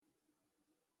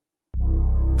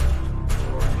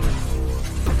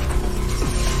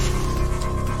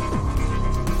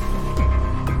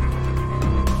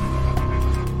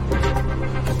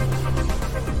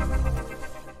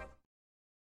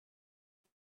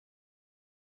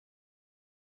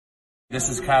This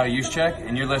is Kyle Juszczyk,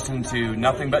 and you're listening to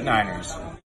Nothing But Niners.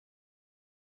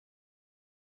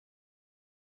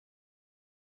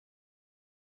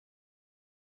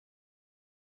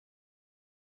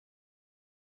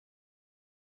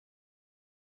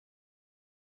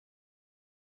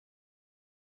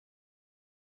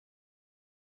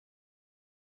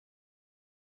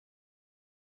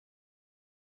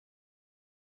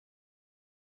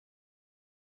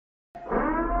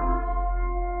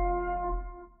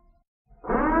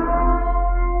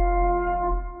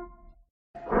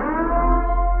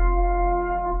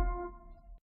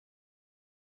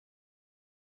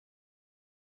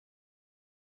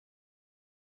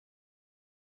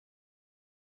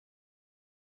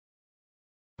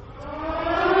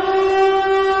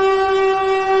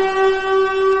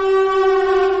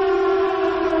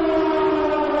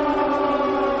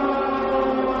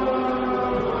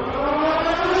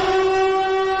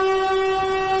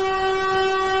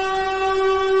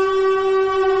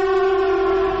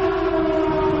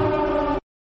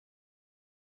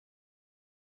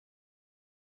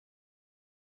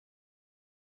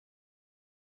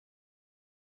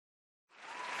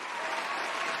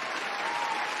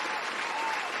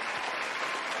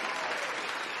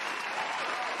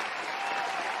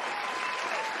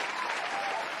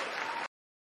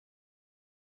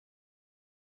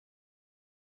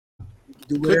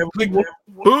 Click.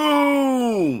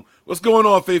 Boom! What's going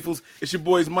on, faithfuls? It's your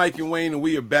boys Mike and Wayne, and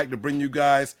we are back to bring you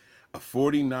guys a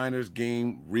 49ers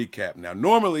game recap. Now,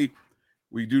 normally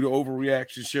we do the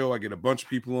overreaction show. I get a bunch of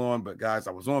people on, but guys,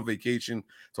 I was on vacation,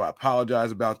 so I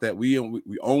apologize about that. We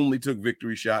only took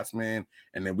victory shots, man,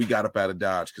 and then we got up out of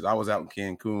Dodge because I was out in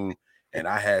Cancun and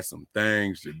I had some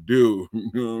things to do.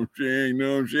 You know what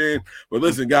I'm saying? But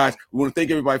listen, guys, we want to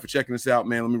thank everybody for checking us out,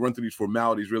 man. Let me run through these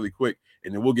formalities really quick,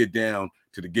 and then we'll get down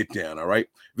to the get down, all right?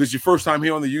 If this is your first time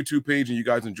here on the YouTube page and you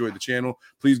guys enjoyed the channel,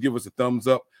 please give us a thumbs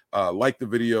up, like the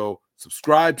video,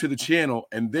 subscribe to the channel,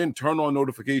 and then turn on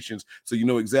notifications so you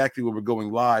know exactly when we're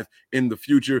going live in the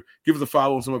future. Give us a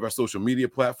follow on some of our social media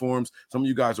platforms. Some of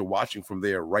you guys are watching from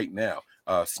there right now.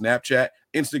 Snapchat,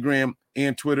 Instagram,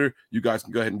 and Twitter. You guys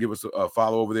can go ahead and give us a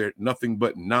follow over there. Nothing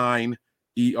But 9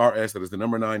 ERS. That is the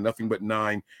number 9. Nothing But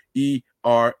 9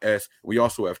 ERS. We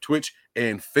also have Twitch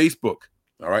and Facebook.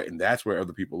 All right, and that's where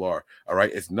other people are. All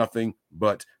right, it's Nothing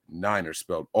But Niners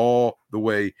spelled all the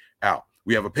way out.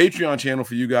 We have a Patreon channel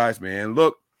for you guys, man.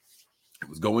 Look, it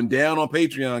was going down on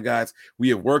Patreon, guys. We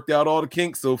have worked out all the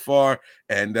kinks so far,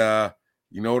 and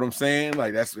you know what I'm saying?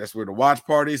 Like that's where the watch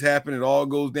parties happen. It all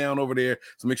goes down over there.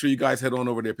 So make sure you guys head on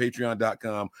over there,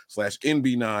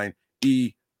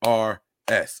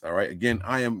 patreon.com/NB9ERS. All right. Again,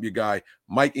 I am your guy,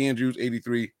 Mike Andrews,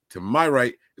 83. To my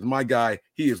right is my guy.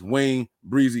 He is Wayne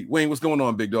Breezy. Wayne, what's going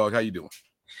on, big dog? How you doing?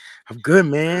 I'm good,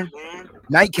 man.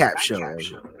 Nightcap show.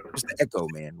 What's the echo,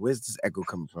 man? Where's this echo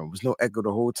coming from? There's no echo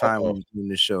the whole time when we're doing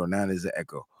the show. Now there's an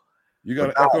echo. You got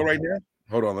an echo right now?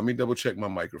 Hold on. Let me double check my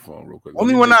microphone real quick.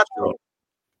 Only when I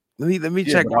let me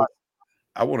check.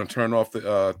 I want to turn off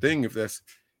the thing if it's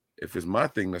my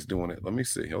thing that's doing it. Let me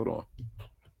see. Hold on.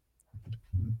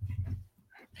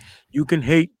 You can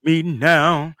hate me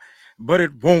now, but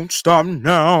it won't stop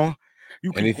now.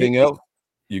 Anything else?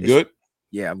 You good?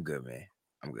 Yeah, I'm good, man.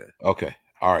 I'm good. Okay.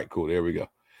 All right, cool. There we go.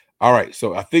 All right.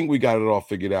 So I think we got it all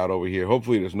figured out over here.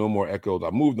 Hopefully there's no more echoes.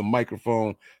 I moved the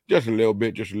microphone just a little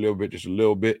bit.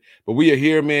 But we are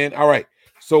here, man. All right.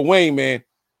 So Wayne, man,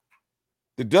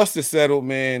 the dust is settled,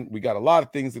 man. We got a lot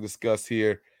of things to discuss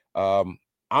here. I'm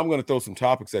going to throw some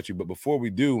topics at you. But before we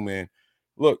do, man,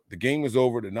 look, the game is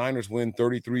over. The Niners win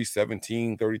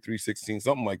 33-17, 33-16,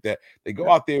 something like that. They go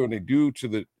out there and they do to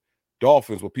the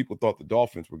Dolphins what people thought the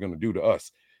Dolphins were going to do to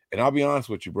us. And I'll be honest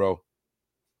with you, bro.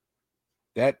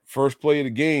 That first play of the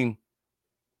game,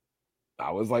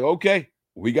 I was like, okay,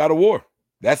 we got a war.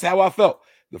 That's how I felt.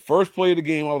 The first play of the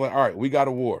game, I was like, all right, we got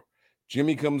a war.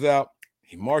 Jimmy comes out.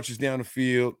 He marches down the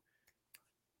field,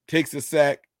 takes a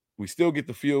sack. We still get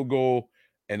the field goal.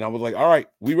 And I was like, all right,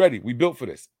 we ready. We built for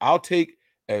this. I'll take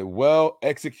a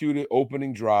well-executed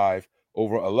opening drive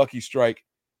over a lucky strike.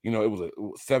 You know, it was a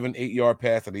 7-8 yard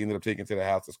pass that he ended up taking to the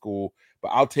house of school. But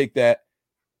I'll take that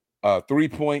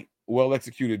 3-point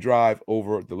well-executed drive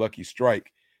over the lucky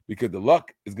strike because the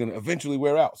luck is going to eventually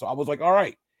wear out. So I was like, all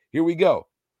right, here we go.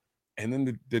 And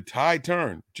then the tide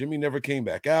turned. Jimmy never came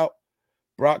back out.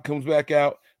 Brock comes back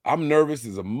out. I'm nervous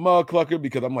as a mud clucker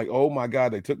because I'm like, oh, my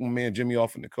God, they took my man Jimmy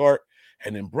off in the cart.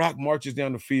 And then Brock marches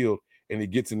down the field and he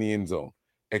gets in the end zone.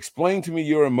 Explain to me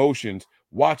your emotions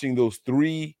watching those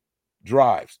 3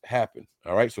 drives happen.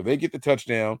 All right, so they get the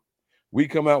touchdown. We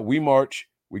come out, we march,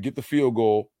 we get the field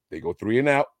goal. They go 3 and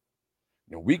out.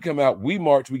 Then we come out, we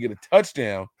march, we get a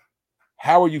touchdown.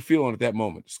 How are you feeling at that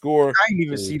moment? Score. I didn't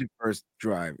even see the first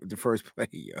drive, the first play,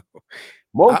 yo.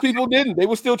 Most people didn't. They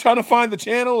were still trying to find the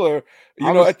channel, or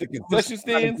at the concession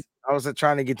stands. I was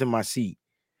trying to get to my seat.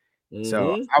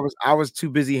 So Mm-hmm. I was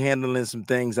too busy handling some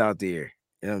things out there.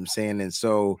 You know what I'm saying? And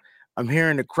so I'm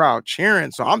hearing the crowd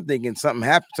cheering. So I'm thinking something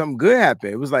happened, something good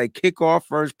happened. It was like kickoff,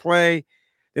 first play.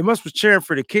 They must was cheering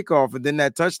for the kickoff, and then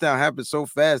that touchdown happened so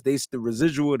fast. The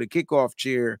residual of the kickoff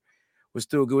cheer was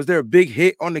still good. Was there a big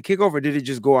hit on the kickoff, or did it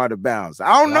just go out of bounds?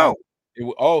 I don't know.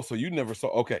 So you never saw.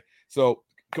 Okay, so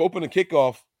open the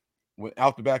kickoff went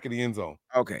out the back of the end zone.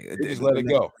 Okay, They just let it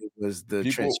go. It was the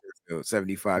transfer field,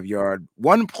 75-yard.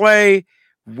 One play,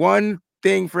 one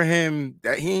thing for him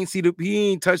that he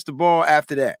ain't touched the ball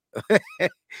after that.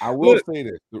 I will say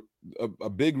this: a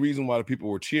big reason why the people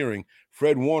were cheering.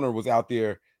 Fred Warner was out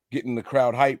there getting the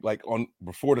crowd hype, like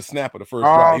before the snap of the first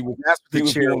drive. He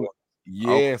was doing,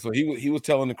 yeah. So he was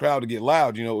telling the crowd to get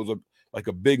loud. It was like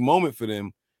a big moment for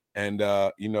them, and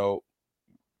it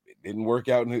didn't work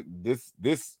out, and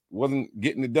this wasn't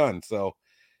getting it done. So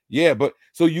yeah, but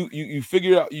so you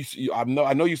figured out.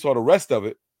 I know you saw the rest of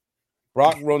it.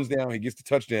 Brock runs down, he gets the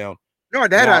touchdown. No,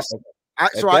 that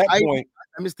I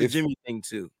missed the Jimmy thing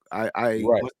too. I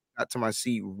got to my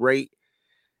seat right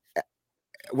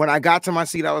when I got to my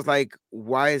seat. I was like,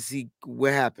 "Why is he?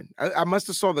 What happened?" I must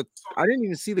have saw I didn't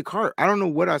even see the cart. I don't know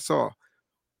what I saw.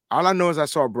 All I know is I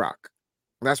saw Brock.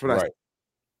 That's what I saw.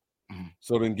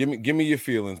 So then give me your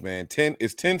feelings, man.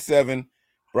 It's 10-7.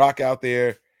 Brock out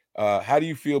there. How do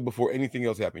you feel before anything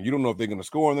else happens? You don't know if they're going to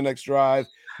score on the next drive.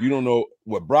 You don't know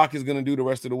what Brock is going to do the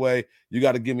rest of the way. You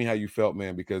got to give me how you felt,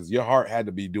 man, because your heart had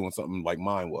to be doing something like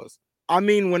mine was. I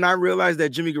mean, when I realized that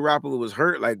Jimmy Garoppolo was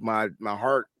hurt, like my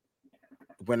heart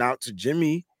went out to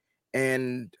Jimmy,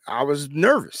 and I was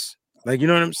nervous. Like, you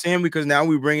know what I'm saying? Because now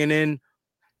we're bringing in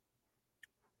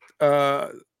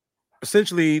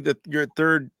essentially your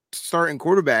third starting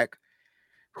quarterback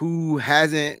who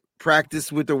hasn't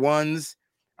practiced with the ones.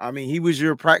 I mean, he was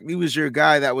your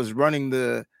guy that was running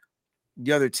the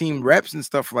other team reps and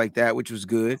stuff like that, which was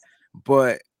good.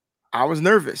 But I was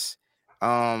nervous.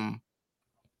 And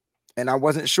I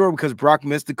wasn't sure because Brock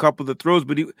missed a couple of throws,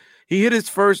 but he hit his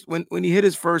first when he hit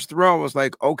his first throw, I was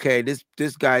like, okay, this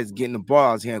guy's getting the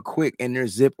ball out of his hand quick, and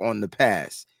there's zip on the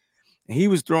pass. And he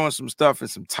was throwing some stuff in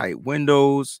some tight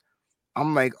windows.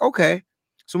 I'm like, okay.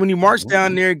 So when he marched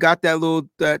down there, got that little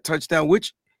touchdown,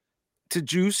 which to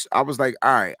Juice, I was like,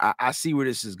 all right, I see where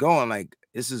this is going. Like,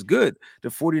 this is good. The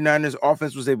 49ers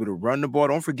offense was able to run the ball.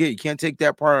 Don't forget, you can't take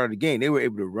that part out of the game. They were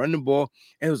able to run the ball,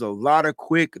 and it was a lot of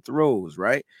quick throws,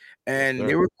 right? And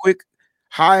they were quick,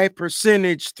 high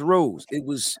percentage throws. It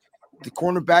was the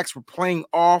cornerbacks were playing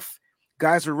off.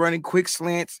 Guys were running quick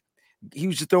slants. He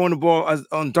was just throwing the ball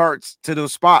on darts to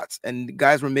those spots, and the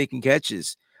guys were making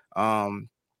catches.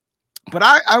 But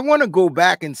I want to go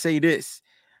back and say this.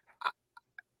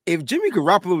 If Jimmy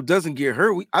Garoppolo doesn't get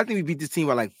hurt, I think we beat this team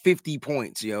by like 50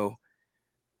 points, yo.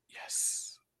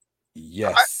 Yes.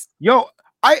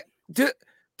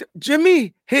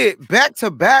 Jimmy hit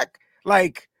back-to-back,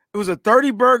 like it was a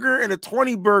 30 burger and a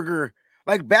 20 burger,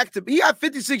 like he had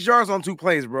 56 yards on 2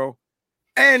 plays, bro.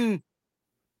 And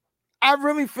I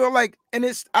really feel like,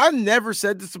 I've never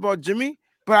said this about Jimmy,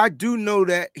 but I do know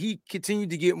that he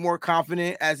continued to get more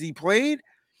confident as he played.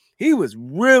 He was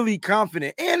really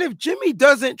confident. And if Jimmy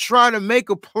doesn't try to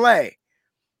make a play,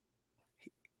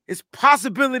 it's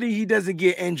possibility he doesn't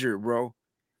get injured, bro.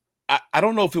 I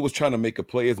don't know if it was trying to make a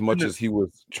play as much as he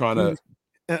was trying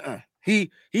to.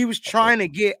 He was trying to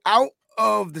get out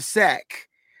of the sack,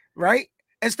 right?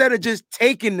 Instead of just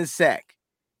taking the sack.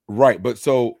 Right. But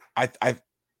so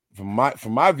from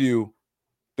my view,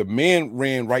 the man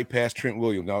ran right past Trent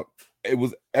Williams. Now it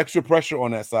was extra pressure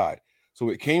on that side. So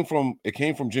it came from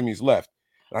Jimmy's left.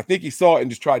 And I think he saw it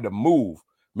and just tried to move,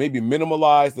 maybe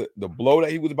minimize the blow that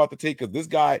he was about to take, because this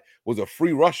guy was a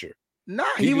free rusher. Nah,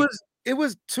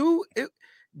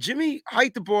 Jimmy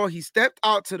hiked the ball. He stepped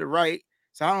out to the right.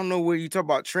 So I don't know where you talk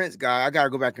about Trent's guy. I got to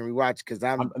go back and rewatch because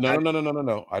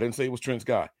No. I didn't say it was Trent's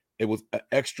guy. It was an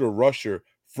extra rusher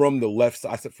from the left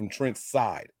side. I said from Trent's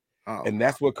side. And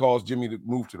that's what caused Jimmy to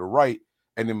move to the right.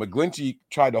 And then McGlinchey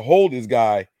tried to hold his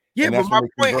guy. Yeah, but my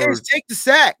point is take the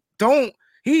sack.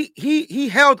 He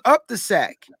held up the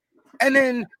sack and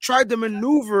then tried to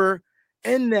maneuver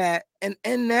in that. And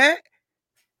in that,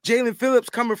 Jalen Phillips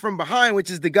coming from behind, which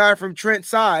is the guy from Trent's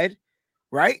side,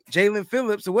 right? Jalen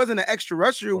Phillips, it wasn't an extra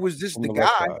rusher. It was just the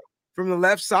guy from the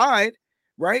left side,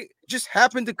 right? Just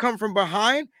happened to come from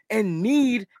behind and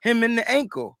need him in the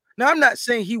ankle. Now, I'm not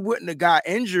saying he wouldn't have got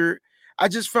injured. I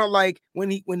just felt like when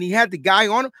he had the guy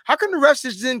on him, how come the refs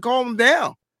just didn't call him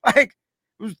down? Like,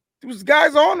 There was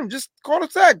guys on him. Just call the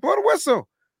sack, blow the whistle.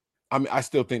 I mean, I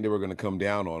still think they were going to come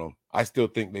down on him. I still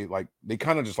think they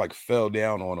kind of just like fell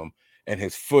down on him, and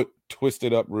his foot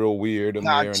twisted up real weird.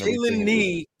 Jalen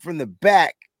knee from the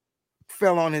back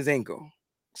fell on his ankle.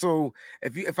 So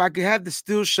if I could have the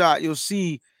still shot, you'll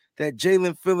see that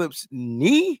Jalen Phillips'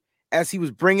 knee, as he was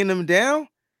bringing him down,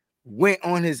 went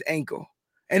on his ankle.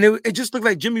 And it just looked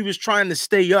like Jimmy was trying to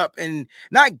stay up and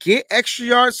not get extra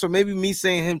yards. So maybe me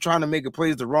saying him trying to make a play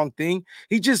is the wrong thing.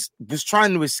 He just was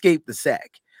trying to escape the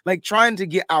sack, like trying to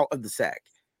get out of the sack.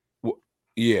 Well,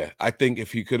 yeah, I think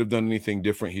if he could have done anything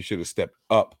different, he should have stepped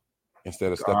up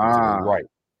instead of stepping to the right.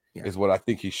 Yeah. Is what I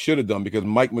think he should have done, because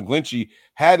Mike McGlinchey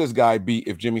had his guy beat.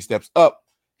 If Jimmy steps up,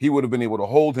 he would have been able to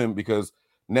hold him, because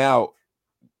now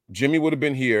Jimmy would have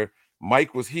been here,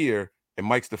 Mike was here, and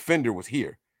Mike's defender was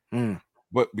here.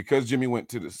 But because Jimmy went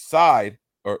to the side,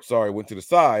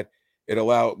 it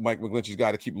allowed Mike McGlinchey's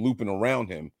guy to keep looping around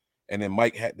him, and then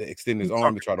Mike had to extend his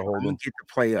arm to try to hold him. Get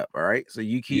the play up, all right? So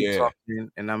you keep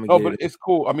talking, and I'm gonna. No, but it's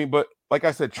cool. I mean, but like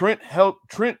I said, Trent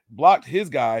blocked his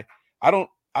guy. I don't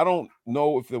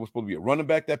know if there was supposed to be a running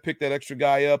back that picked that extra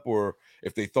guy up, or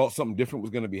if they thought something different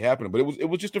was going to be happening. But it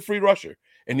was just a free rusher,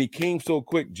 and he came so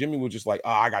quick. Jimmy was just like,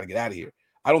 I got to get out of here.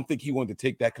 I don't think he wanted to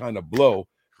take that kind of blow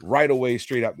right away,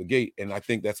 straight out the gate, and I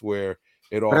think that's where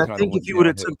it all. But I think if you would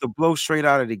have took the blow straight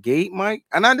out of the gate, Mike,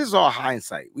 and this is all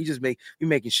hindsight. We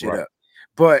making shit up.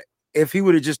 But if he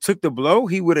would have just took the blow,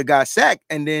 he would have got sacked,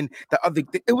 and then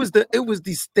it was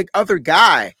the other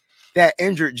guy that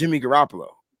injured Jimmy Garoppolo.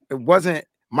 It wasn't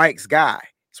Mike's guy.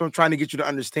 So I'm trying to get you to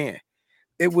understand.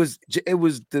 It was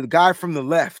the guy from the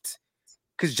left,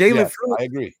 because Jalen. I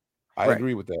agree. I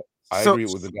agree with that. I agree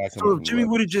with the guy. So if Jimmy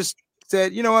would have just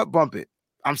said, you know what, bump it,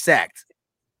 I'm sacked,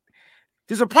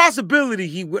 there's a possibility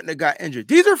he wouldn't have got injured.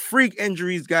 These are freak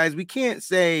injuries, guys. We can't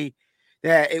say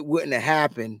that it wouldn't have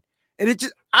happened.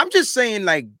 And I'm just saying,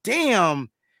 like, damn,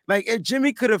 like if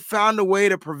Jimmy could have found a way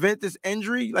to prevent this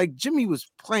injury, like Jimmy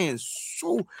was playing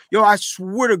I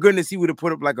swear to goodness he would have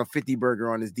put up like a 50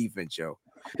 burger on his defense, yo.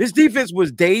 This defense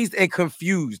was dazed and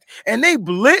confused, and they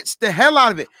blitzed the hell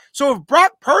out of it. So if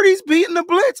Brock Purdy's beating the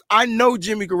blitz, I know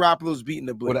Jimmy Garoppolo's beating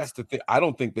the blitz. Well, that's the thing. I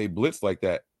don't think they blitz like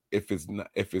that if it's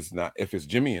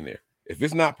Jimmy in there. If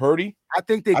it's not Purdy, I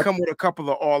think they come with a couple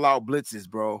of all-out blitzes,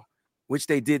 bro, which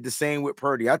they did the same with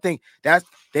Purdy. I think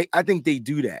they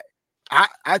do that.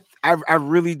 I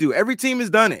really do. Every team has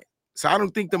done it. So I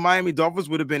don't think the Miami Dolphins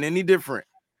would have been any different.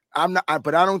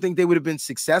 But I don't think they would have been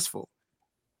successful.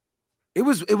 It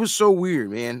was so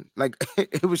weird, man. Like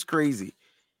it was crazy.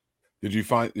 Did you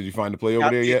find the play over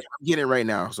there yet? I'm getting it right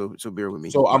now, so bear with me.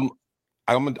 So I'm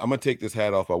gonna take this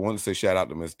hat off. I want to say shout out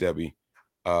to Miss Debbie.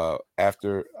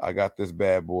 After I got this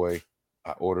bad boy,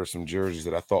 I ordered some jerseys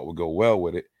that I thought would go well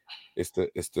with it. It's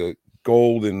the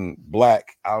gold and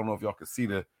black. I don't know if y'all can see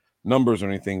the numbers or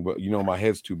anything, but my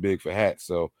head's too big for hats,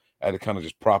 so I had to kind of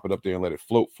just prop it up there and let it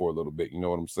float for a little bit. You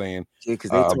know what I'm saying? Yeah,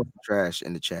 because they talking trash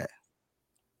in the chat.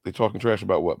 They talking trash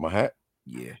about what? My hat?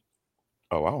 Yeah.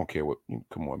 Oh, I don't care what.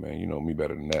 Come on, man. You know me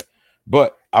better than that.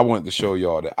 But I wanted to show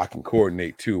y'all that I can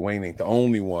coordinate too. Wayne ain't the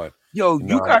only one. Yo,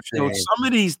 you got some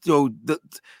of these. That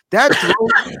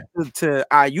throw to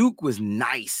Ayuk was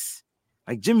nice.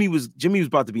 Like Jimmy was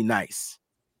about to be nice.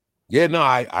 Yeah, no,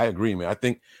 I agree, man.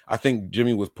 I think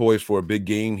Jimmy was poised for a big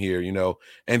game here,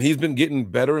 and he's been getting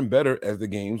better and better as the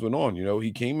games went on.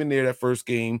 He came in there that first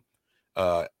game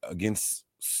against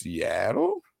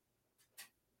Seattle.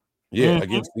 Yeah,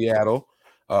 against Seattle.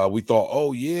 We thought,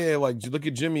 oh yeah, like look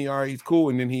at Jimmy, all right, he's cool.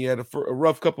 And then he had a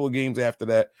rough couple of games after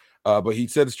that. But he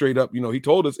said it straight up, he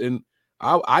told us, and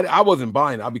I wasn't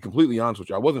buying it. I'll be completely honest with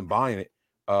you. I wasn't buying it.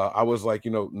 I was like,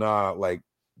 nah, like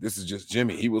this is just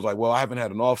Jimmy. He was like, well, I haven't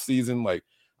had an off season. Like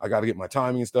I got to get my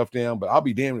timing and stuff down, but I'll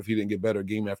be damned if he didn't get better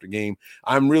game after game.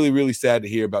 I'm really, really sad to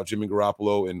hear about Jimmy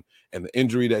Garoppolo and the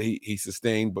injury that he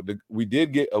sustained. But we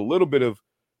did get a little bit of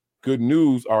good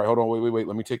news. All right, hold on. Wait.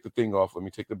 Let me take the thing off. Let me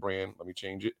take the brand. Let me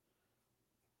change it.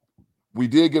 We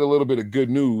did get a little bit of good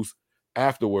news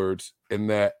afterwards in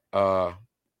that,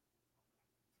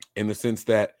 in the sense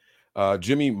that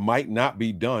Jimmy might not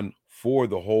be done for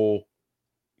the whole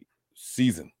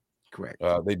season. Correct.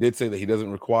 They did say that he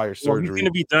doesn't require surgery. He's going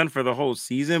to be done for the whole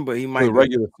season, but he might for the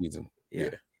regular season.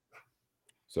 Yeah.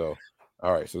 So,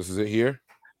 all right. So this is it here.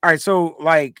 All right. So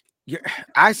like,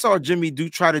 I saw Jimmy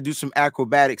try to do some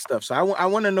acrobatic stuff. So I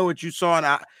want to know what you saw. And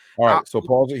all right. So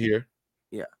pause it here.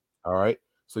 Yeah. All right.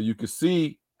 So you can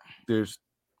see there's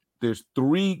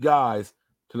three guys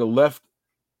to the left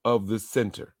of the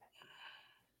center.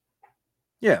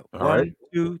 Yeah. All right.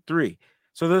 1, 2, 3.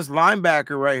 So this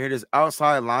linebacker right here, this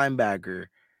outside linebacker,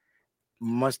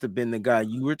 must have been the guy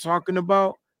you were talking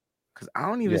about, because I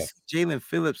don't even see Jalen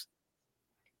Phillips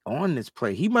on this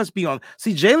play. He must be on.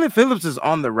 See, Jalen Phillips is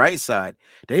on the right side.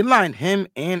 They lined him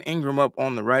and Ingram up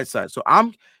on the right side. So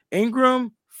I'm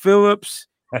Ingram, Phillips,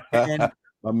 and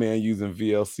my man using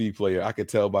VLC player. I could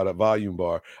tell by the volume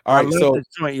bar. All right, love so this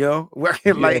joint, yo.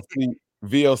 Working like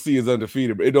VLC is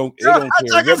undefeated, but it don't care what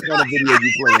kind of video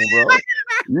you playing, bro.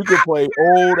 You can play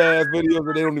old ass videos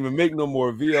that they don't even make no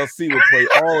more. VLC will play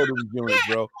all of them joints,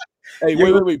 bro. Hey,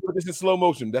 wait. Put this in slow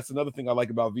motion. That's another thing I like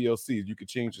about VLC is you can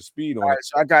change the speed on it.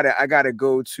 So I gotta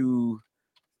go to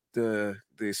the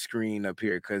screen up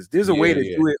here because there's a way to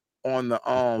do it on the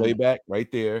playback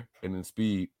right there and then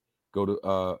speed. Go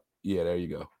to there you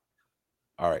go.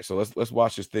 All right, so let's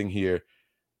watch this thing here.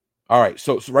 All right,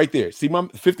 so right there. See, my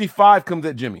 55 comes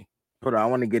at Jimmy. Hold on, I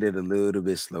want to get it a little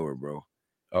bit slower, bro.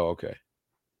 Oh, okay.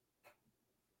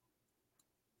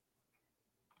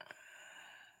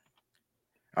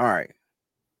 All right.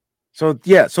 So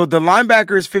the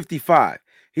linebacker is 55.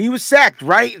 He was sacked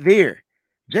right there.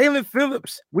 Jalen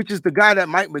Phillips, which is the guy that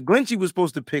Mike McGlinchey was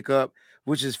supposed to pick up,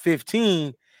 which is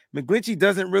 15. McGlinchey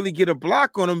doesn't really get a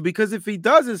block on him because if he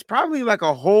does, it's probably like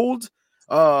a hold.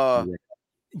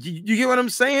 You get what I'm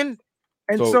saying?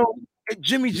 And so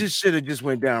Jimmy just should have just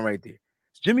went down right there.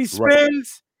 Jimmy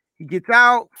spins, he gets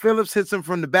out. Phillips hits him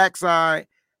from the backside.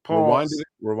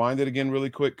 Rewind it again really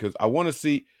quick because I want to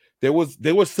see. There was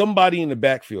somebody in the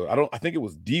backfield. I think it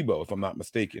was Debo, if I'm not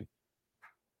mistaken.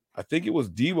 I think it was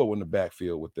Debo in the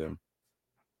backfield with them.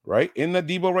 Right? Isn't that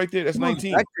Debo right there? That's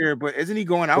 19. Back there, but isn't he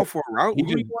going out for a route?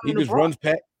 He just runs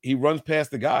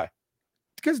past the guy.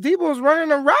 Because Debo's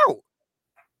running a route.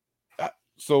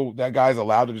 So that guy's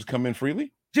allowed to just come in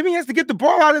freely? Jimmy has to get the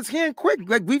ball out of his hand quick.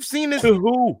 Like we've seen this. To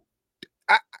who?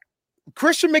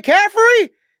 Christian McCaffrey?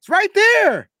 It's right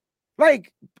there.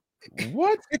 Like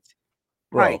what?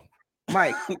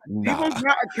 Mike. Debo's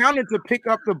not accounted to pick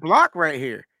up the block right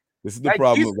here. This is the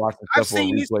problem with watching stuff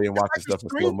on replay and watching stuff in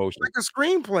slow motion. Like a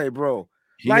screenplay, bro.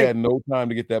 He had no time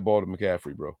to get that ball to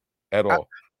McCaffrey, bro, at all.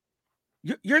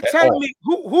 You're telling me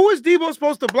who is Debo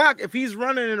supposed to block if he's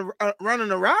running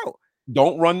a route?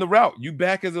 Don't run the route. You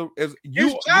back as his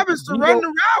job is to run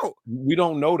the route. We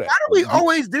don't know that. How do we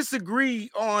always disagree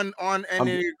on and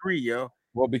they agree, yo?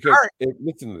 Well, because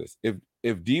listen to this.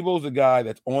 If Debo's a guy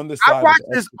that's on the side, I watched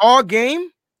this all game.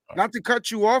 Not to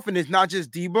cut you off, and it's not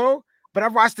just Debo, but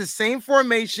I've watched the same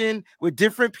formation with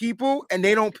different people, and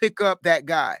they don't pick up that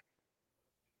guy.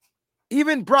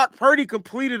 Even Brock Purdy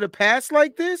completed a pass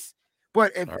like this.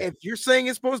 But if you're saying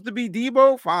it's supposed to be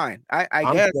Debo, fine.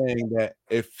 I'm guess. Saying that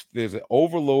if there's an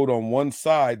overload on one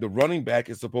side, the running back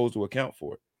is supposed to account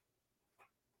for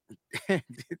it.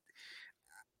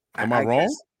 Am I wrong?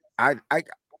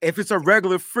 If it's a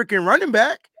regular freaking running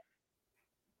back.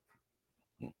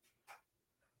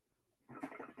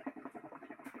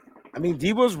 I mean,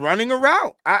 Debo's running a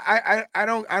route. I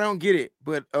don't get it,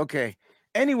 but okay.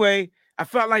 Anyway, I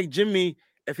felt like Jimmy,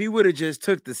 if he would have just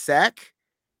took the sack,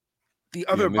 the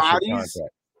other bodies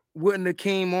wouldn't have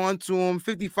came on to him.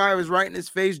 55 is right in his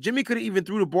face. Jimmy could have even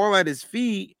threw the ball at his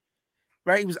feet,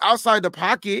 right? He was outside the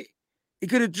pocket. He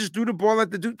could have just threw the ball at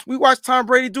the dude. We watch Tom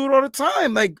Brady do it all the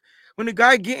time. Like when the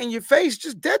guy get in your face,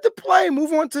 just dead the play,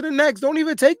 move on to the next. Don't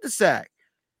even take the sack.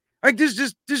 Like there's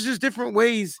just different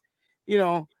ways, you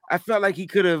know. I felt like he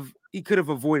could have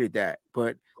avoided that,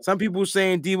 but some people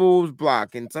saying Debo was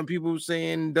blocked, and some people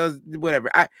saying does whatever.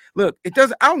 It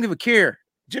doesn't. I don't give a care.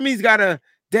 Jimmy's got to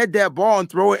dead that ball and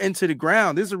throw it into the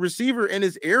ground. There's a receiver in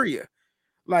his area.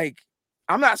 Like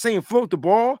I'm not saying float the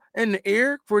ball in the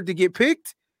air for it to get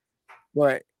picked,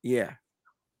 but yeah,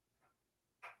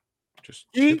 just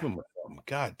chip him.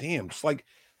 God damn, just like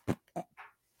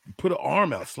put an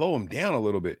arm out, slow him down a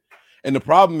little bit. And the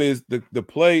problem is the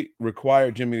play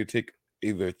required Jimmy to take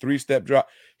either a 3-step drop.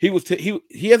 He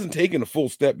hasn't taken a full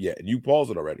step yet, and you paused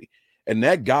it already. And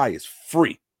that guy is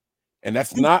free, and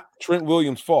that's not Trent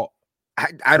Williams' fault.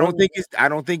 I don't think it's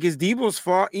Debo's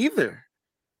fault either.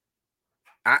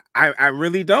 I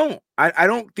really don't. I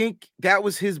don't think that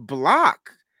was his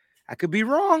block. I could be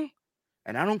wrong,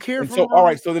 and I don't care. So all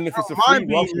right, so then if it's a free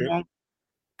rusher.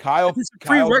 Kyle,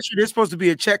 rusher, there's supposed to be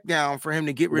a check down for him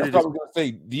to get rid of this. I was going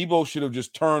to say Debo should have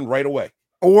just turned right away,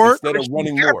 or instead of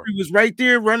running more. He was right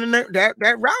there running that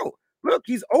route. Look,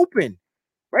 he's open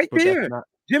right there.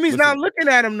 Jimmy's not looking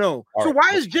at him though. So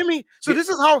why is Jimmy? So this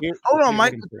is how. Hold on,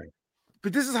 Mike.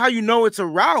 But this is how you know it's a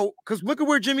route because look at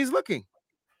where Jimmy's looking.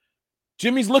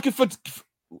 Jimmy's looking for.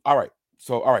 All right.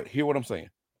 So hear what I'm saying.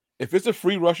 If it's a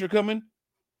free rusher coming,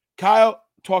 Kyle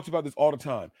talks about this all the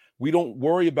time. we don't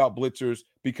worry about blitzers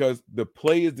because the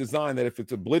play is designed that if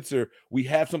it's a blitzer, we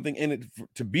have something in it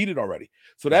to beat it already.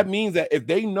 So that means that if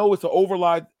they know it's an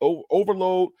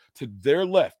overload to their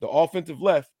left, the offensive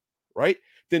left, right,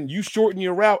 then you shorten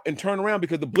your route and turn around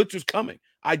because the blitzer's coming.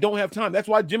 I don't have time. That's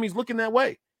why Jimmy's looking that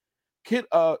way.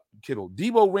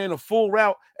 Debo ran a full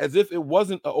route as if it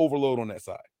wasn't an overload on that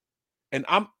side. And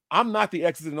I'm not the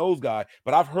X's and O's guy,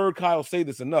 but I've heard Kyle say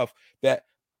this enough that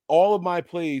all of my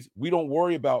plays, we don't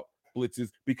worry about blitzes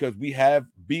because we have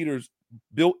beaters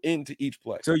built into each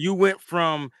play. So you went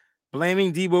from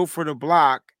blaming Debo for the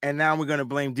block, and now we're going to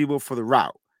blame Debo for the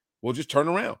route. Well, just turn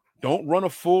around. Don't run a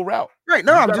full route. Right.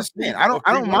 No, I'm just saying. I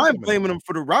don't mind blaming him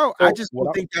for the route. So I just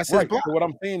don't think that's his block. So what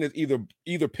I'm saying is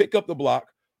either pick up the block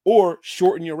or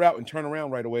shorten your route and turn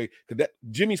around right away. Because that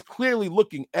Jimmy's clearly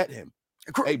looking at him.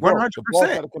 Hey, bro,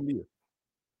 100%.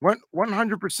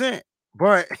 100%.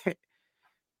 But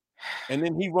and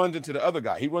then he runs into the other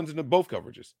guy. He runs into both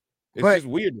coverages. It's just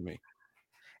weird to me.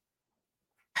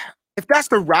 If that's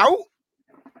the route,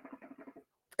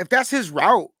 if that's his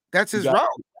route, that's his route.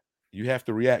 You have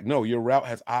to react. No, your route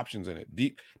has options in it.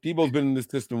 Debo's been in this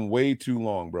system way too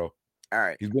long, bro. All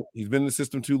right. He's been in the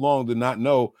system too long to not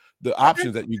know the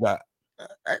options that you got.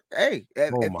 Hey,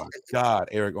 my God,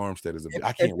 Eric Armstead is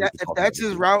I can't wait to talk if that's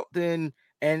his route, then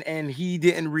and he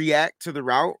didn't react to the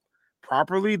route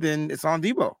properly, then it's on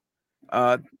Debo.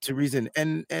 To reason.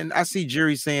 And I see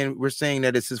Jerry saying we're saying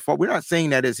that it's his fault. We're not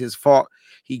saying that it's his fault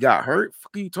he got hurt.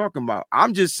 What are you talking about?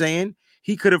 I'm just saying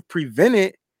he could have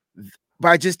prevented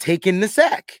by just taking the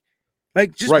sack.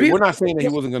 Like just right. We're not saying that he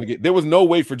wasn't going to get. There was no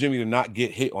way for Jimmy to not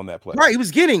get hit on that play. Right, he was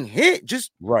getting hit.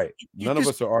 Just right. None of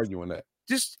us are arguing that.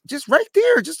 Just right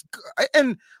there.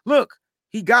 And look,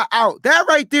 he got out. That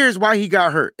right there is why he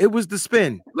got hurt. It was the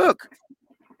spin. Look,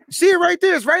 see it right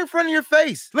there. It's right in front of your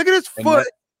face. Look at his foot.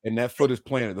 And that foot is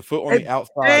planted. The foot on the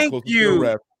outside close to the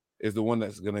ref is the one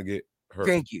that's gonna get hurt.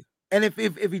 Thank you. And if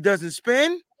he doesn't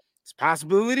spin, it's a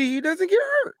possibility he doesn't get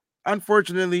hurt.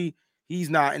 Unfortunately, he's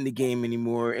not in the game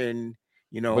anymore. And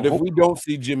but if we don't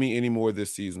see Jimmy anymore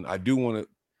this season, I do want to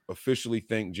officially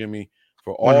thank Jimmy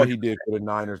for all he did for the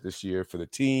Niners this year, for the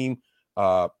team.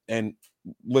 And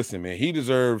listen, man, he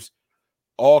deserves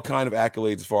all kind of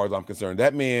accolades as far as I'm concerned.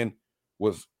 That man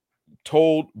was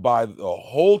told by the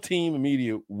whole team and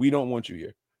media, we don't want you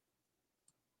here.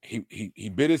 He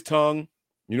bit his tongue.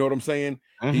 You know what I'm saying?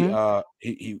 Mm-hmm.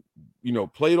 He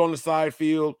played on the side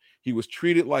field. He was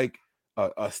treated like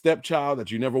a stepchild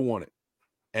that you never wanted.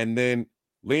 And then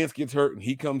Lance gets hurt and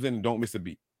he comes in and don't miss a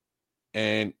beat.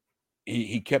 And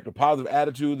he kept a positive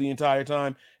attitude the entire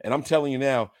time. And I'm telling you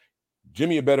now,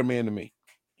 Jimmy a better man than me.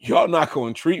 Y'all not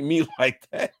going to treat me like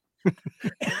that.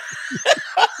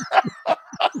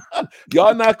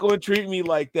 Y'all not going to treat me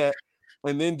like that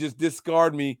and then just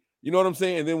discard me. You know what I'm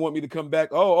saying? And then want me to come back.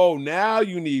 Oh, now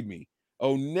you need me.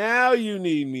 Oh, now you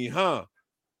need me, huh?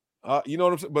 You know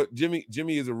what I'm saying? But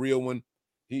Jimmy is a real one.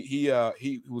 He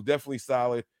was definitely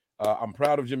solid. I'm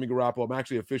proud of Jimmy Garoppolo. I'm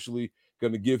actually officially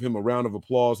going to give him a round of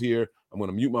applause here. I'm going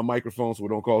to mute my microphone so it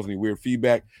don't cause any weird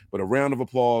feedback, but a round of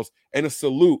applause and a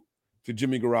salute to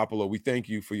Jimmy Garoppolo. We thank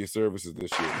you for your services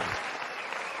this year, man.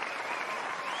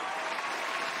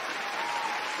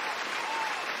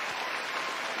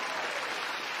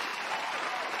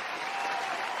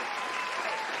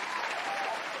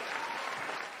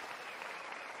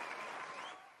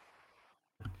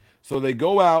 So they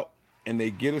go out and they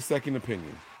get a second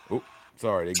opinion. Oh,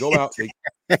 sorry. They go out. They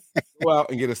go out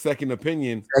and get a second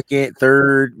opinion. Second,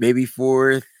 third, maybe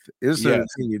fourth. There's some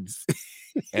opinions.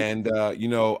 And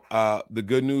the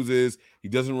good news is he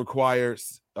doesn't require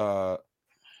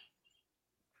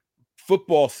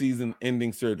football season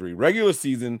ending surgery. Regular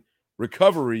season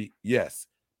recovery, yes.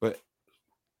 But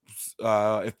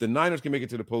if the Niners can make it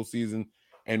to the postseason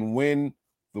and win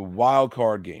the wild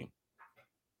card game,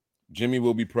 Jimmy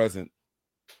will be present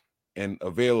and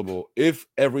available if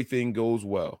everything goes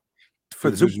well for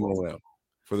the divisional round.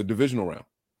 For the divisional round,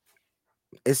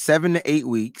 it's 7 to 8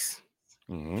 weeks.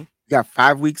 Mm-hmm. You got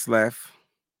 5 weeks left.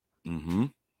 Mm-hmm.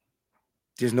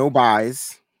 There's no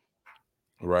buys,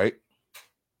 right?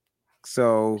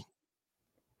 So,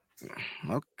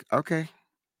 okay,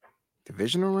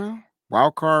 divisional round,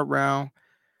 wild card round.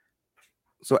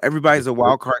 So everybody's a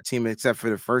wild card team except for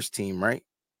the first team, right?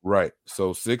 Right.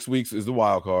 So 6 weeks is the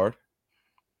wild card.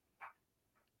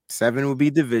 7 will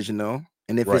be divisional.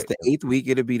 And if it's the 8th week,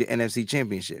 it'll be the NFC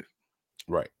Championship.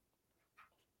 Right.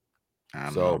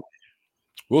 So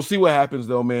we'll see what happens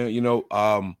though, man.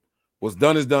 What's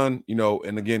done is done,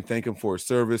 and again, thank him for his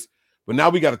service. But now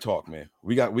we got to talk, man.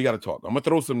 We got to talk. I'm going to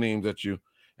throw some names at you,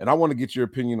 and I want to get your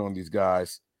opinion on these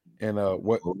guys And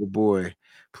what? Oh boy,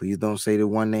 please don't say the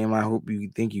one name I hope you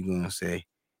think you're gonna say.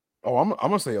 Oh, I'm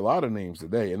gonna say a lot of names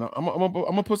today, and I'm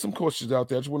gonna put some questions out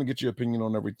there. I just want to get your opinion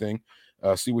on everything,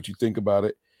 see what you think about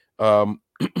it.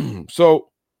 So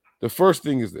the first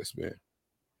thing is this, man.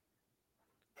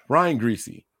 Brian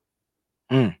Griese.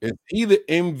 Is he the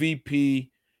MVP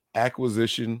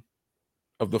acquisition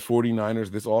of the 49ers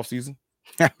this offseason?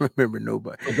 I remember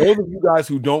nobody. For those of you guys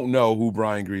who don't know who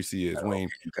Brian Griese is, Wayne,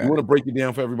 you want to break it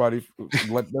down for everybody?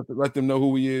 Let them know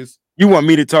who he is. You want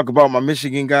me to talk about my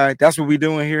Michigan guy? That's what we're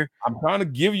doing here. I'm trying to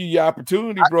give you your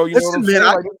opportunity, bro. You know what I'm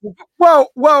saying?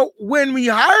 Well, when we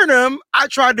hired him, I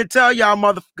tried to tell y'all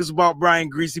motherfuckers about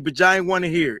Brian Griese, but y'all ain't want to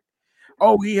hear it.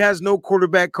 Oh, he has no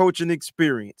quarterback coaching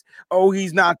experience. Oh,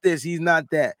 he's not this, he's not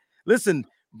that. Listen,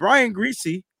 Brian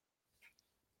Griese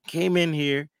came in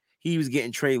here. He was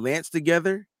getting Trey Lance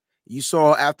together. You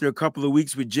saw after a couple of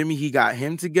weeks with Jimmy, he got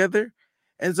him together.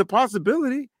 And it's a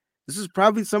possibility. This is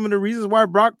probably some of the reasons why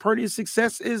Brock Purdy's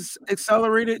success is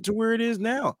accelerated to where it is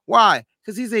now. Why?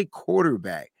 Because he's a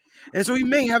quarterback. And so he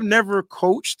may have never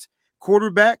coached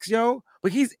quarterbacks,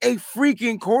 but he's a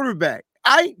freaking quarterback.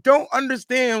 I don't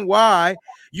understand why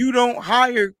you don't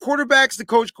hire quarterbacks to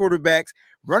coach quarterbacks,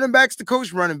 running backs to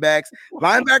coach running backs,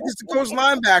 linebackers to coach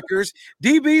linebackers,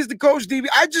 DBs to coach DB.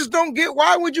 I just don't get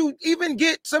why would you even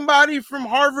get somebody from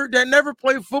Harvard that never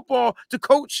played football to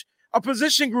coach a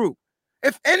position group?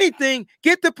 If anything,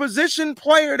 get the position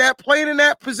player that played in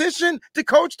that position to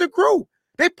coach the group.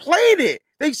 They played it.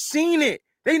 They've seen it.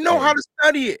 They know how to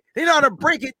study it. They know how to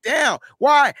break it down.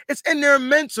 Why? It's in their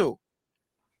mental.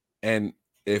 And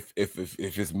if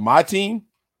it's my team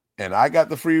and I got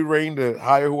the free reign to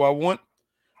hire who I want,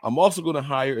 I'm also going to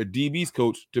hire a DB's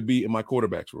coach to be in my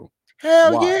quarterback's room.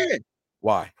 Hell yeah.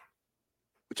 Why?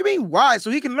 What you mean, why? So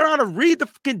he can learn how to read the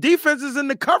fucking defenses and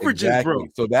the coverages, exactly. bro.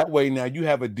 So that way now you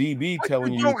have a DB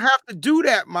telling you. You don't have to do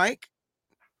that, Mike.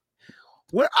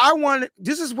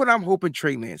 This is what I'm hoping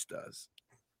Trey Lance does.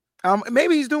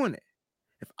 Maybe he's doing it.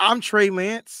 If I'm Trey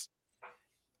Lance,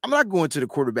 I'm not going to the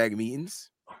quarterback meetings.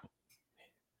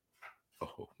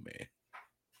 Oh, man.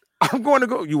 I'm going to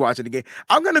go. You watching the game.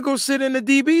 I'm going to go sit in the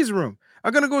DB's room.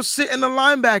 I'm going to go sit in the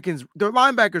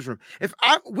linebackers room.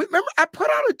 I put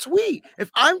out a tweet. If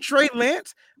I'm Trey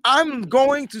Lance, I'm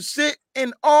going to sit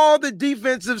in all the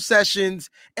defensive sessions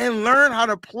and learn how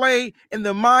to play in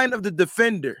the mind of the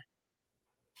defender.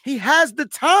 He has the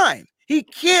time. He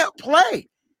can't play.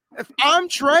 If I'm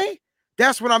Trey,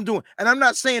 that's what I'm doing. And I'm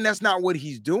not saying that's not what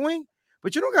he's doing,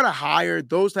 but you don't got to hire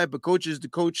those type of coaches to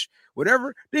coach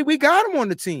whatever. We got him on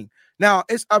the team. Now,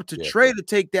 it's up to Trey to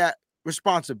take that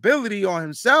responsibility on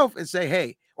himself and say,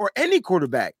 hey, or any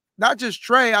quarterback, not just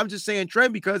Trey. I'm just saying Trey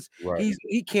because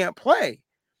he can't play.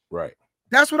 Right.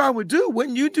 That's what I would do.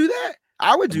 Wouldn't you do that?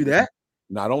 I would do that.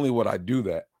 Not only would I do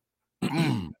that,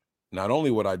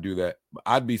 but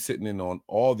I'd be sitting in on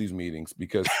all these meetings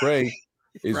because Trey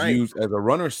is used as a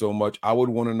runner so much. I would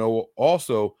want to know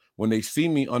also when they see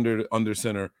me under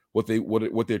center what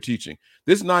they're teaching.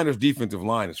 This Niners defensive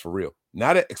line is for real.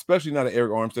 Especially not at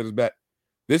Eric Armstead is back.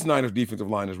 This Niners defensive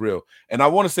line is real. And I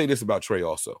want to say this about Trey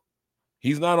also.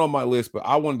 He's not on my list, but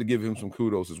I wanted to give him some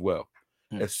kudos as well.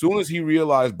 As soon as he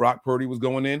realized Brock Purdy was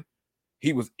going in,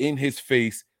 he was in his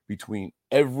face between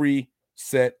every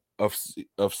set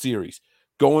of series,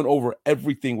 going over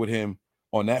everything with him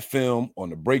on that film, on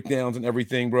the breakdowns and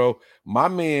everything, bro. My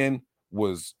man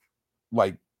was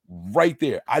like right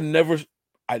there.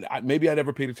 Maybe I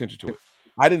never paid attention to it.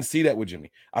 I didn't see that with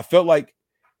Jimmy. I felt like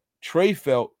Trey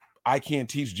felt I can't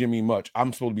teach Jimmy much.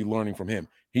 I'm supposed to be learning from him.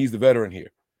 He's the veteran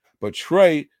here. But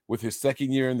Trey, with his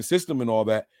second year in the system and all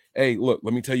that, hey, look,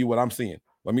 let me tell you what I'm seeing.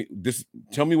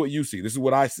 Tell me what you see. This is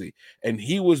what I see. And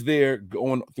he was there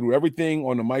going through everything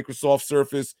on the Microsoft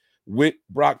Surface with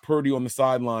Brock Purdy on the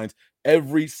sidelines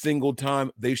every single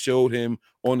time they showed him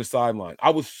on the sideline. I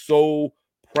was so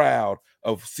proud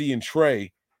of seeing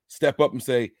Trey step up and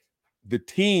say, the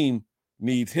team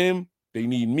needs him. They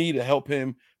need me to help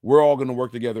him. We're all going to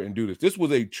work together and do this. This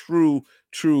was a true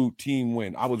team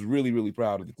win. I was really, really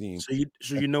proud of the team. So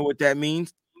you know what that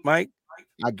means, Mike?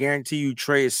 I guarantee you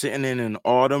Trey is sitting in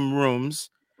all them rooms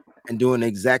and doing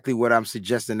exactly what I'm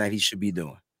suggesting that he should be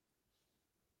doing.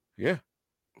 Yeah.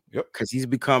 Yep. Because he's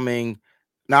becoming,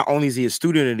 not only is he a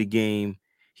student of the game,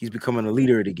 he's becoming a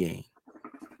leader of the game.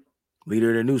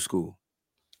 Leader of the new school.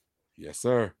 Yes,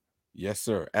 sir. Yes,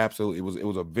 sir. Absolutely. It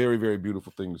was a very, very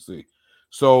beautiful thing to see.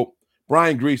 So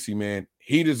Brian Griese, man,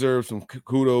 he deserves some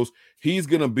kudos. He's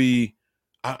going to be,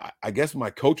 I guess, my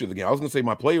coach of the game. I was going to say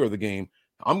my player of the game.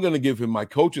 I'm going to give him my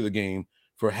coach of the game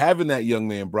for having that young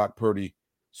man, Brock Purdy,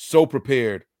 so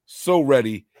prepared, so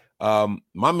ready.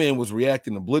 My man was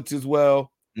reacting to blitz as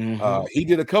well. Mhm. He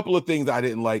did a couple of things I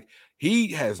didn't like. He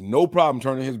has no problem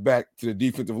turning his back to the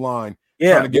defensive line, trying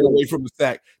Yeah, to get away from the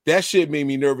sack. That shit made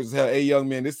me nervous as hell. Hey, young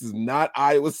man, this is not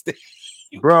Iowa State.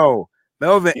 bro.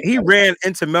 He ran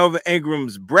into Melvin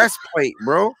Ingram's breastplate,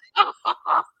 bro,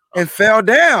 and fell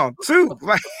down too.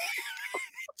 Like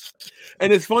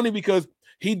And it's funny because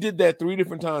he did that 3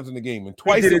 different times in the game, and he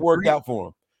twice did it it worked out for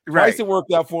him. right. Twice it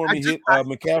worked out for him. I He just hit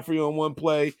McCaffrey on one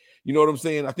play. You know what I'm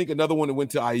saying? I think another one that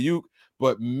went to Ayuk.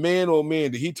 But man, oh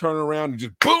man, did he turn around and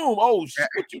just boom? Oh shit!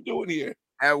 What you doing here?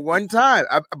 at one time.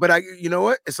 You know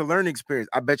what? It's a learning experience.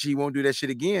 I bet you he won't do that shit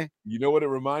again. You know what it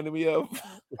reminded me of?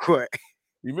 What?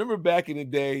 Remember back in the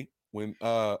day when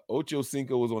Ocho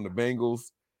Cinco was on the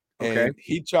Bengals Okay. and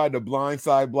he tried to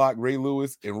blindside block Ray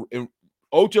Lewis and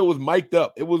Ocho was mic'd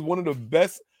up. It was one of the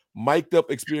best mic'd up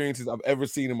experiences I've ever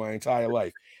seen in my entire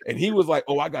life. And he was like,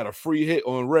 "Oh, I got a free hit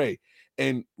on Ray."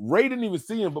 And Ray didn't even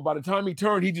see him, but by the time he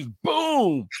turned, he just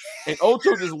boom. And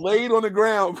Ocho just laid on the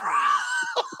ground.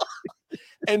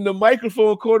 And the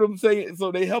microphone caught him saying,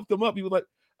 so they helped him up. He was like,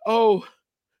 "Oh,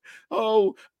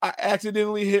 I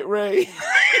accidentally hit Ray."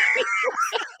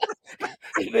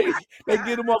 they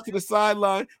get him off to the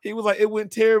sideline. He was like, "It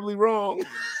went terribly wrong."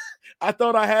 I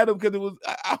thought I had him because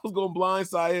I was going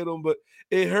blindside hit him, but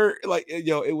it hurt. Like,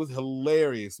 yo, it was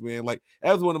hilarious, man. Like,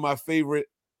 that was one of my favorite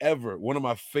ever. One of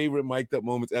my favorite mic'd up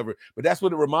moments ever. But that's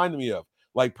what it reminded me of.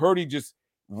 Like, Purdy just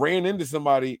ran into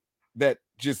somebody that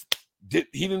just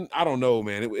I don't know,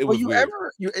 man. It was weird.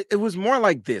 It was more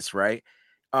like this, right?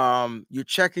 You're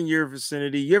checking your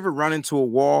vicinity. You ever run into a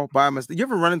wall by mistake? You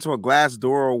ever run into a glass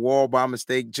door or a wall by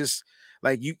mistake? Just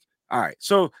like you. All right.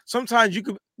 So sometimes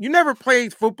you never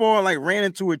played football and like ran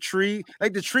into a tree.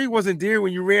 Like the tree wasn't there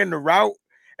when you ran the route,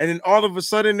 and then all of a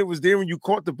sudden it was there when you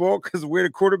caught the ball because where the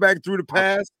quarterback threw the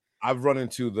pass. I've run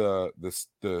into the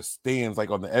stands like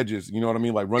on the edges. You know what I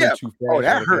mean? Like running too fast. Oh,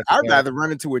 that hurt. I'd rather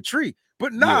run into a tree.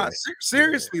 But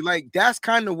seriously, like that's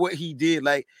kind of what he did.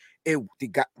 Like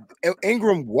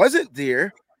Ingram wasn't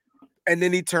there, and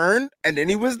then he turned, and then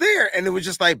he was there, and it was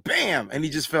just like bam, and he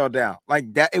just fell down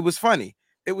like that. It was funny.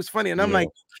 It was funny, and I'm like,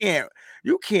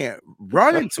 you can't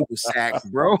run into a sack,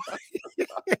 bro.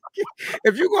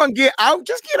 If you're gonna get out,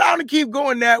 just get out and keep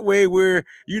going that way. Where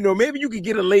maybe you could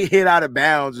get a late hit out of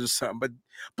bounds or something.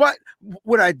 But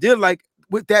what I did like,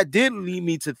 what that did lead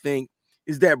me to think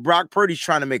is that Brock Purdy's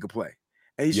trying to make a play.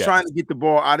 And he's trying to get the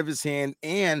ball out of his hand.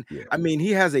 And I mean, he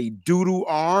has a doo-doo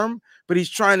arm, but he's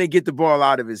trying to get the ball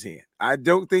out of his hand. I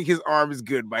don't think his arm is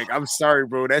good, Mike. I'm sorry,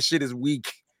 bro. That shit is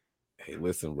weak. Hey,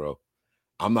 listen, bro.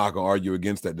 I'm not going to argue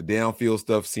against that. The downfield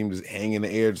stuff seemed to hang in the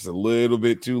air just a little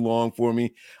bit too long for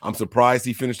me. I'm surprised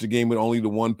he finished the game with only the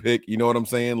one pick. You know what I'm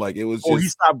saying? Like, it was just... he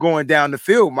stopped going down the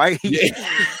field, Mike.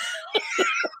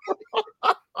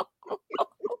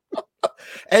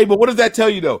 Hey, but what does that tell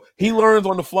you, though? He learns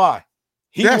on the fly.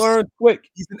 He learns quick.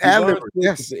 He's an ad-lib.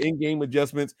 Yes. The in-game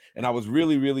adjustments. And I was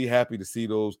really, really happy to see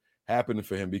those happening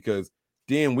for him because,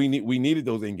 damn, we needed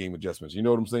those in-game adjustments. You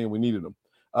know what I'm saying? We needed them.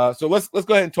 So let's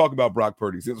go ahead and talk about Brock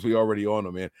Purdy since we already on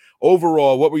him, man.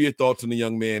 Overall, what were your thoughts on the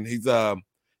young man? He's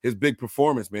his big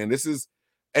performance, man. This is,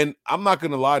 and I'm not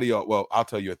going to lie to y'all. Well, I'll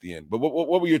tell you at the end. But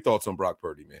what were your thoughts on Brock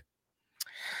Purdy, man?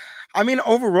 I mean,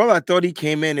 overall, I thought he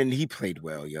came in and he played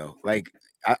well, yo. Like,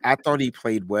 I thought he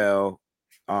played well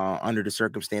under the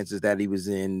circumstances that he was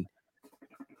in.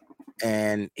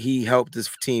 And he helped his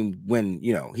team win,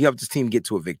 he helped his team get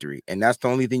to a victory. And that's the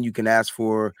only thing you can ask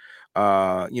for,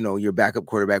 your backup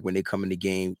quarterback when they come in the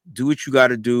game. Do what you got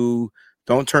to do.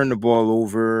 Don't turn the ball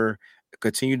over.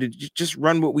 Continue to just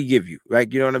run what we give you. Right?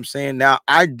 You know what I'm saying? Now,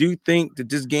 I do think that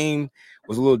this game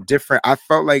was a little different. I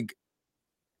felt like,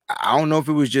 I don't know if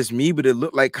it was just me, but it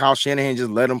looked like Kyle Shanahan just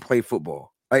let him play football.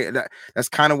 Like that's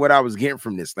kind of what I was getting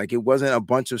from this. Like it wasn't a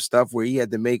bunch of stuff where he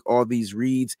had to make all these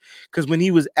reads because when he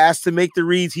was asked to make the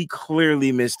reads, he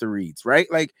clearly missed the reads,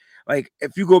 right? Like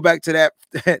if you go back to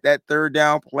that third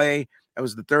down play, that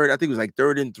was the third. I think it was like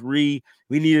 3rd and 3.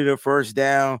 We needed a first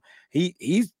down.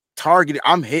 He's targeted.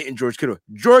 I'm hitting George Kittle.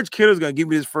 George Kittle's gonna give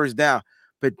me his first down,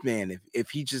 but man, if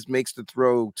he just makes the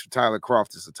throw to Tyler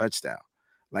Kroft, it's a touchdown.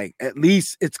 Like at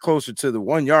least it's closer to the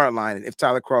 1 yard line. And if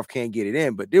Tyler Kroft can't get it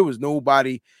in, but there was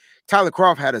nobody. Tyler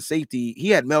Kroft had a safety. He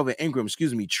had Melvin Ingram,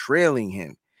 trailing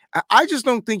him. I just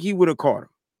don't think he would have caught him.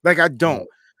 Like I don't.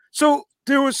 So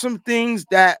there were some things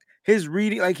that his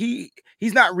reading, like he's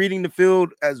not reading the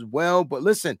field as well. But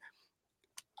listen,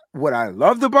 what I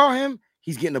loved about him,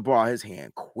 he's getting the ball out of his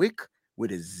hand quick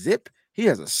with his zip. He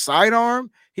has a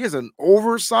sidearm. He has an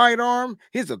overside arm.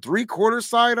 He has a 3/4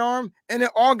 sidearm, and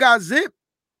it all got zip.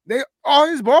 All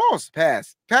his balls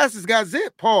passes got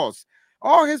zip. Pause.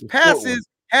 All his The short one. passes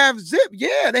have zip.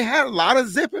 Yeah, they had a lot of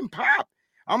zip and pop.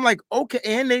 I'm like, okay,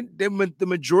 and the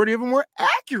majority of them were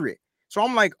accurate. So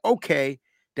I'm like, okay,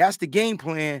 that's the game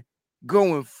plan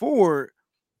going forward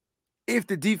if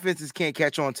the defenses can't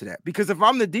catch on to that. Because if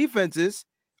I'm the defenses,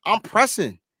 I'm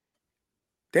pressing.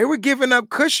 They were giving up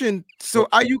cushion so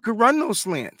you could run those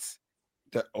slants.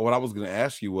 What I was going to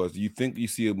ask you was, do you think you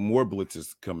see more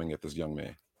blitzes coming at this young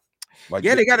man? Like,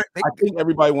 Yeah, I think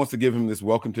everybody wants to give him this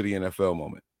welcome to the NFL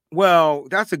moment. Well,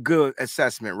 that's a good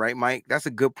assessment, right, Mike? That's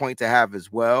a good point to have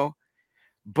as well.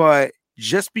 But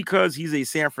just because he's a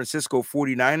San Francisco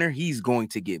 49er, he's going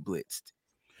to get blitzed.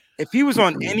 If he was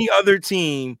on any other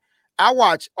team, I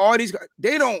watch all these guys.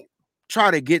 They don't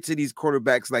try to get to these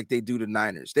quarterbacks like they do the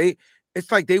Niners.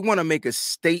 It's like they want to make a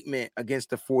statement against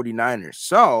the 49ers.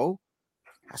 So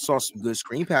I saw some good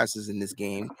screen passes in this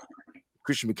game.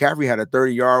 Christian McCaffrey had a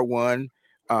 30-yard one.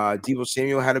 Deebo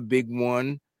Samuel had a big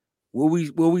one. Will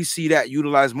we see that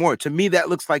utilized more? To me, that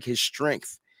looks like his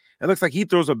strength. It looks like he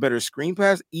throws a better screen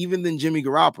pass even than Jimmy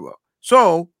Garoppolo.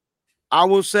 So I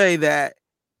will say that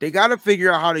they got to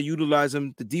figure out how to utilize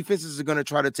him. The defenses are going to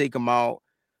try to take him out.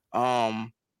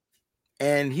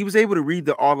 And he was able to read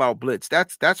the all-out blitz.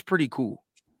 That's pretty cool.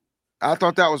 I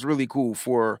thought that was really cool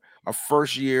for a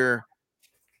first-year,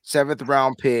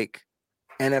 7th-round pick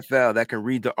NFL that can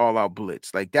read the all-out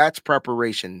blitz. Like, that's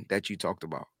preparation that you talked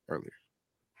about earlier.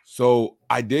 So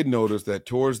I did notice that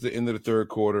towards the end of the third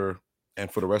quarter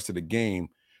and for the rest of the game,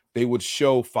 they would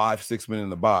show 5-6 men in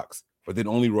the box, but then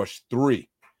only rush 3.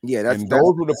 Yeah, those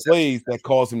were the plays that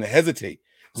caused him to hesitate.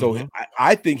 So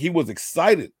I think he was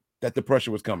excited that the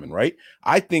pressure was coming, right?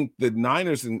 I think the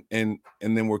Niners and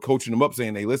then we're coaching him up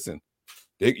saying, hey, listen,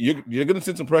 you're going to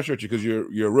send some pressure at you because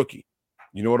you're a rookie.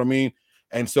 You know what I mean?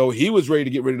 And so he was ready to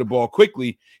get rid of the ball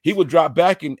quickly. He would drop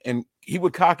back and he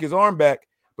would cock his arm back,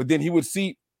 but then he would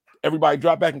see everybody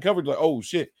drop back in coverage like, oh,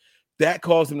 shit. That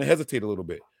caused him to hesitate a little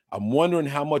bit. I'm wondering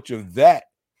how much of that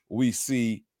we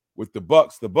see with the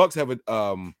Bucs. The Bucs have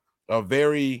a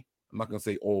very, I'm not going to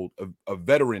say old, a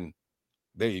veteran.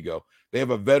 There you go. They have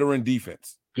a veteran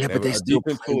defense. Yeah, but they still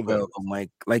play well,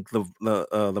 Mike. Like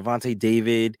Levante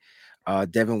David,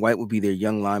 Devin White would be their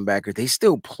young linebacker. They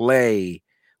still play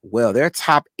well. They're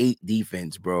top 8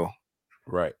 defense, bro.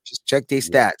 Right. Just check their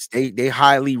stats. They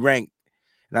highly ranked.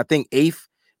 And I think 8th,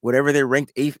 whatever they're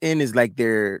ranked 8th in is like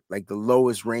the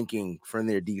lowest ranking from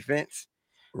their defense.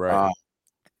 Right.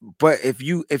 But if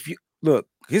you look,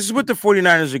 this is what the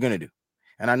 49ers are going to do.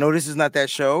 And I know this is not that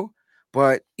show,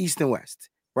 but East and West,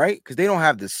 right? Because they don't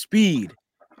have the speed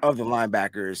of the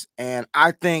linebackers. And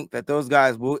I think that those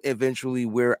guys will eventually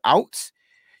wear out.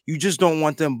 You just don't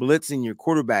want them blitzing your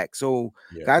quarterback. So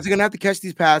guys are going to have to catch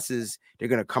these passes. They're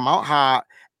going to come out hot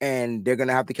and they're going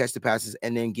to have to catch the passes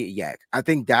and then get yacked. I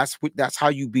think that's how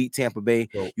you beat Tampa Bay.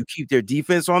 You keep their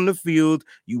defense on the field.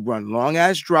 You run long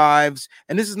ass drives.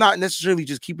 And this is not necessarily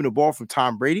just keeping the ball from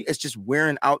Tom Brady. It's just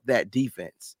wearing out that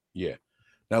defense. Yeah.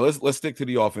 Now let's stick to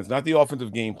the offense, not the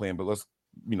offensive game plan, but let's,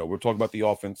 we're talking about the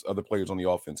offense, other players on the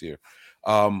offense here.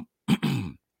 Deebo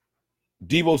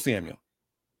Samuel.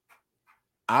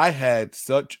 I had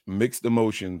such mixed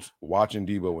emotions watching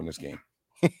Deebo in this game.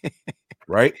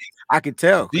 Right? I could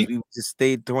tell because we just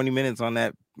stayed 20 minutes on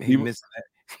that. He missed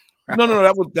that. No,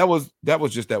 that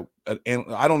was just that. And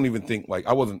I don't even think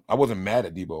I wasn't mad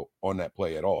at Deebo on that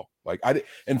play at all.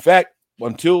 In fact,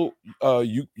 until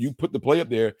you put the play up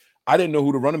there, I didn't know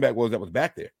who the running back was that was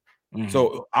back there.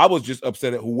 So I was just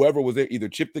upset at whoever was there, either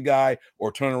chip the guy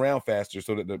or turn around faster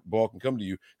so that the ball can come to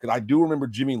you. Because I do remember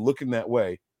Jimmy looking that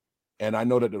way. And I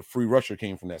know that the free rusher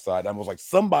came from that side. I was like,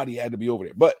 somebody had to be over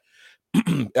there. But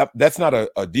that's not a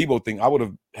Deebo thing. I would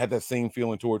have had that same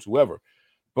feeling towards whoever.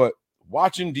 But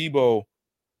watching Deebo,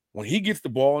 when he gets the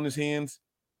ball in his hands,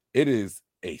 it is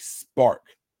a spark.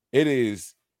 It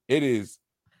is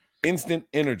instant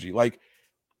energy. Like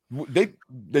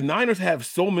the Niners have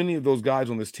so many of those guys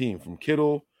on this team, from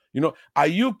Kittle.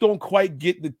 Ayuk don't quite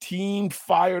get the team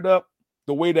fired up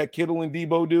the way that Kittle and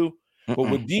Deebo do.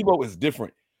 But with Deebo, it's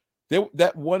different.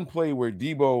 That one play where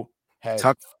Deebo had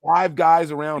 5 guys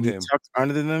around him, tucked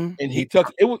under them, and he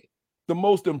tucked. It was the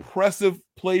most impressive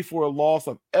play for a loss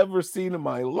I've ever seen in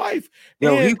my life. He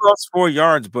lost 4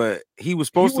 yards, but he was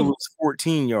supposed to lose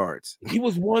 14 yards. He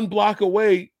was 1 block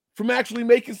away from actually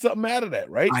making something out of that,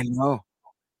 right? I know.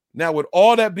 Now, with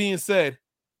all that being said,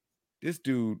 this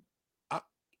dude,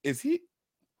 is he?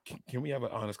 Can we have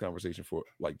an honest conversation for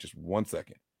just 1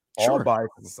 second? Sure. All bias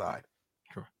aside.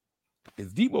 Sure.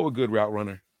 Is Deebo a good route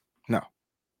runner? No.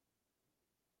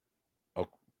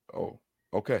 Oh,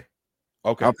 okay.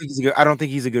 I don't think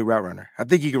he's a good route runner. I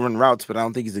think he can run routes, but I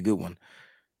don't think he's a good one.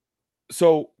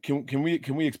 So can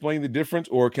we explain the difference,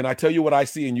 or can I tell you what I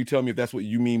see and you tell me if that's what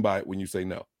you mean by it when you say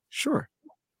no? Sure.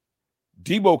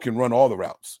 Debo can run all the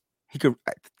routes, He could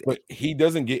but he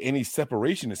doesn't get any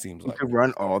separation, it seems he like. could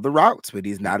run all the routes, but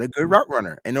he's not a good route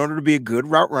runner. In order to be a good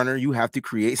route runner, you have to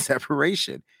create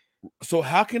separation. So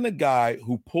how can a guy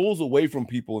who pulls away from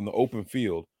people in the open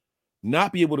field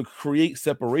not be able to create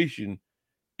separation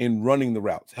in running the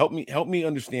routes? Help me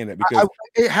understand that, because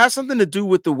It has something to do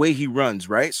with the way he runs,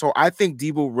 right? So I think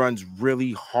Debo runs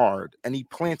really hard and he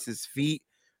plants his feet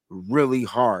really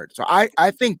hard. So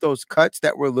I think those cuts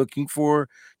that we're looking for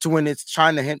to when it's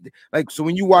trying to hit, like, so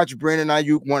when you watch Brandon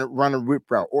Ayuk want to run a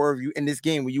rip route, or if you in this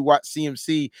game when you watch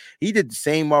CMC, he did the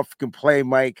same motherfucking play,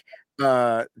 Mike,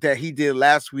 that he did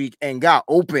last week and got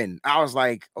open. I was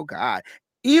like, oh God.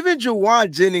 Even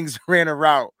Jawan Jennings ran a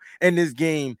route in this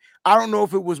game. I don't know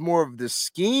if it was more of the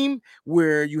scheme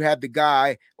where you had the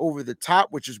guy over the top,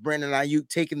 which is Brandon Ayuk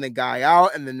taking the guy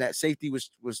out, and then that safety was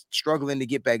struggling to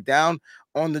get back down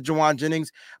on the Jawan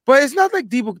Jennings. But it's not like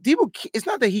Debo. It's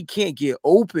not that he can't get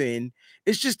open.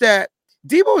 It's just that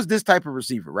Debo is this type of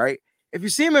receiver, right? If you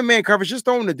see him in man coverage, just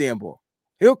throw him the damn ball.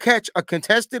 He'll catch a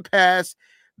contested pass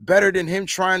better than him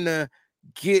trying to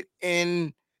get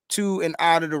in to and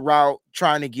out of the route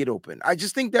trying to get open. I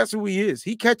just think that's who he is.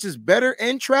 He catches better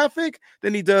in traffic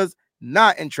than he does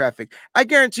not in traffic. I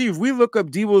guarantee you, if we look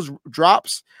up Debo's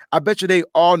drops, I bet you they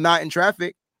all not in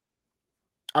traffic.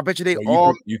 I bet you they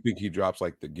all. You think he drops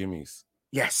like the gimmies?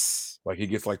 Yes. Like he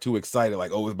gets like too excited,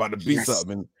 like, oh, it's about to be Yes.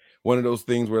 something. And one of those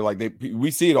things where like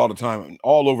we see it all the time,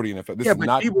 all over the NFL. This is but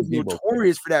not Debo's Debo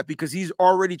notorious for that because he's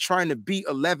already trying to beat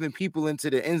 11 people into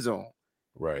the end zone.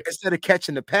 Right. Instead of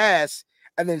catching the pass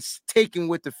and then taking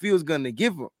what the field's going to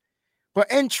give him. But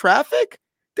in traffic,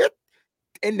 that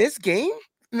in this game,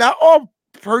 not all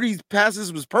Purdy's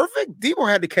passes was perfect. Debo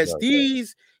had to catch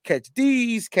these, catch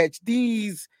these, catch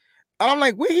these. And I'm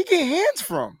like, where he get hands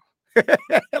from?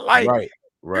 Like,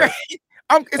 right.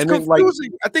 It's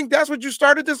confusing. I think that's what you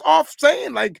started this off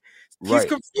saying. Like, he's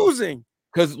confusing.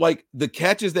 Because like the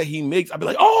catches that he makes, I'd be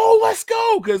like, oh, let's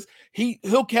go. Because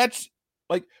he'll catch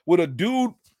like with a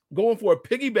dude going for a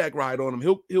piggyback ride on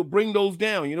him. He'll bring those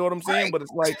down. You know what I'm saying? Right.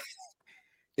 But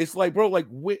it's like, bro,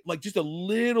 like just a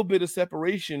little bit of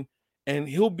separation, and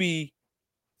he'll be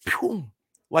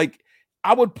like,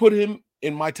 I would put him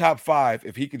in my top 5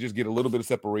 if he could just get a little bit of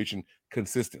separation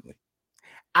consistently.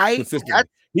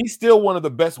 He's still one of the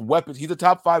best weapons. He's a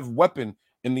top 5 weapon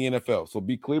in the NFL. So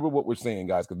be clear with what we're saying,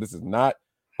 guys, because this is not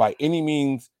by any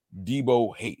means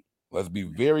Debo hate. Let's be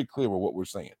very clear with what we're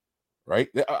saying, right?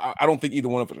 I don't think either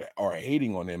one of us are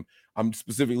hating on him. I'm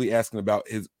specifically asking about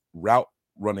his route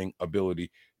running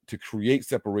ability to create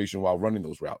separation while running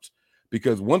those routes.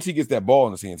 Because once he gets that ball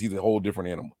in his hands, he's a whole different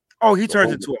animal. Oh, he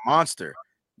turns into a monster.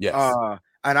 Yes.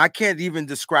 And I can't even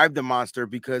describe the monster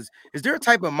because is there a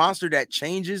type of monster that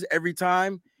changes every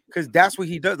time? Because that's what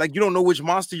he does. Like, you don't know which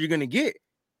monster you're going to get.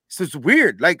 So it's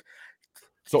weird. Like,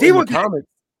 so in the comics,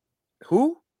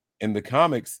 who? In the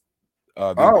comics, the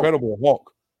Incredible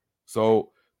Hulk.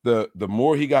 So the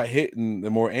more he got hit and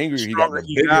the more angry he got, the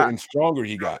bigger and stronger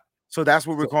he got. So that's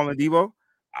what we're calling Debo?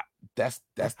 That's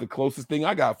the closest thing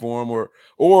I got for him.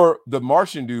 Or the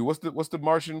Martian dude. What's the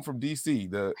Martian from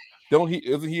DC?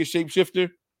 Isn't he a shapeshifter?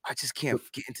 I just can't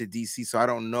get into DC, so I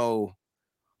don't know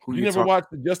who you never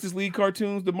watched the Justice League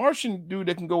cartoons. The Martian dude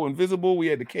that can go invisible. We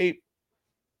had the cape.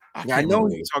 I know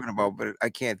who you're talking about, but I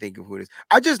can't think of who it is.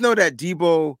 I just know that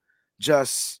Debo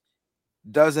just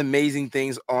does amazing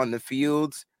things on the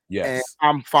fields. Yes. And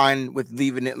I'm fine with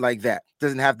leaving it like that.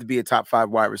 Doesn't have to be a top 5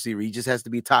 wide receiver. He just has to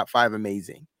be top 5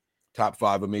 amazing. Top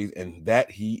 5 amazing. And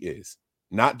that he is.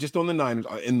 Not just on the Niners,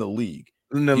 in the league.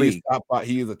 In the league. Top 5,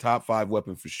 he is a top 5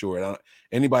 weapon for sure. And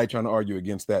anybody trying to argue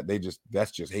against that,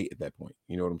 that's just hate at that point.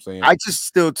 You know what I'm saying? I just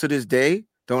still to this day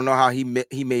don't know how he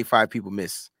made 5 people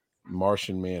miss.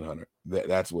 Martian Manhunter.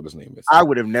 That's what his name is. I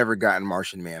would have never gotten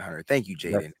Martian Manhunter. Thank you,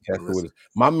 Jaden. That's what it is.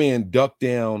 My man ducked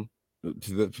down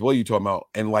to the play you talking about,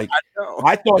 and like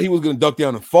I thought he was gonna duck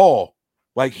down and fall.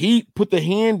 Like he put the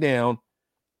hand down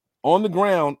on the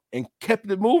ground and kept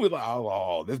it moving. Like,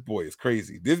 oh, this boy is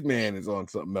crazy. This man is on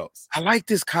something else. I like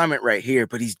this comment right here,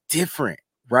 but he's different,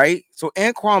 right? So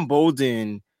Anquan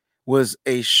Boldin was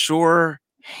a sure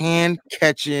hand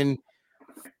catching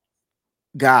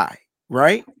guy,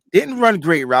 right? Didn't run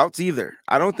great routes either.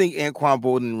 I don't think Anquan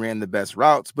Boldin ran the best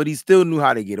routes, but he still knew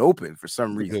how to get open for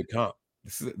some reason. Good comp.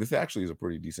 This actually is a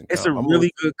pretty decent comp. It's a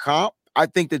really good comp. I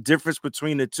think the difference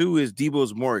between the two is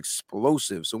Debo's more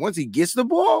explosive. So once he gets the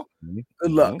ball,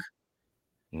 good luck.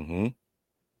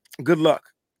 Good luck.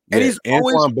 Yeah, And he's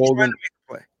always Anquan Boldin trying to make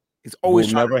a play. He's always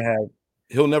will never have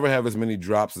he'll never have as many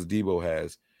drops as Debo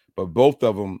has, but both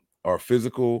of them are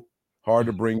physical, hard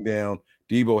to bring down.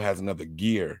 Debo has another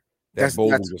gear that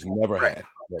Bolden just never right. had.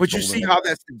 But you see how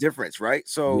that's the difference, right?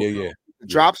 So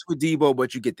drops with Debo,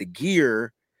 but you get the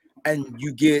gear, and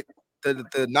you get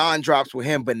the non-drops with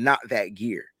him, but not that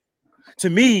gear. To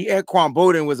me, Anquan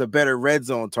Bolden was a better red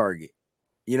zone target.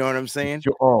 You know what I'm saying?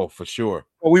 Oh, for sure.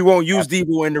 But we won't use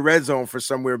Debo in the red zone for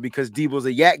somewhere because Debo's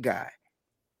a yak guy.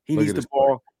 He needs the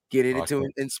ball, get it into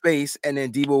in space, and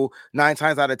then Debo 9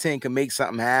 times out of 10 can make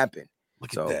something happen.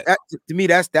 Look so at that. To me,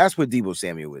 that's what Debo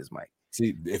Samuel is, Mike.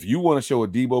 See, if you want to show a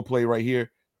Debo play right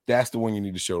here, that's the one you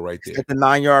need to show right there. At the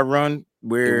 9-yard run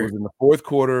where it was in the fourth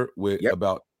quarter with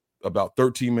about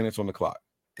 13 minutes on the clock.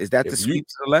 Is that the sweep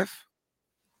to the left?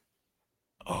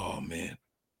 Oh man.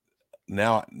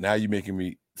 Now you're making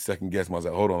me second guess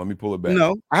myself. Hold on, let me pull it back.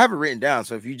 No, I have it written down.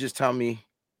 So if you just tell me.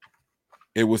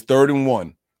 It was 3rd and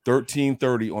 1,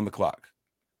 13:30 on the clock.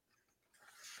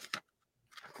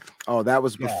 Oh, that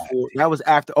was before. That was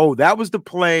after. Oh, that was the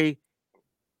play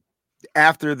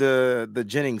after the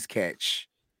Jennings catch.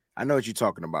 I know what you're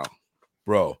talking about,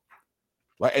 bro.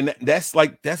 Like, and that's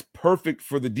perfect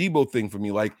for the Debo thing for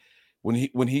me. Like when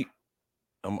he,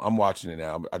 I'm watching it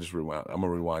now. I just rewind. I'm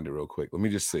gonna rewind it real quick. Let me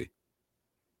just see.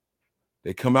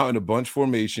 They come out in a bunch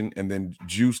formation, and then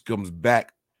Juice comes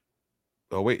back.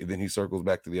 Oh wait, and then he circles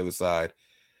back to the other side.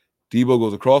 Debo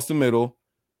goes across the middle.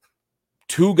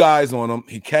 2 guys on him.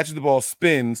 He catches the ball,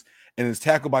 spins, and is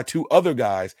tackled by 2 other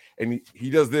guys. And he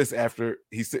does this after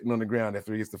he's sitting on the ground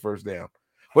after he gets the first down.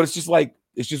 But it's just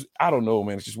I don't know,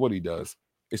 man. It's just what he does.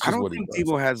 It's just what he does. I don't think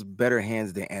Debo has better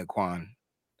hands than Anquan.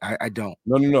 I don't.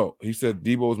 No. He said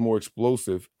Debo is more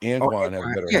explosive. Anquan has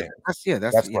better hands.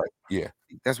 That's right. Yeah.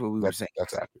 That's what we were saying.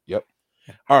 That's accurate. Yep.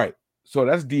 All right. So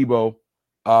that's Debo.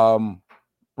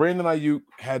 Brandon Ayuk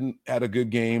hadn't had a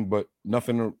good game, but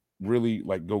nothing to really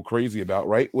like go crazy about,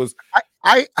 right? Was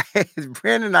I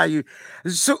Brandon Ayuk.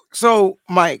 So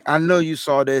Mike, I know you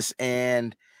saw this,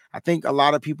 and I think a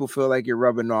lot of people feel like you're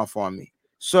rubbing off on me.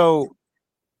 So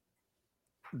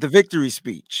the victory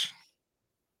speech.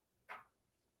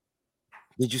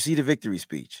 Did you see the victory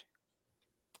speech?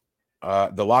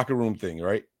 The locker room thing,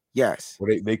 right? Yes.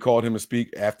 Where they called him to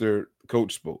speak after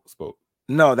coach spoke.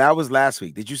 No, that was last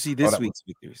week. Did you see this week's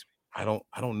victory speech? I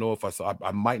don't know if I saw.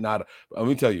 I might not. Let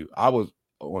me tell you, I was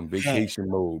on vacation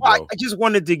mode, bro. I just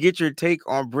wanted to get your take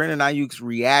on Brandon Ayuk's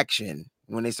reaction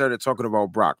when they started talking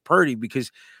about Brock Purdy,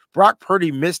 because Brock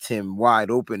Purdy missed him wide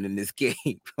open in this game.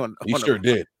 He sure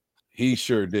did. He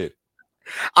sure did.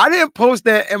 I didn't post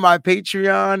that in my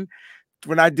Patreon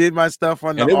when I did my stuff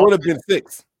on the. And it would have been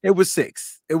 6. It was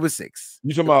 6. It was 6.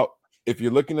 You talking about if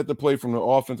you're looking at the play from the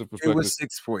offensive perspective? It was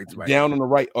 6 points. Right? Down on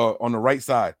the right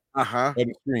side. Of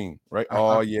the screen, right?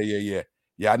 Oh yeah.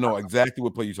 I know exactly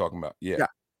what play you're talking about. Yeah.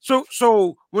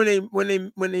 So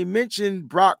when they mentioned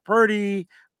Brock Purdy,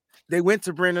 they went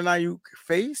to Brandon Ayuk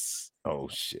face. Oh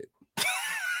shit.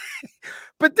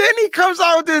 But then he comes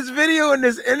out with this video in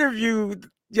this interview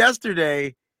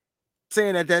yesterday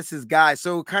saying that that's his guy.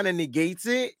 So it kind of negates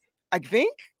it, I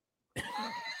think.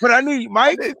 But I need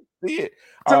Mike. See it.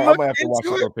 I might have to watch it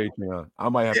on Patreon. I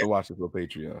might have to watch it on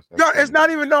Patreon. No, it's not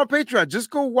even on Patreon.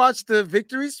 Just go watch the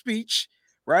victory speech,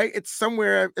 right? It's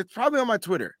somewhere. It's probably on my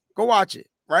Twitter. Go watch it,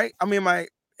 right? I mean, my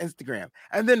Instagram.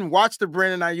 And then watch the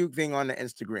Brandon Ayuk thing on the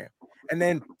Instagram. And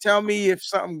then tell me if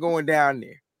something going down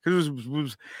there. Because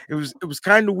it was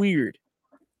kind of weird.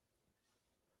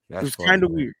 That's it was kind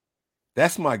of weird.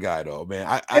 That's my guy, though,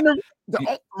 man.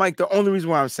 Mike, the only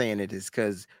reason why I'm saying it is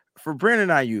because for Brandon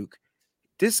Ayuk,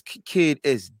 this kid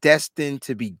is destined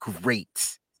to be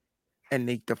great, and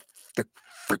the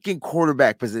freaking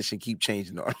quarterback position keep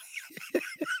changing on.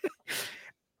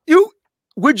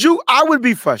 I would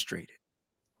be frustrated.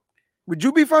 Would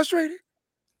you be frustrated?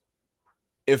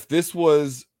 If this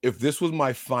was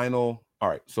my final, all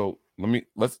right. So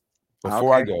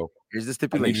before I go, here's the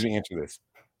stipulation. I need you to answer this.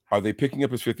 Are they picking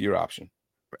up his 5th-year option?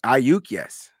 Ayuk,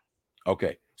 yes.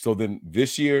 Okay, so then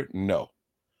this year, no.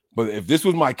 But if this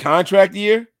was my contract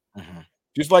year,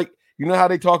 just like, you know how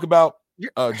they talk about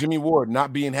Jimmy Ward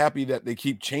not being happy that they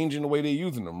keep changing the way they're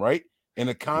using them, right? In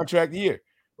a contract year,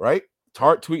 right?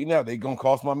 Tart tweeting out, they going to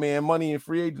cost my man money in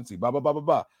free agency, blah, blah, blah, blah,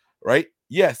 blah, right?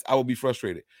 Yes, I will be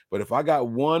frustrated. But if I got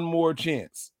one more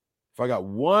chance,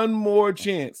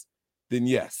 then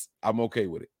yes, I'm okay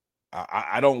with it.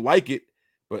 I don't like it,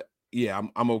 but yeah,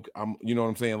 I'm okay. You know what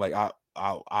I'm saying? Like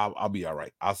I'll be all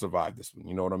right. I'll survive this one.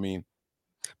 You know what I mean?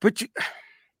 But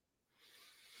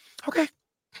okay.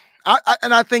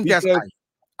 I think because that's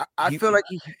nice. I feel like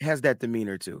he has that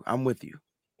demeanor too. I'm with you.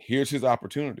 Here's his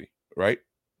opportunity, right?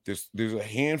 There's a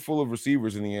handful of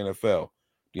receivers in the NFL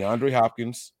DeAndre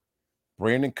Hopkins,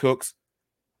 Brandon Cooks.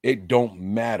 It don't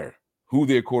matter who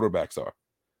their quarterbacks are.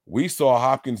 We saw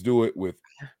Hopkins do it with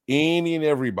any and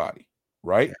everybody,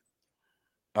 right?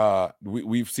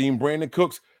 We've seen Brandon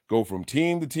Cooks go from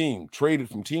team to team, traded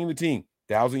from team to team,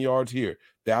 1,000 yards here,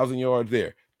 1,000 yards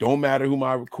there. Don't matter who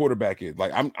my quarterback is.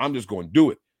 Like I'm just going to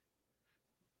do it.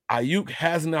 Ayuk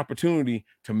has an opportunity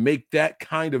to make that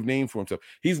kind of name for himself.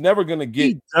 He's never going to get.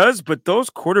 He does, but those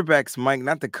quarterbacks, Mike,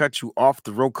 not to cut you off,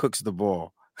 the row cooks the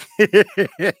ball.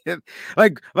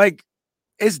 like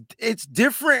it's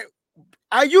different.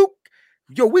 Ayuk,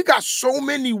 yo, we got so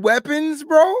many weapons,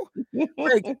 bro.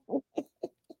 Like,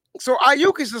 so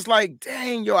Ayuk is just like,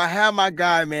 dang, yo, I have my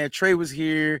guy, man. Trey was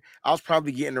here. I was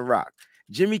probably getting the rock.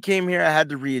 Jimmy came here. I had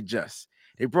to readjust.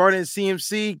 They brought in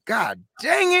CMC. God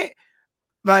dang it.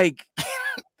 Like,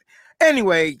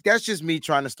 anyway, that's just me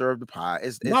trying to stir up the pot.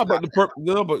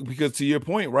 But because to your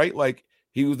point, right? Like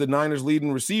he was the Niners'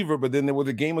 leading receiver, but then there was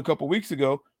a game a couple weeks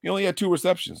ago. He only had 2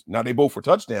 receptions. Now they both were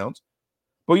touchdowns,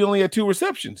 but he only had 2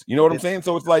 receptions. You know what I'm saying?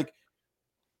 So it's like,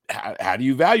 how do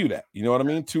you value that? You know what I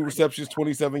mean? 2 receptions,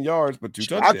 27 yards, but 2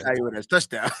 touchdowns. I'll tell you what, that's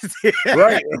touchdowns.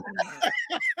 Right.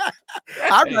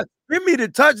 Give me the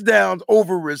touchdowns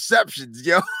over receptions,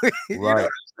 yo. You know what I'm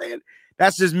saying?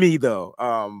 That's just me though.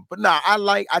 But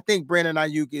I think Brandon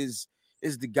Ayuk is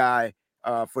the guy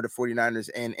for the 49ers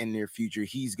and in their future.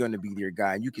 He's going to be their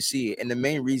guy. And you can see it. And the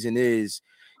main reason is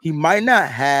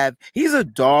he's a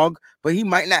dog, but he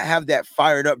might not have that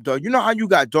fired up dog. You know how you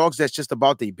got dogs that's just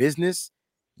about their business?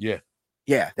 Yeah.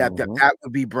 Yeah, that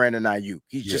would be Brandon Ayuk.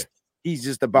 He's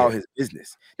just about his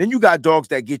business. Then you got dogs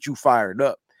that get you fired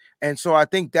up. And so I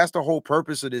think that's the whole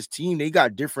purpose of this team. They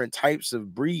got different types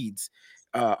of breeds.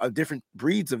 Of different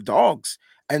breeds of dogs,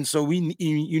 and so you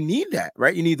need that,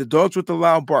 right? You need the dogs with the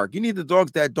loud bark. You need the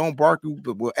dogs that don't bark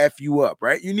but will F you up,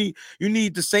 right? You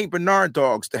need the Saint Bernard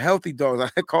dogs, the healthy dogs.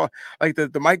 I call like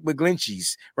the Mike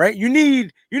McGlincheys, right? You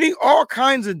need all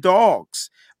kinds of dogs,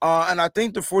 and I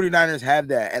think the 49ers have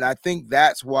that, and I think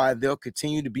that's why they'll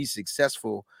continue to be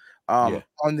successful on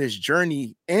this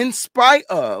journey in spite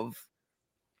of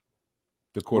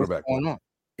the quarterback going on.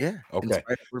 Yeah. Okay.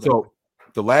 So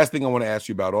the last thing I want to ask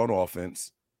you about on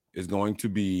offense is going to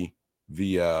be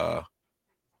the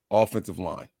offensive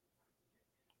line.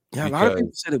 Yeah, a lot of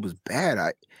people said it was bad.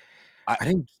 I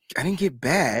didn't get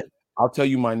bad. I'll tell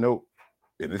you my note,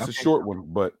 and it's a short one,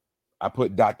 but I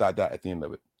put ... at the end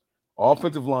of it.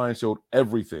 Offensive line showed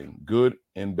everything, good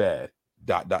and bad ...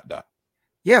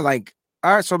 Yeah, like,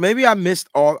 all right, so maybe I missed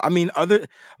all. I mean,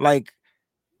 like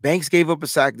Banks gave up a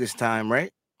sack this time,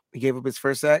 right? He gave up his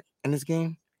first sack in this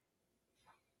game.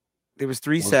 There was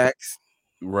 3 sacks.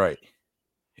 Right.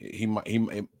 He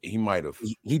might have.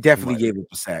 He definitely gave up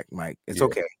a sack, Mike. It's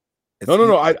okay.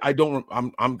 No. I don't.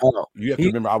 You have to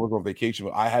remember I was on vacation,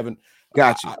 but I haven't.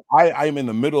 Got you. I am in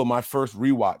the middle of my first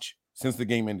rewatch since the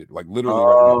game ended. Like literally.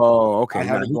 Okay. I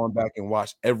haven't gone back and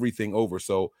watched everything over.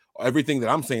 So everything that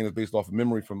I'm saying is based off of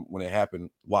memory from when it happened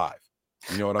live.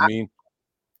 You know what I mean?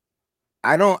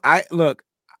 Look.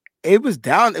 It was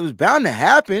bound to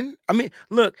happen. I mean,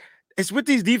 look. It's what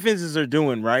these defenses are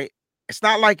doing, right? It's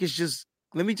not like it's just,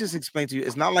 let me just explain to you.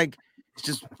 It's not like it's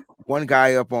just one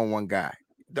guy up on one guy.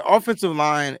 The offensive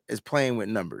line is playing with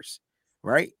numbers,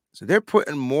 right? So they're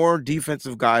putting more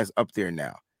defensive guys up there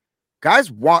now.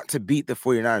 Guys want to beat the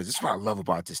 49ers. That's what I love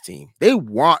about this team. They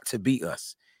want to beat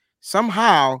us.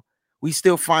 Somehow, we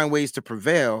still find ways to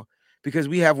prevail because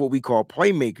we have what we call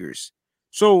playmakers.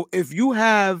 So if you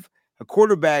have a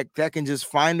quarterback that can just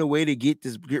find a way to get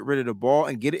rid of the ball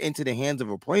and get it into the hands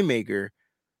of a playmaker,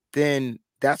 then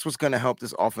that's what's going to help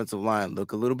this offensive line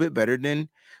look a little bit better than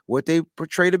what they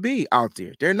portray to be out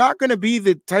there. They're not going to be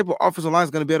the type of offensive line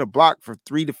that's going to be able to block for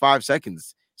 3 to 5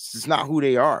 seconds. It's just not who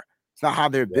they are. It's not how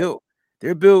they're built.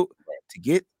 They're built to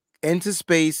get into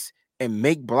space and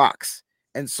make blocks.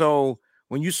 And so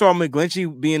when you saw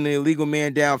McGlinchey being the illegal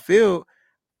man downfield,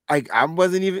 like I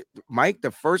wasn't even Mike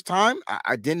the first time.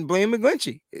 I didn't blame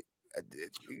McGlinchey.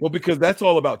 Well, because that's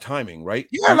all about timing, right?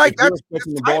 Yeah, like that's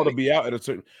expecting the ball to be out at a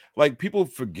certain. Like people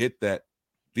forget that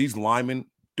these linemen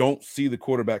don't see the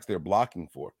quarterbacks they're blocking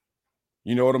for.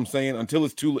 You know what I'm saying? Until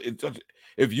it's too late.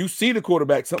 If you see the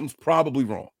quarterback, something's probably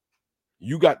wrong.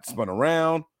 You got spun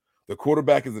around. The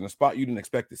quarterback is in a spot you didn't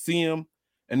expect to see him,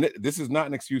 and this is not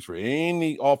an excuse for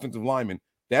any offensive lineman.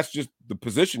 That's just the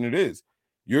position it is.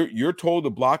 You're told to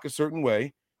block a certain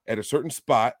way at a certain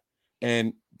spot,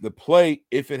 and the play,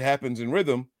 if it happens in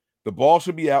rhythm, the ball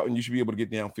should be out and you should be able to get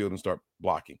downfield and start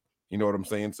blocking. You know what I'm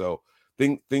saying? So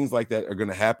things like that are going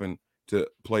to happen to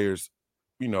players,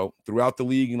 throughout the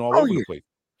league and all over the place.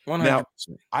 100%. Now,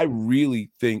 I really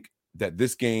think that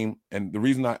this game, and the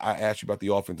reason I asked you about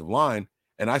the offensive line,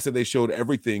 and I said they showed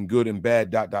everything good and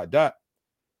bad, ...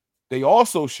 They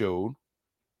also showed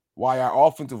why our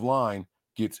offensive line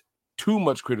gets too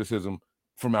much criticism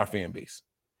from our fan base,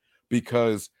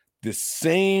 because the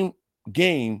same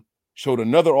game showed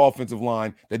another offensive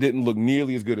line that didn't look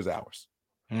nearly as good as ours.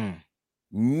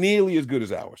 Nearly as good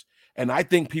as ours. And I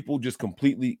think people just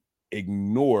completely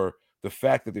ignore the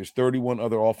fact that there's 31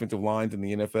 other offensive lines in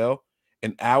the NFL,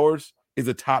 and ours is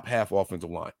a top half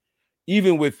offensive line,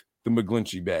 even with the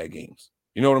McGlinchey bad games.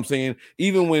 You know what I'm saying?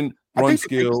 Even when run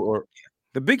skill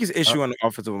the biggest issue on the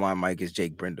offensive line, Mike, is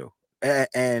Jake Brendel.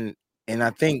 And I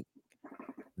think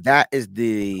that is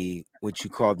what you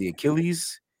call the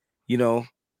Achilles. You know,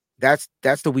 that's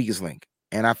the weakest link.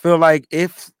 And I feel like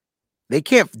if they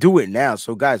can't do it now,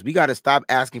 so guys, we got to stop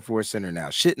asking for a center now.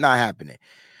 Shit not happening.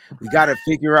 We got to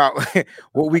figure out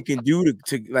what we can do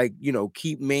to like, you know,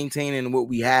 keep maintaining what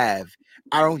we have.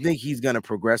 I don't think he's gonna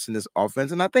progress in this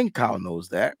offense, and I think Kyle knows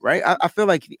that, right? I feel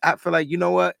like you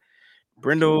know what,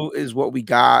 Brendel is what we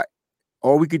got.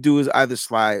 All we could do is either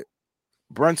slide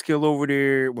Brunskill over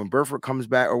there when Burford comes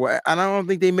back, or what. And I don't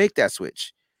think they make that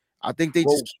switch. I think they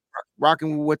just keep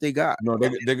rocking with what they got. No,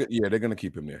 they're gonna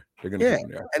keep him there. They're gonna keep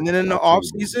him there. And then in the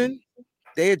offseason,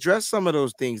 they address some of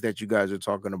those things that you guys are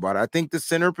talking about. I think the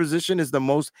center position is the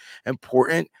most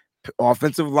important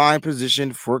offensive line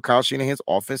position for Kyle Shanahan's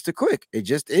offense to click. It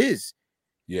just is.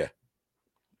 Yeah.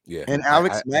 And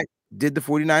Alex Mack did the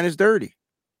 49ers dirty.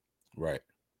 Right.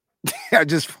 I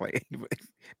just played.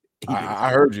 I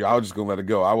heard you. I was just gonna let it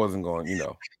go. I wasn't going, you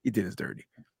know. He did his dirty.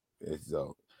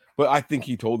 So, but I think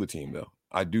he told the team, though.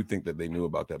 I do think that they knew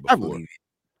about that before. I believe it.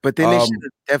 But then they should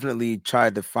have definitely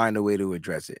tried to find a way to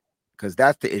address it, because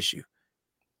that's the issue.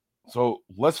 So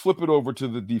let's flip it over to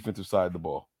the defensive side of the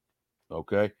ball.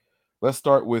 Okay. Let's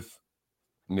start with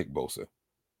Nick Bosa.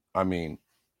 I mean,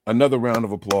 another round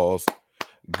of applause.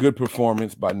 Good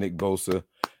performance by Nick Bosa.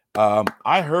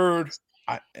 I heard,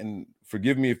 and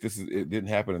forgive me if it didn't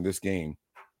happen in this game,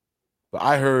 but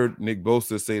I heard Nick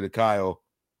Bosa say to Kyle,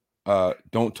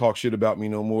 don't talk shit about me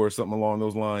no more, or something along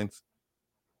those lines.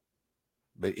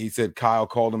 He said Kyle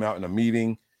called him out in a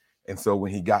meeting, and so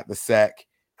when he got the sack,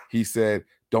 he said,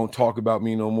 don't talk about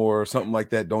me no more, or something like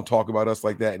that. Don't talk about us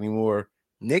like that anymore.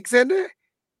 Nick said that?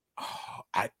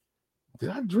 Oh, did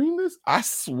I dream this? I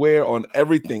swear on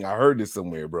everything, I heard this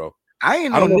somewhere, bro. I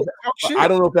don't know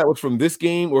if that was from this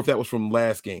game or if that was from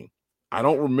last game. I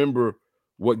don't remember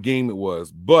what game it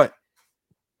was, but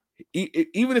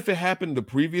even if it happened the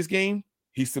previous game,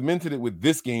 he cemented it with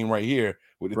this game right here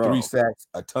with the 3 sacks,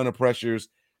 a ton of pressures,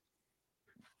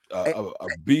 a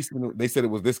beast. They said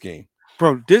it was this game.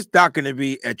 Bro, this not going to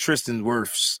be at Tristan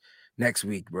Wirfs next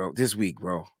week, bro. This week,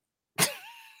 bro.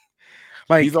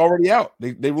 Like, he's already out.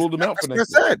 They ruled him out for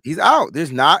next week. He's out.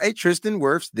 There's not a Tristan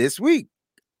Wirfs this week.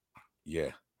 Yeah.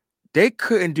 They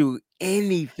couldn't do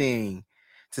anything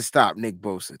to stop Nick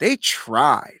Bosa. They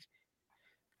tried.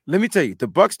 Let me tell you, the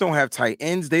Bucs don't have tight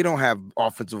ends. They don't have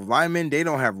offensive linemen. They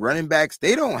don't have running backs.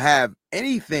 They don't have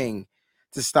anything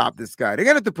to stop this guy. They're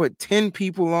going to have to put 10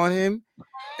 people on him.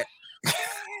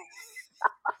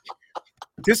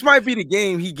 This might be the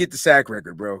game he get the sack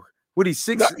record, bro. What, he's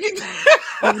 6?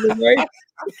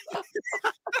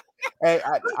 Hey,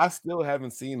 I still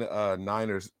haven't seen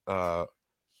Niners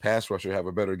pass rusher have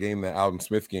a better game than Alden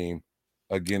Smith game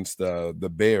against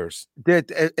the Bears.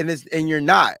 And you're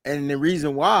not. And the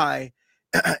reason why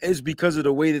is because of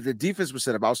the way that the defense was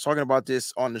set up. I was talking about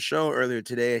this on the show earlier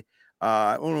today.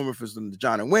 I don't remember if it was on the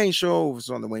John and Wayne show, if it was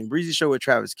on the Wayne Breezy show with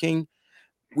Travis King.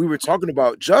 We were talking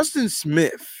about Justin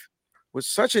Smith was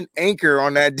such an anchor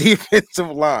on that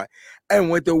defensive line.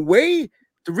 And with the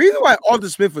reason why Alden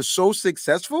Smith was so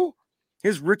successful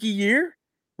his rookie year,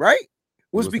 right?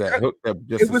 Was because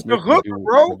it was the hook,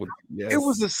 bro. Yes. It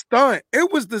was a stunt.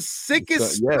 It was the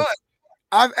sickest stunt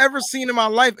I've ever seen in my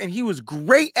life. And he was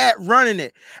great at running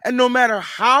it. And no matter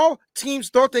how teams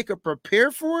thought they could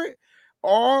prepare for it,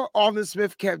 all Alden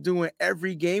Smith kept doing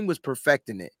every game was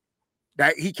perfecting it.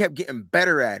 That he kept getting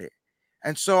better at it.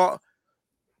 And so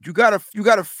you gotta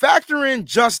factor in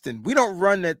Justin. We don't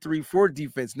run that 3-4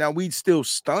 defense. Now we still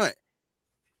stunt.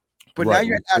 But now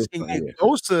you're asking Nick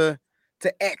Bosa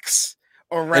to X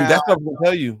around. And that's what I'm gonna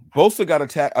tell you. Bosa got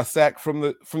a sack from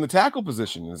the tackle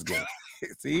position in this game.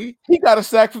 See, he got a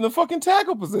sack from the fucking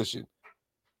tackle position.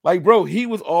 Like, bro, he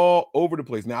was all over the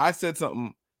place. Now I said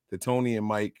something to Tony and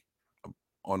Mike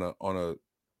on a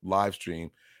live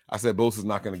stream. I said Bosa's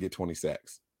not going to get 20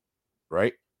 sacks.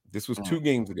 Right? This was 2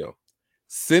 games ago.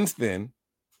 Since then,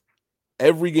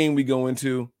 every game we go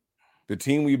into, the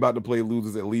team we about to play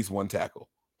loses at least 1 tackle.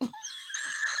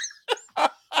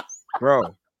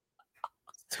 bro.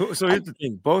 So here's the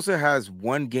thing: Bosa has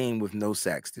one game with no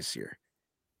sacks this year,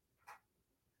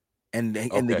 and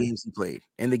in the Okay. games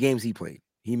he played,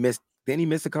 he missed. Then he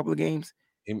missed a couple of games.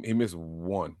 He missed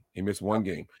one. He missed one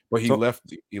game, but he So- left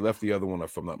the other one,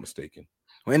 if I'm not mistaken.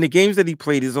 In the games that he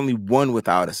played, there's only one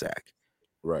without a sack.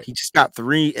 Right. He just got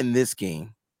 3 in this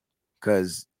game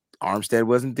because Armstead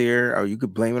wasn't there, or you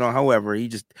could blame it on however.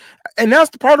 And that's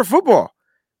the part of football.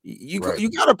 You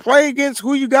got to play against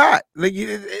who you got. Like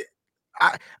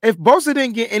if Bosa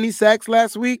didn't get any sacks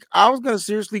last week, I was going to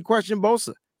seriously question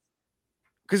Bosa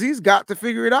because he's got to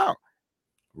figure it out.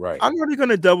 Right. I'm really going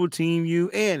to double team you.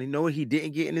 And you know what he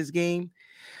didn't get in this game?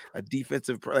 A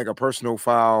defensive, like a personal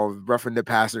foul, roughing the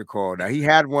passer call. Now he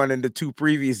had one in the 2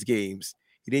 previous games.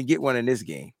 He didn't get one in this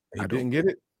game. He didn't get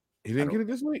it. He didn't get it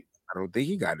this week. I don't think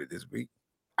he got it this week.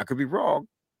 I could be wrong.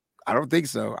 I don't think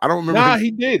so. I don't remember. Nah,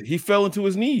 he did. He fell into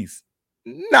his knees.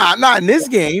 Nah, not in this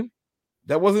game.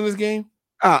 That wasn't his game.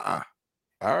 All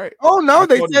right. Oh no, I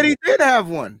they thought said he did have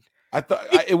one. I thought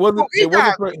it wasn't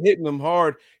for hitting him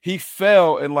hard. He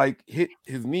fell and like hit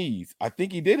his knees. I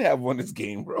think he did have one this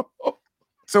game, bro.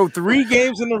 So 3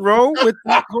 games in a row with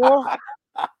that call.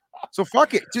 So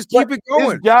fuck it. Just keep it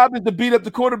going. His job is to beat up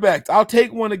the quarterbacks. I'll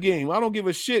take one a game. I don't give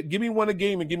a shit. Give me one a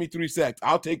game and give me 3 sacks.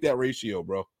 I'll take that ratio,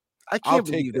 bro. I can't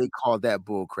believe they called that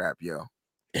bull crap, yo.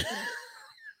 It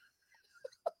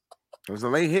was a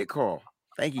late hit call.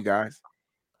 Thank you, guys.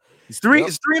 It's 3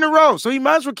 in a row, so he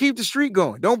might as well keep the streak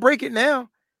going. Don't break it now.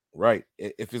 Right.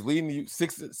 If it's leading you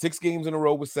 6 games in a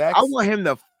row with sacks, I want him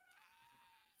to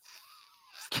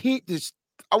keep this.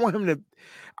 I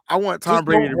want Tom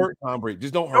Brady to hurt Tom Brady.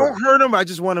 Just don't hurt him. I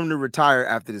just want him to retire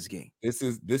after this game. This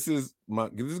is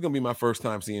gonna be my first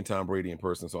time seeing Tom Brady in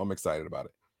person, so I'm excited about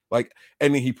it. Like,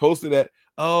 and then he posted that,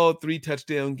 3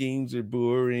 touchdown games are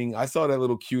boring. I saw that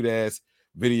little cute ass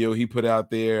video he put out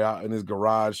there out in his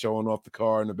garage showing off the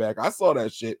car in the back. I saw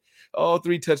that shit.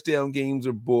 3 touchdown games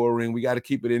are boring. We got to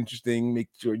keep it interesting. Make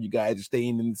sure you guys are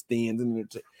staying in the stands. And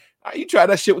you try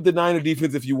that shit with the Niner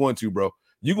defense if you want to, bro.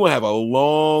 You're gonna have a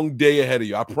long day ahead of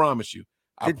you. I promise you.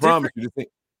 I promise you.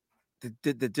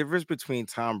 The difference between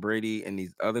Tom Brady and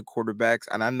these other quarterbacks,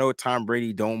 and I know Tom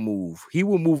Brady don't move. He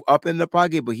will move up in the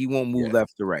pocket, but he won't move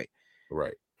left to right.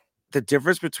 Right. The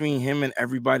difference between him and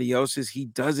everybody else is he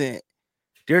doesn't.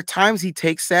 There are times he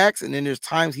takes sacks, and then there's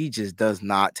times he just does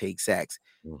not take sacks.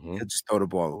 Mm-hmm. He'll just throw the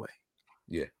ball away.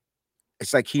 Yeah.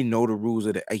 It's like he know the rules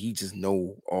of he just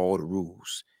know all the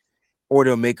rules. Or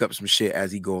they'll make up some shit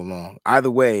as he go along. Either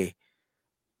way,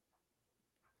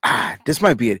 this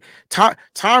might be it.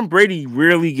 Tom Brady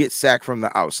rarely gets sacked from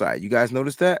the outside. You guys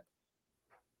notice that?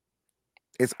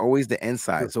 It's always the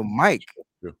inside. So Mike,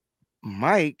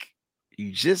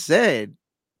 you just said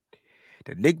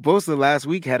that Nick Bosa last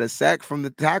week had a sack from the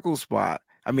tackle spot.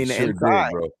 I mean, the inside.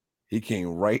 Did, bro. He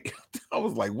came right. I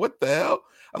was like, what the hell?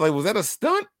 I was like, was that a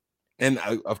stunt? And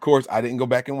of course, I didn't go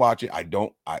back and watch it. I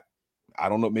don't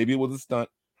know. Maybe it was a stunt.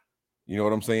 You know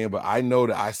what I'm saying? But I know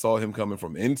that I saw him coming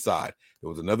from inside. There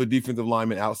was another defensive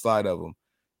lineman outside of him.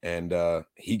 And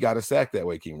he got a sack that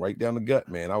way. Came right down the gut,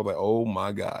 man. I was like, oh,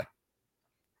 my God.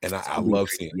 And I love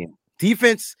seeing it.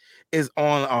 Defense is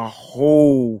on a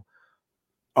whole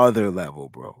other level,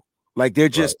 bro. Like they're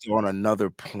just on another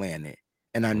planet.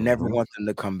 And I never want them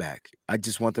to come back. I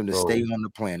just want them to stay on the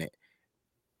planet.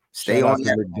 Stay on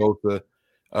that.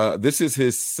 This is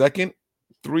his second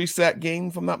 3-sack game,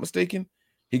 if I'm not mistaken.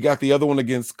 He got the other one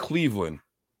against Cleveland,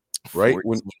 right?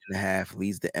 14.5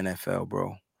 leads the NFL,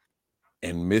 bro.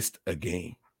 And missed a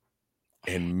game.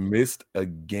 Missed a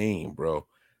game.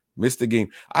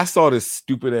 I saw this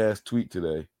stupid ass tweet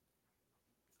today.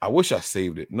 I wish I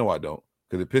saved it. No, I don't,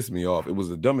 because it pissed me off. It was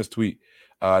the dumbest tweet.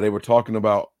 They were talking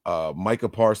about Micah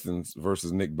Parsons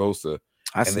versus Nick Bosa.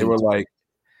 They were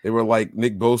like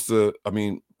Nick Bosa. I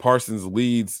mean, Parsons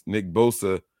leads Nick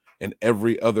Bosa in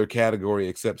every other category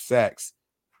except sacks,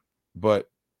 but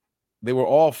they were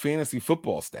all fantasy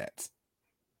football stats.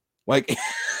 Like,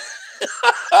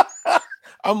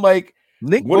 I'm like,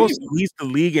 Nick Bosa leads the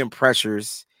league in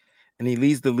pressures, and he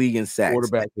leads the league in sacks.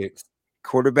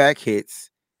 Quarterback hits.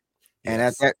 And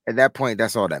at that point,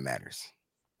 that's all that matters.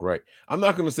 Right. I'm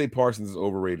not going to say Parsons is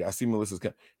overrated. I see Melissa's.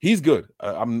 He's good.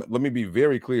 Let me be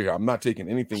very clear here. I'm not taking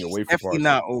anything away from Parsons. Definitely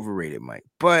not overrated, Mike.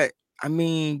 But I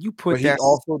mean, you put that.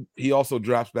 He also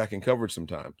drops back in coverage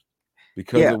sometimes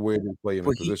because of where they play in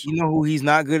the position. You know who he's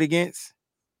not good against?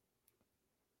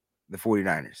 The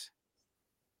 49ers.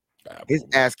 His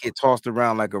ass get tossed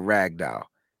around like a rag doll.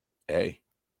 Hey.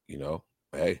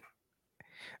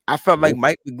 I felt like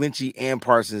Mike McGlinchey and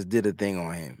Parsons did a thing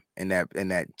on him in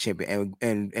that champion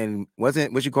and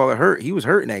wasn't what you call it hurt. He was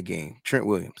hurt in that game. Trent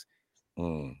Williams.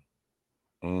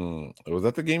 Was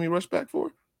that the game he rushed back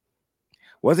for?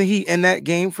 Wasn't he in that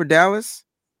game for Dallas?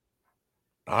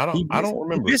 I don't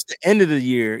remember. He missed the end of the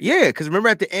year. Yeah, because remember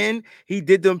at the end, he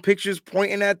did them pictures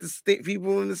pointing at the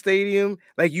people in the stadium,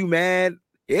 like you mad.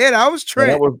 Yeah, that was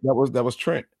Trent. That was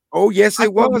Trent. Oh, yes,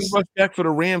 it was. He rushed back for the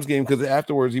Rams game because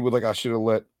afterwards he was like, I should have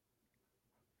let.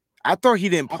 I thought he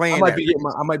didn't play. I might be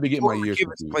getting my years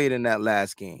confused. Played in that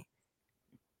last game.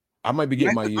 I might be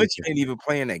getting my years. He didn't even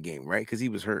play in that game, right? Because he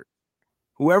was hurt.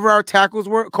 Whoever our tackles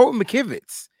were, Colton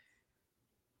McKivitz,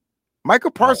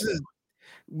 Michael Parsons.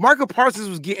 Michael Parsons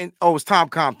was getting. Oh, it was Tom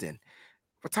Compton.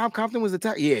 But Tom Compton was the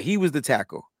tackle. Yeah, he was the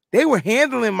tackle. They were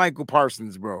handling Michael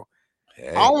Parsons, bro.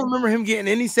 Hey. I don't remember him getting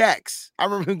any sacks. I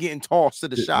remember him getting tossed to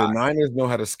the shot. The Niners know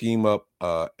how to scheme up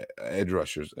edge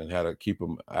rushers and how to keep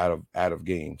them out of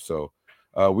game. So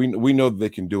we know that they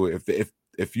can do it.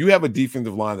 If you have a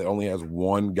defensive line that only has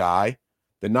one guy,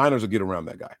 the Niners will get around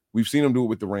that guy. We've seen them do it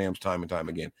with the Rams time and time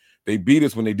again. They beat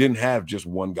us when they didn't have just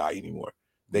one guy anymore.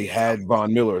 They had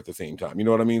Von Miller at the same time. You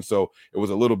know what I mean? So it was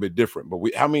a little bit different. But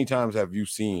how many times have you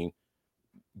seen,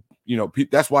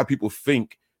 that's why people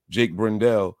think Jake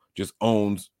Brendel just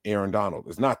owns Aaron Donald.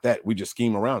 It's not that. We just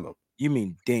scheme around him. You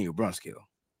mean Daniel Brunskill?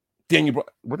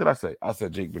 What did I say? I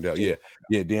said Jake Brendel. Yeah,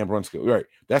 Dan Brunskill. Right.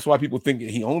 That's why people think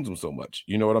he owns him so much.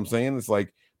 You know what I'm saying? It's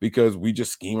like because we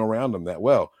just scheme around him that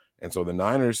well. And so the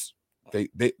Niners,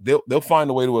 they'll find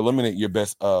a way to eliminate your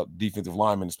best defensive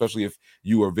lineman, especially if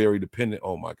you are very dependent.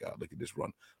 Oh my God, look at this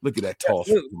run. Look at that toss.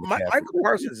 Michael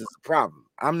Parsons is the problem.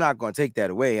 I'm not going to take that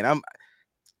away. And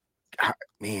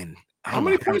how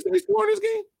many points did they score in this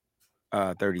game?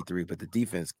 33, but the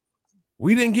defense.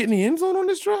 We didn't get in the end zone on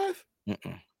this drive.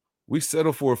 We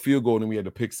settled for a field goal and then we had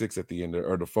the pick six at the end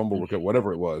or the fumble recovery,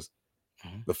 whatever it was.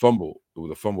 The fumble. It was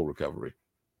a fumble recovery.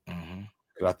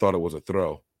 I thought it was a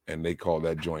throw. And they called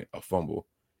that joint a fumble,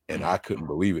 and I couldn't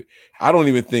believe it. I don't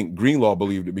even think Greenlaw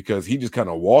believed it because he just kind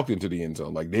of walked into the end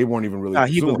zone, like they weren't even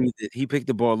really. He believed it. He picked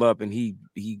the ball up and he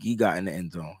got in the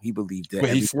end zone. He believed that. But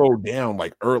he slowed down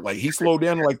he slowed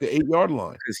down to the 8-yard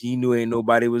line because he knew ain't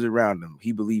nobody was around him.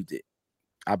 He believed it.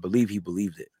 I believe he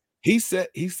believed it. He said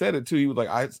it too. He was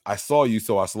like, I saw you,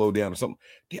 so I slowed down or something.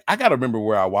 I got to remember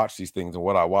where I watched these things and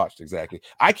what I watched exactly.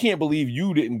 I can't believe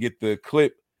you didn't get the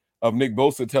clip of Nick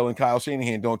Bosa telling Kyle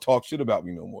Shanahan, "Don't talk shit about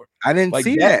me no more." I didn't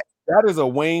see that. That is a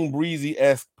Wayne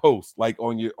Breezy-esque post, like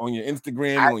on your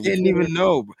Instagram. I didn't even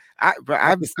know.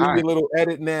 I've seen a little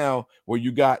edit now where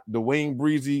you got the Wayne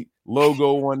Breezy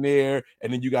logo on there,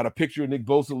 and then you got a picture of Nick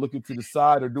Bosa looking to the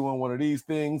side or doing one of these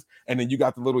things, and then you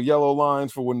got the little yellow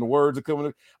lines for when the words are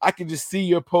coming. I can just see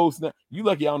your post now. You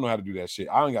lucky I don't know how to do that shit.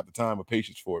 I don't got the time or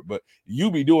patience for it, but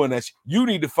you be doing that. You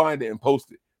need to find it and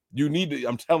post it. You need to.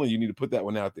 I'm telling you, you need to put that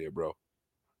one out there, bro.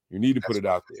 You need to put it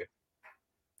out there.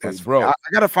 That's bro. I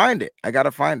gotta find it. I gotta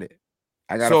find it.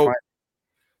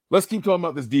 Let's keep talking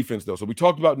about this defense, though. So we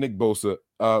talked about Nick Bosa.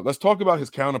 Let's talk about his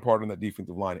counterpart on that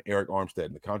defensive line, Eric Armstead,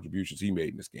 and the contributions he made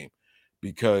in this game.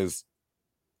 Because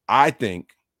I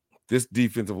think this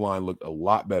defensive line looked a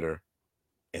lot better.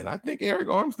 And I think Eric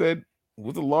Armstead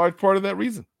was a large part of that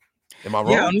reason. Am I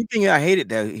wrong? Yeah, only thing I hated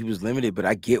that he was limited, but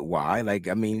I get why. Like,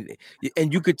 I mean,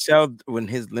 and you could tell when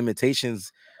his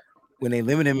limitations, when they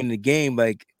limit him in the game,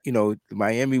 like,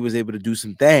 Miami was able to do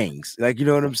some things. Like, you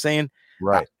know what I'm saying?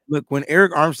 Right. Look, when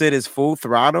Eric Armstead is full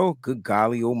throttle, good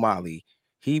golly O'Malley,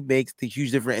 he makes the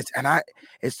huge difference. And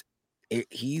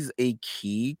he's a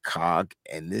key cog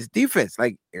in this defense.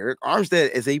 Like, Eric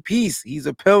Armstead is a piece. He's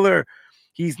a pillar.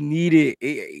 He's needed.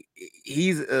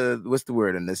 He's what's the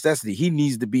word? A necessity. He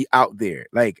needs to be out there.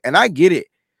 Like, and I get it.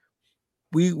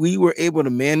 We were able to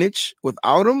manage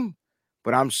without him,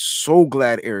 but I'm so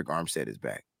glad Eric Armstead is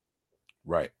back.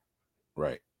 Right,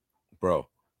 bro.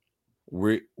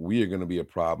 We are going to be a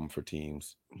problem for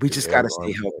teams. We just got to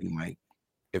stay healthy, Mike.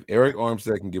 If Eric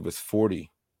Armstead can give us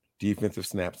 40 defensive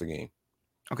snaps a game,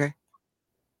 okay,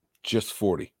 just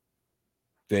 40.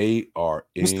 They are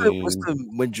what's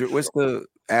the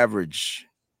average?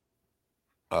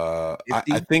 I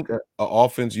think an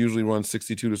offense usually runs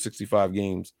 62 to 65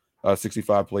 games,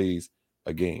 65 plays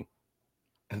a game.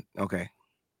 Okay,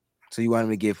 so you want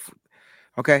him to give?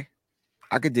 Okay,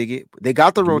 I could dig it. They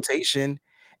got the rotation,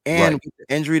 and with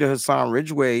the injury to Hassan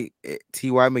Ridgeway,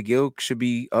 T.Y. McGill should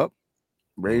be up,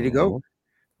 ready to go.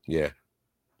 Yeah.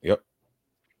 Yep.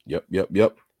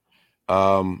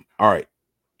 All right.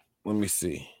 Let me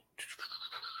see.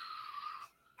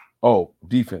 Oh,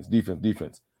 defense.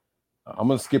 I'm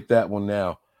going to skip that one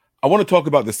now. I want to talk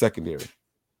about the secondary.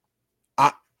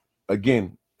 I've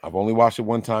only watched it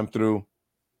one time through.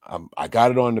 I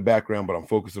got it on in the background, but I'm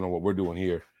focusing on what we're doing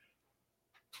here.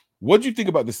 What do you think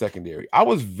about the secondary? I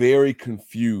was very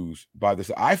confused by this.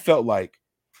 I felt like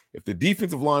if the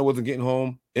defensive line wasn't getting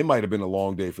home, it might have been a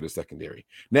long day for the secondary.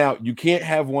 Now, you can't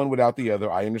have one without the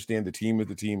other. I understand the team is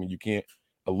the team, and you can't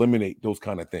eliminate those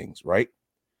kind of things, right?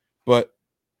 But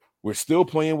we're still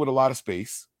playing with a lot of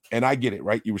space, and I get it,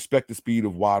 right? You respect the speed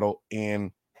of Waddle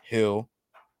and Hill,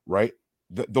 right?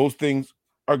 Those things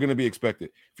are going to be expected.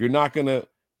 If you're not going to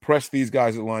press these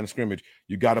guys at the line of scrimmage,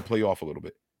 you got to play off a little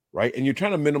bit, right? And you're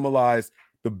trying to minimize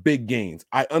the big gains.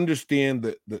 I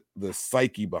understand the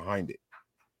psyche behind it,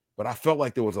 but I felt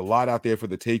like there was a lot out there for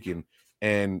the taking,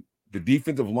 and the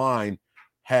defensive line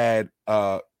had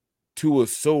Tua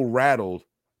so rattled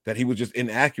that he was just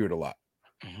inaccurate a lot.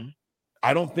 Mm-hmm.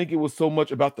 I don't think it was so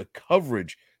much about the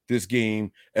coverage this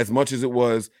game as much as it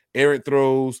was errant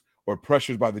throws or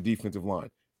pressures by the defensive line.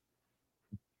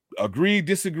 Agree,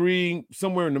 disagree,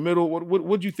 somewhere in the middle.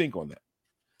 What do you think on that?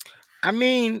 I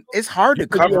mean, it's hard to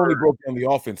cover. You only broke down the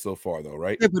offense so far, though,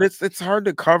 right? Yeah, but it's hard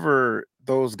to cover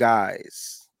those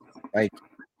guys like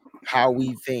how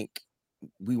we think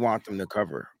we want them to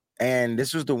cover. And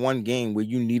this was the one game where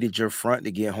you needed your front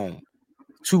to get home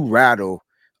to rattle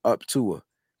up Tua,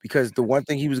 because the one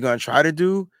thing he was going to try to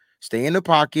do, stay in the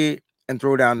pocket and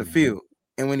throw down the field.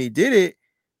 And when he did it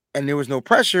and there was no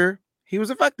pressure, he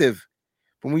was effective.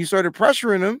 But when you started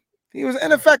pressuring him, he was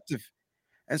ineffective.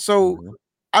 And so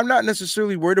I'm not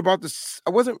necessarily worried about this. I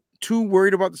wasn't too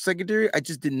worried about the secondary. I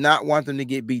just did not want them to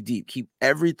get beat deep. Keep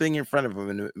everything in front of them.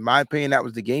 And in my opinion, that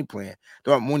was the game plan.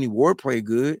 Thought Mooney Ward played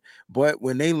good, but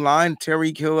when they lined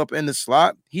Tyreek Hill up in the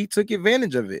slot, he took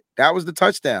advantage of it. That was the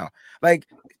touchdown. Like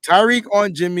Tyreek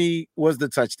on Jimmy was the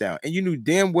touchdown. And you knew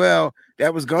damn well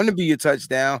that was going to be a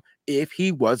touchdown if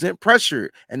he wasn't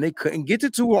pressured. And they couldn't get to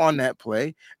Tua on that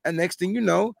play. And next thing you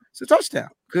know, it's a touchdown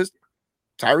because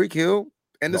Tyreek Hill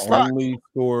and the slot. Only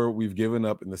score we've given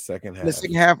up in the second half. The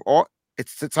second half,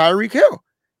 it's to Tyreek Hill.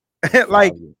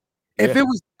 Like, if it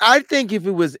was, I think if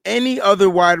it was any other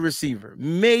wide receiver,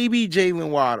 maybe Jalen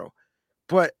Waddle,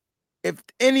 but if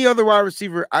any other wide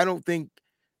receiver, I don't think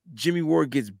Jimmy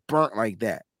Ward gets burnt like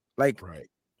that. Like,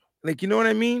 like you know what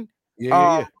I mean?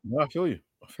 Yeah. No, I feel you.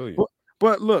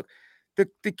 But look,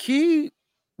 the key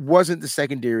wasn't the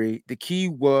secondary. The key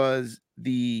was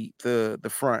the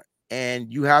front,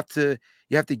 and you have to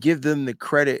give them the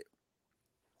credit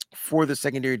for the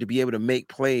secondary to be able to make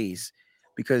plays,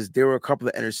 because there were a couple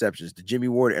of interceptions, the Jimmy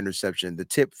Ward interception, the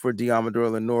tip for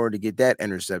Deommodore Lenoir to get that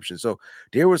interception. So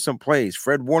there were some plays.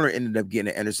 Fred Warner ended up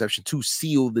getting an interception to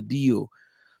seal the deal.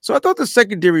 So I thought the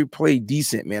secondary played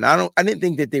decent, man. I didn't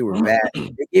think that they were bad.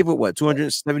 They gave it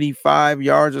 275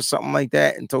 yards or something like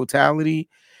that in totality.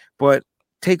 But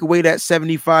take away that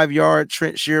 75-yard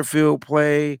Trent Sherfield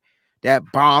play, that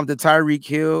bomb to Tyreek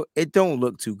Hill, it don't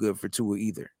look too good for Tua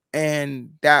either.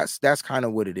 And that's kind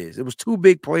of what it is. It was two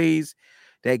big plays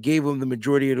that gave him the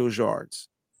majority of those yards.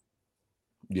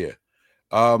 Yeah.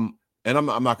 And I'm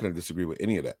not going to disagree with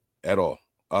any of that at all.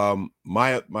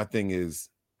 My thing is,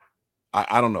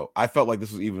 I don't know. I felt like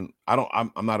this was even,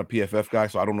 I'm not a PFF guy,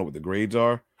 so I don't know what the grades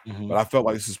are, but I felt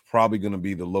like this is probably going to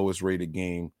be the lowest rated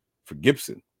game for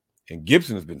Gibson. And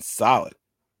Gibson has been solid.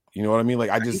 You know what I mean? Like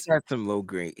he's had some low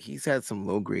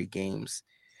grade games.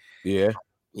 Yeah.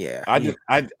 Yeah.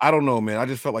 I don't know, man. I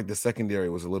just felt like the secondary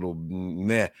was a little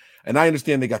meh. And I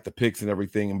understand they got the picks and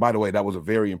everything. And by the way, that was a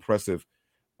very impressive.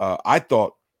 I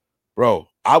thought, bro,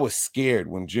 I was scared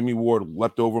when Jimmy Ward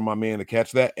leapt over my man to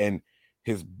catch that, and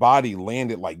his body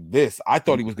landed like this. I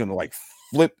thought he was going to like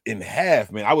flip in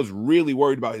half, man. I was really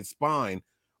worried about his spine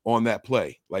on that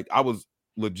play. Like I was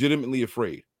legitimately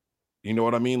afraid. You know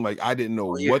what I mean? Like I didn't know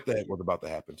what the heck was about to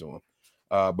happen to him.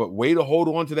 But way to hold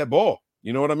on to that ball.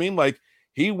 You know what I mean? Like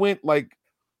he went like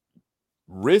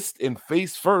wrist and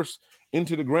face first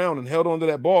into the ground and held onto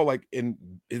that ball, like, and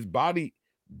his body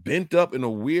bent up in a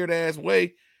weird ass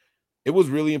way. It was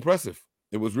really impressive.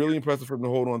 It was really impressive for him to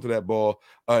hold on to that ball.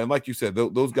 And like you said,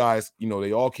 those guys, you know,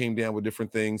 they all came down with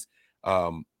different things. I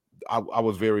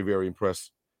was very, very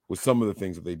impressed with some of the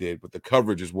things that they did, but the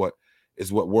coverage is what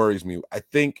worries me. I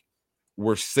think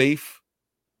we're safe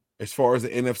as far as the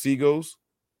NFC goes.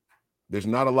 There's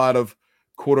not a lot of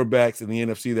quarterbacks in the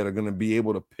NFC that are going to be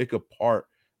able to pick apart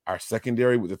our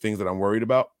secondary with the things that I'm worried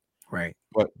about. Right.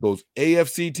 But those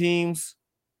AFC teams,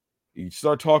 you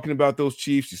start talking about those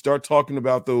Chiefs, you start talking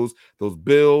about those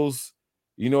Bills,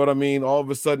 you know what I mean? All of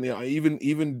a sudden,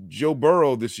 even Joe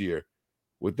Burrow this year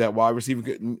with that wide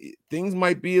receiver, things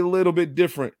might be a little bit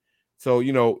different. So,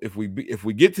 you know, if we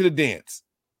get to the dance,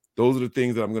 those are the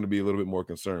things that I'm going to be a little bit more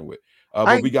concerned with.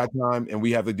 But we got time and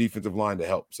we have the defensive line to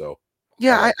help. So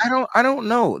yeah, I don't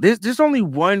know. There's only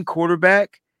one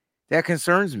quarterback that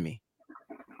concerns me.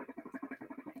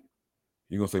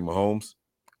 You gonna say Mahomes?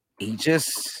 He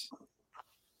just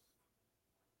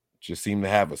seemed to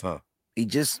have us, huh?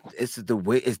 it's the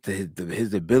way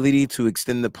his ability to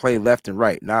extend the play left and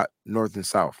right, not north and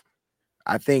south.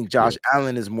 I think Josh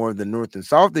Allen is more of the north and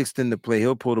south extended play.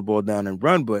 He'll pull the ball down and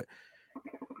run, but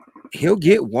he'll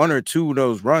get one or two of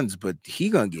those runs, but he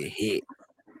gonna get hit.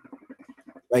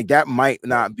 Like that might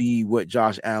not be what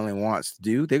Josh Allen wants to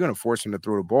do. They're gonna force him to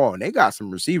throw the ball, and they got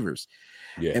some receivers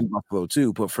in Buffalo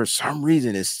too. But for some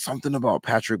reason, it's something about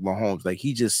Patrick Mahomes. Like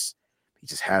he just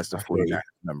has the 49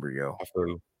 number, yo.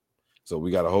 So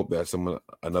we gotta hope that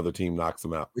another team knocks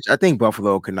him out. Which I think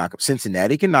Buffalo can knock him.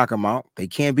 Cincinnati can knock him out. They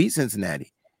can't beat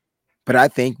Cincinnati, but I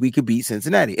think we could beat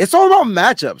Cincinnati. It's all about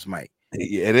matchups, Mike.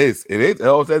 Yeah, it is. It is.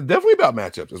 Oh, it's definitely about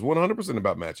matchups. It's 100%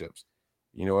 about matchups.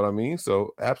 You know what I mean?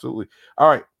 So absolutely. All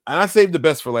right. And I saved the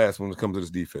best for last when it comes to this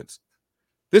defense.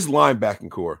 This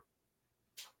linebacking core.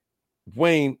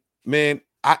 Wayne, man,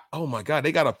 oh my God,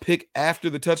 they got a pick after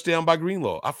the touchdown by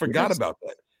Greenlaw. I forgot about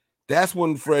that. That's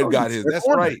when Fred got his. That's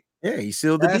right. Yeah, he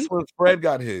sealed the That's when Fred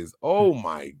got his. Oh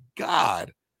my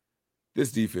God.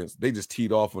 This defense, they just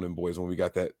teed off on them boys when we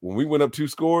got that. When we went up 2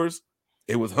 scores,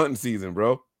 it was hunting season,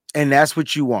 bro. And that's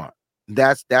what you want.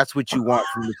 That's what you want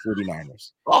from the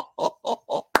 49ers.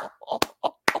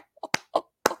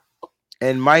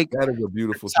 And Mike, that is a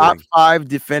beautiful top thing. 5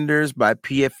 defenders by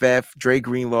PFF. Dre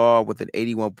Greenlaw with an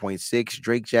 81.6,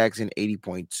 Drake Jackson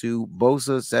 80.2,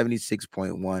 Bosa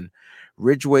 76.1,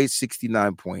 Ridgeway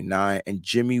 69.9, and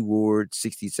Jimmy Ward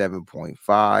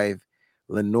 67.5.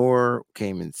 Lenore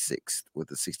came in 6th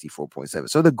with a 64.7.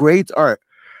 So the grades are,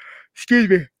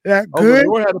 that good.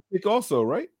 Lenore had a pick also,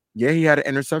 right? Yeah, he had an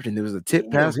interception. There was a tip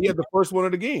pass. He had the first one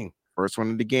of the game. First one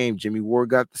of the game. Jimmy Ward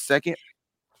got the second.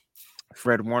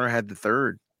 Fred Warner had the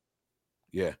third.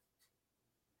 Yeah.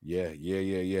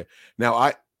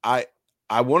 Now I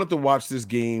wanted to watch this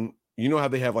game. You know how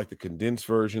they have like the condensed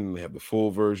version, they have the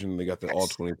full version, they got the all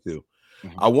 22.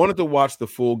 Mm-hmm. I wanted to watch the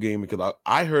full game because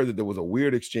I heard that there was a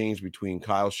weird exchange between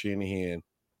Kyle Shanahan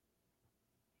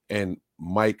and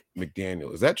Mike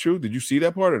McDaniel. Is that true? Did you see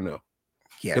that part or no?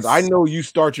 Yes. Because I know you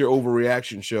start your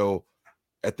overreaction show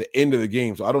at the end of the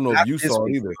game, so I don't know if you saw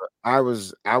it either. I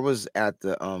was at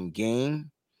the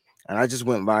game, and I just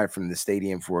went live from the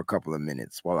stadium for a couple of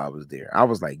minutes while I was there. I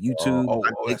was like, YouTube.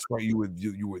 That's right. You were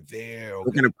there. Okay.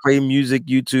 We're gonna play music,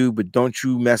 YouTube, but don't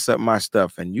you mess up my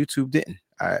stuff. And YouTube didn't.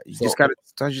 You just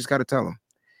gotta tell them.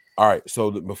 All right.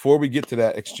 So before we get to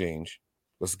that exchange,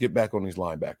 let's get back on these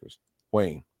linebackers.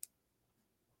 Wayne,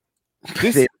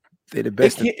 they're the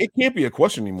best. It can't be a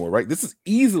question anymore, right? This is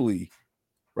easily.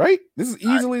 Right? This is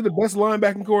easily the best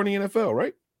linebacking core in the NFL,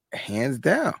 right? Hands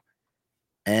down.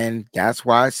 And that's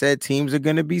why I said teams are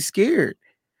going to be scared.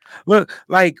 Look,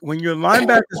 like when your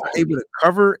linebackers are able to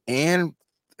cover and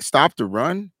stop the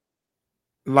run,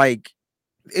 like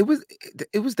it was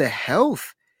the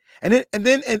health. And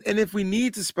if we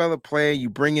need to spell a play, you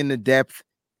bring in the depth.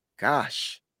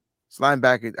 Gosh, it's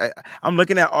linebacker. I'm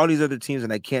looking at all these other teams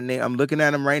and I can't name. I'm looking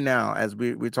at them right now as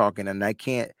we're talking, and I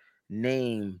can't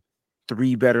name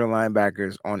 3 better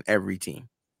linebackers on every team.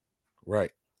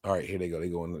 Right. All right. Here they go. They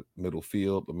go in the middle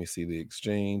field. Let me see the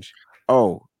exchange.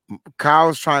 Oh,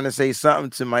 Kyle's trying to say something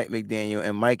to Mike McDaniel,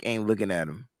 and Mike ain't looking at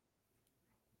him.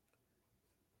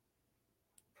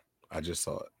 I just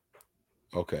saw it.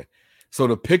 Okay. So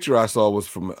the picture I saw was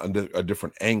from a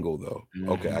different angle, though. Mm-hmm.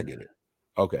 Okay. I get it.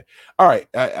 Okay. All right.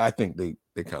 I think they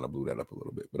kind of blew that up a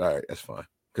little bit, but all right. That's fine.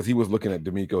 Because he was looking at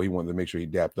D'Amico. He wanted to make sure he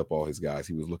dapped up all his guys.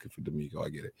 He was looking for D'Amico. I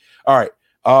get it. All right.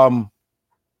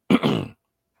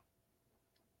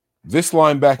 This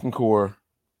linebacking core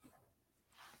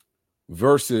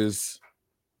versus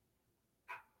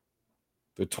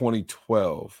the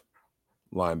 2012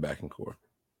 linebacking core.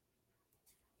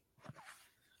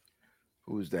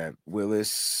 Who's that?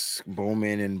 Willis,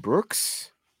 Bowman, and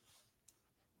Brooks?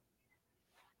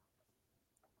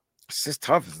 It's just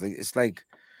tough.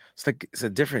 It's a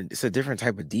different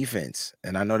type of defense.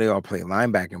 And I know they all play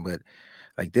linebacking, but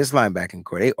like this linebacking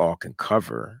core, they all can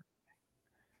cover.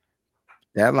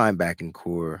 That linebacking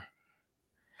core,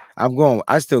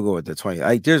 I still go with the 20.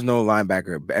 Like there's no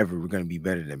linebacker ever going to be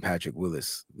better than Patrick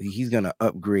Willis. He's going to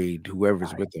upgrade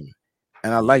whoever's with him.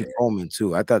 And I like Bowman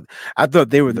too. I thought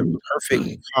they were the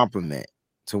perfect complement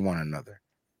to one another.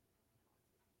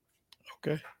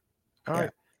 Okay. All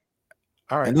right.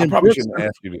 All right. And then I probably shouldn't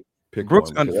ask you to pick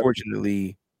Brooks, one.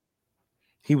 Unfortunately,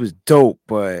 he was dope,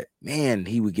 but man,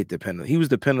 he would get the penalty. He was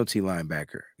the penalty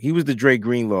linebacker. He was the Dre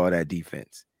Greenlaw of that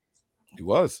defense. He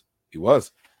was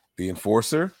the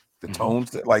enforcer, the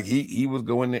tones. Like he was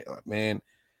going there. Man,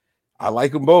 I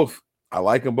like them both.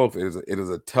 It is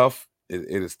a tough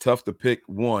it is tough to pick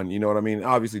one. You know what I mean?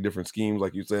 Obviously, different schemes,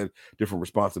 like you said, different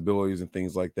responsibilities and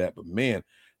things like that. But man,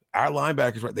 our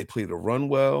linebackers, right? They play the run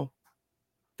well.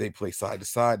 They play side to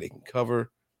side. They can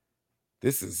cover.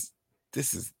 This is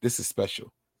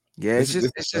special. Yeah, it's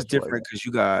just different because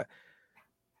you got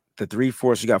the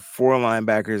 3-4. You got 4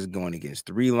 linebackers going against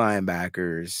 3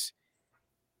 linebackers,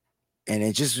 and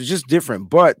it's just different.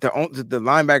 But the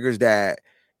linebackers that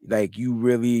like you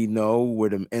really know were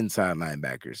them inside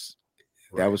linebackers.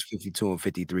 Right. That was 52 and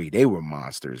 53. They were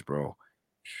monsters, bro.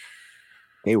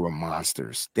 They were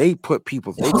monsters. They took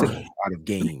people out of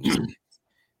games.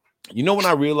 You know when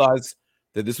I realized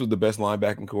that this was the best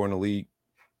linebacking core in the league?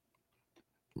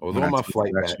 I was on my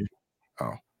flight back.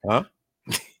 Oh. Huh?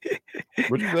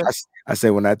 What'd you say? I said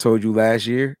when I told you last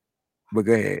year, but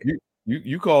go ahead.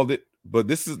 You called it, but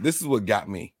this is what got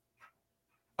me.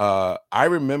 I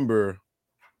remember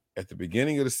at the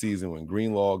beginning of the season when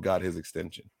Greenlaw got his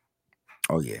extension.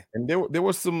 Oh, yeah. And there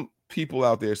were some people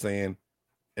out there saying,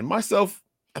 and myself,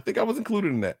 I think I was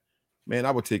included in that. Man,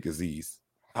 I would take Azeez.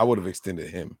 I would have extended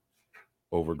him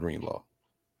over Greenlaw.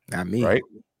 Not me. Right?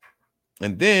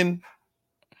 And then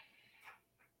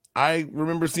I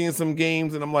remember seeing some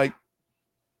games and I'm like,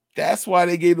 that's why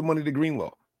they gave the money to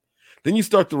Greenlaw. Then you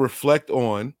start to reflect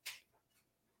on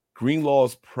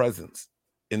Greenlaw's presence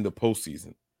in the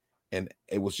postseason. And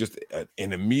it was just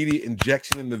an immediate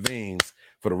injection in the veins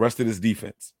for the rest of this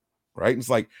defense, right? It's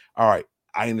like, all right,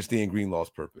 I understand Greenlaw's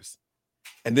purpose.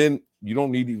 And then you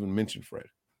don't need to even mention Fred,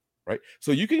 right?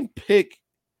 So you can pick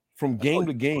from game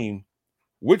to game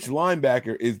which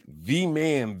linebacker is the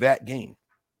man that game.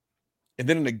 And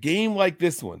then in a game like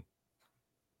this one,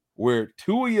 where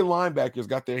 2 of your linebackers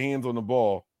got their hands on the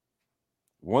ball,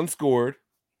 one scored,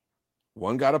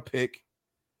 one got a pick.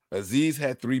 Azeez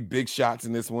had 3 big shots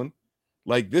in this one.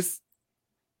 Like this,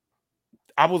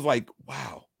 I was like,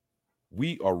 wow,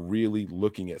 we are really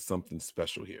looking at something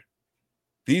special here.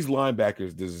 These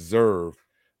linebackers deserve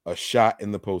a shot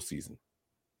in the postseason.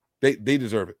 They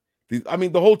deserve it.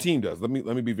 The whole team does. Let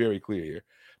me be very clear here.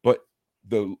 But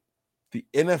the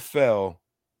NFL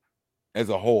as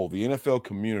a whole, the NFL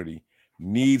community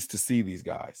needs to see these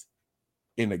guys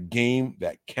in a game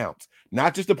that counts.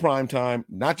 Not just the prime time,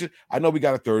 I know we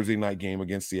got a Thursday night game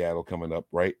against Seattle coming up,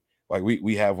 right? Like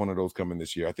we have one of those coming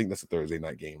this year. I think that's a Thursday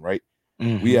night game, right?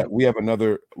 Mm-hmm. We have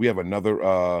another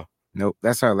nope,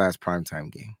 that's our last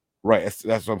primetime game. Right.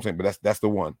 That's what I'm saying. But that's the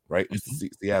one, right? Mm-hmm. It's the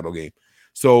Seattle game.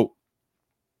 So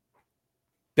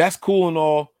that's cool and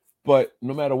all, but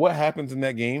no matter what happens in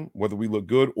that game, whether we look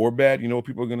good or bad, you know what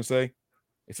people are gonna say?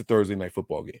 It's a Thursday night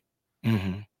football game.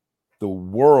 Mm-hmm. The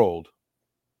world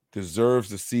deserves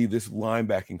to see this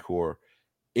linebacking core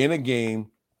in a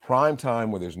game, prime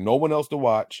time, where there's no one else to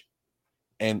watch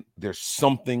and there's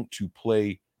something to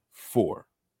play for.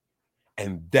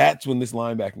 And that's when this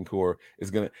linebacking core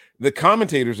is the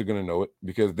commentators are gonna know it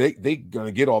because they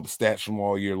gonna get all the stats from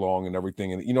all year long and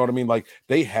everything. And you know what I mean? Like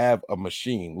they have a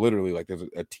machine, literally, like there's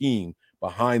a team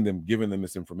behind them giving them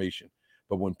this information.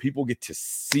 But when people get to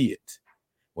see it,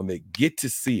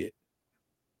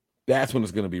 that's when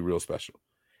it's gonna be real special.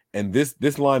 And this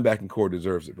linebacking core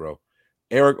deserves it, bro.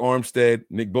 Eric Armstead,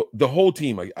 Nick, the whole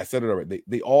team, I said it already,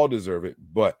 they all deserve it,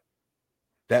 but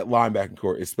that linebacking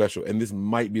core is special. And this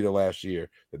might be the last year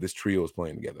that this trio is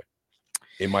playing together.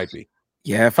 It might be.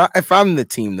 Yeah, if I'm the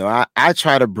team, though, I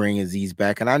try to bring Azeez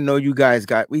back. And I know you guys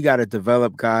we got to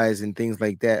develop guys and things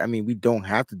like that. I mean, we don't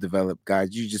have to develop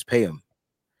guys. You just pay them.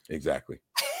 Exactly.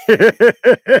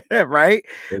 Right?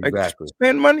 Exactly. Like,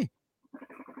 spend money.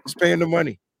 Just paying the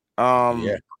money.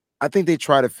 Yeah. I think they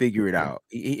try to figure it out.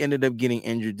 He ended up getting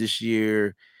injured this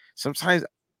year. Sometimes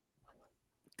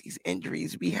these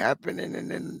injuries be happening and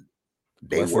then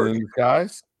they work.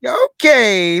 Guys.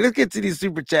 Okay, let's get to these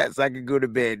super chats so I can go to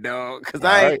bed, dog. Because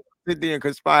I ain't sit there and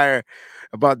conspire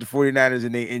about the 49ers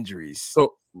and their injuries.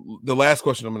 So the last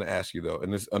question I'm going to ask you, though,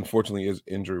 and this unfortunately is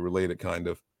injury related, kind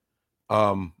of.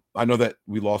 I know that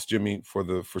we lost Jimmy for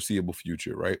the foreseeable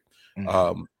future, right?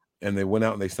 Mm-hmm. And they went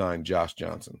out and they signed Josh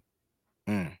Johnson.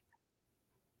 Mm.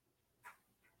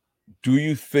 Do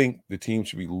you think the team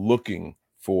should be looking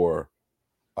for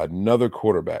another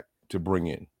quarterback to bring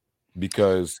in?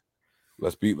 Because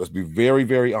let's be very,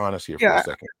 very honest here for a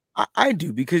second. I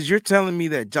do, because you're telling me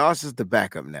that Josh is the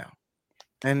backup now.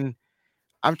 And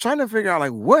I'm trying to figure out,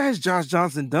 like, what has Josh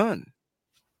Johnson done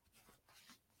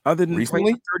other than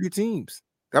recently? Play 30 teams?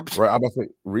 Right, I'm about to say,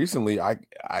 recently, I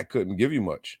couldn't give you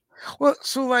much. Well,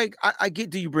 so like I get,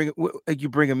 do you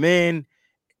bring him in?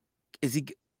 Is he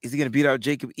going to beat out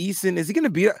Jacob Eason? Is he going to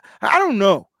beat out? I don't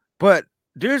know, but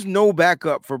there's no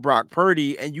backup for Brock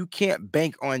Purdy, and you can't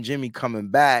bank on Jimmy coming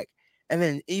back And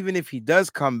then even if he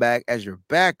does come back as your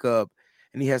backup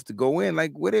and he has to go in,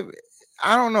 like whatever,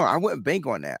 I don't know. I wouldn't bank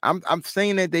on that. I'm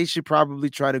saying that they should probably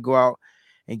try to go out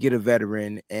and get a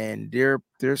veteran. And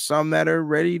there's some that are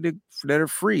that are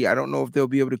free. I don't know if they'll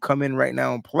be able to come in right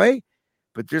now and play,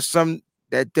 but there's some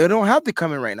that they don't have to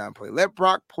come in right now and play. Let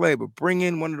Brock play, but bring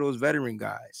in one of those veteran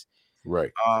guys.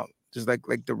 Right. Just like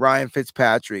the Ryan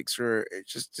Fitzpatricks, or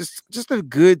just a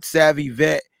good savvy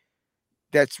vet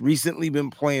that's recently been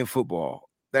playing football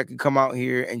that can come out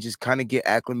here and just kind of get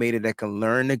acclimated, that can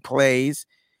learn the plays,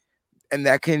 and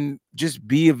that can just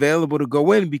be available to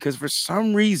go in, because for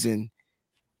some reason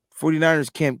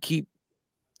 49ers can't keep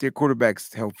their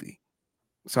quarterbacks healthy.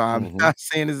 So I'm not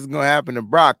saying this is going to happen to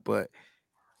Brock, but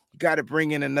you got to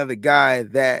bring in another guy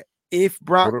that if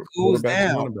Brock goes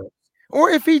down, or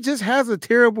if he just has a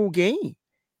terrible game,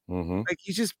 like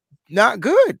he's just not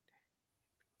good,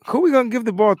 who are we going to give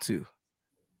the ball to?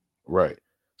 Right.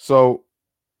 So,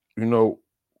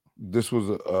 this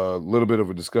was a little bit of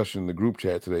a discussion in the group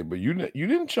chat today, but you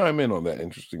didn't chime in on that,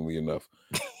 interestingly enough.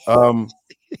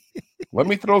 Let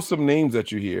me throw some names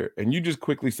at you here, and you just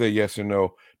quickly say yes or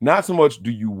no. Not so much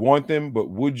do you want them, but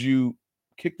would you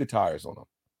kick the tires on them?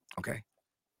 Okay.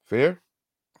 Fair?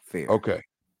 Fair. Okay.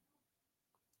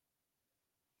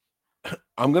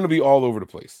 I'm going to be all over the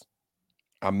place.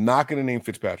 I'm not going to name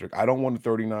Fitzpatrick. I don't want a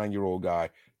 39-year-old guy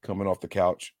coming off the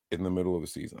couch in the middle of the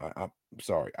season. I'm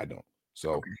sorry, I don't.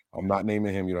 So I'm not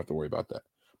naming him. You don't have to worry about that.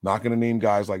 I'm not going to name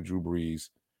guys like Drew Brees,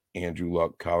 Andrew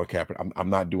Luck, Colin Kaepernick. I'm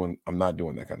not doing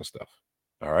that kind of stuff.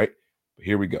 All right. But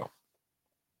here we go.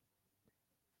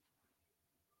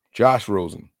 Josh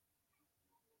Rosen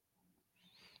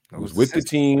was with the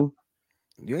team.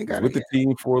 You ain't got with the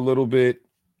team for a little bit.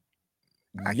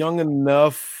 Young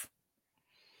enough.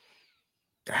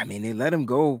 I mean, they let him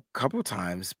go a couple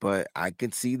times, but I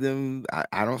could see them.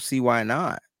 I don't see why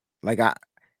not. Like I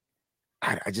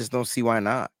just don't see why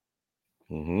not.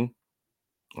 All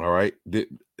right.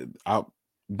 I'm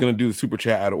gonna do the super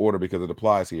chat out of order because it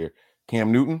applies here.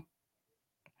 Cam Newton.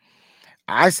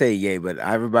 I say yay, but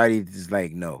everybody is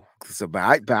like no. So,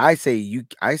 but I say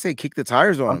kick the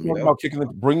tires on him. Talking about kicking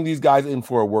them. Bring these guys in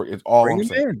for a work. It's all I'm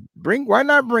saying. Why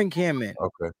not bring Cam in?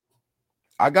 Okay.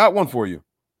 I got one for you.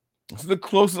 This is the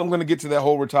closest I'm going to get to that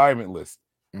whole retirement list.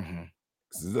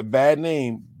 This is a bad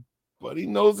name, but he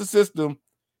knows the system,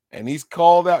 and he's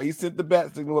called out. He sent the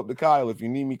bat signal up to Kyle. If you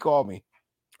need me, call me.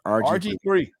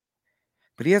 RG3.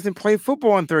 But he hasn't played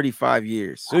football in 35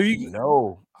 years. So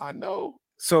I know.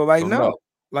 So no.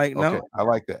 Like okay. no. I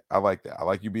like that. I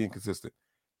like you being consistent.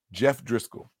 Jeff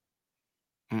Driscoll.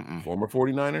 Former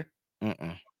 49er.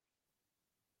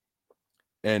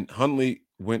 And Hundley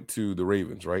went to the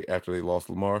Ravens, right? After they lost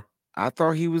Lamar. I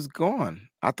thought he was gone.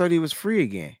 I thought he was free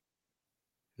again.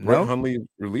 Brett Hundley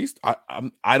released?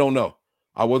 I don't know.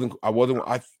 I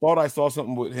thought I saw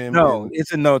something with him. No,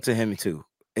 it's a no to him too.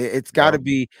 It's got to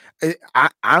be.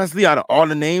 Honestly, out of all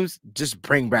the names, just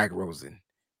bring back Rosen.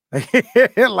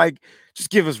 Like, just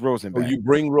give us Rosen back. So you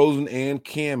bring Rosen and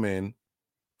Cam in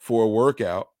for a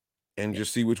workout and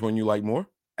just see which one you like more?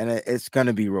 And it's going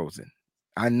to be Rosen.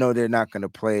 I know they're not going to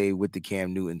play with the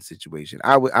Cam Newton situation.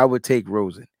 I would take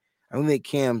Rosen. I don't think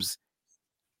Cam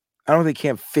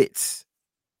fits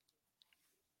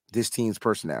this team's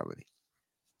personality.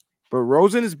 But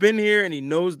Rosen has been here and he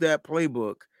knows that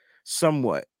playbook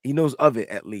somewhat. He knows of it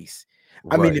at least.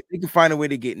 I mean, if they can find a way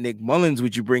to get Nick Mullins,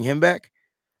 would you bring him back?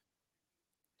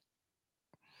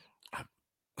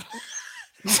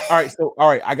 All right.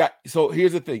 So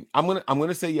here's the thing. I'm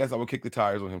gonna say yes. I will kick the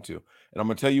tires on him too, and I'm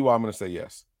gonna tell you why I'm gonna say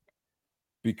yes.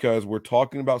 Because we're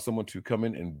talking about someone to come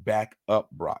in and back up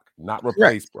Brock, not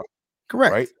replace Brock.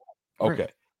 Correct. Right? Okay.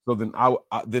 Correct. So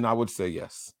then I would say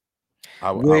yes.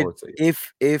 I would say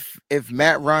yes. If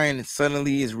Matt Ryan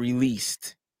suddenly is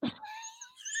released,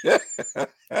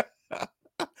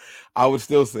 I would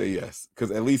still say yes, because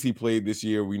at least he played this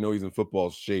year. We know he's in football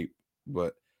shape,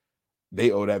 but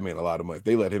they owe that man a lot of money. If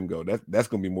they let him go, that's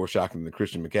going to be more shocking than the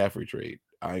Christian McCaffrey trade.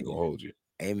 I ain't going to hold you.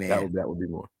 Amen. That would be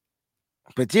more.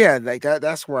 But yeah, like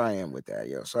that's where I am with that,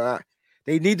 yo. So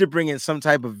they need to bring in some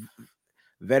type of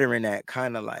veteran that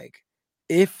kind of like,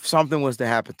 if something was to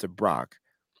happen to Brock,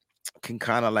 can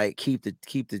kind of like keep the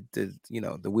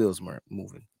the wheels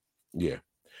moving. Yeah.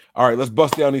 All right, let's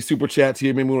bust down these super chats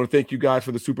here. Maybe we want to thank you guys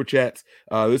for the super chats.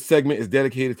 This segment is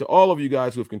dedicated to all of you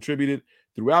guys who have contributed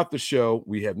throughout the show.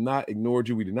 We have not ignored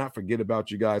you. We did not forget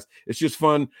about you guys. It's just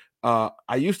fun.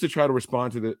 I used to try to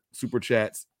respond to the super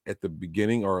chats at the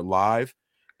beginning or live.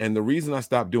 And the reason I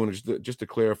stopped doing it, just to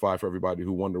clarify for everybody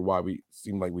who wonder why we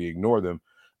seem like we ignore them,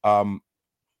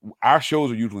 our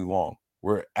shows are usually long.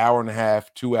 We're an hour and a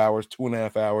half, 2 hours,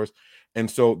 2.5 hours. And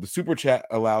so the super chat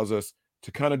allows us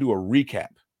to kind of do a recap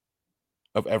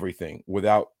of everything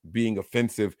without being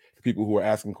offensive to people who are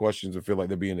asking questions and feel like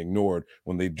they're being ignored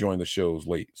when they join the shows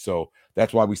late. So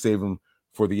that's why we save them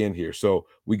for the end here. So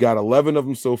we got 11 of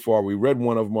them so far. We read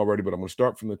one of them already, but I'm going to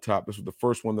start from the top. This was the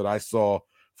first one that I saw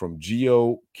from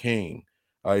Geo Kane.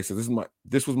 He said,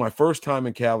 this was my first time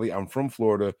in Cali. I'm from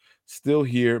Florida, still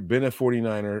here, been a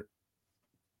 49er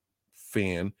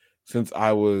fan since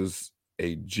I was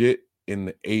a JIT in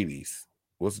the 80s.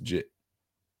 What's JIT?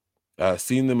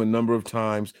 Seen them a number of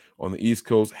times on the East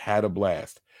Coast, had a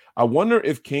blast. I wonder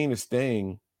if Kane is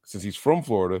staying, since he's from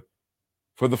Florida,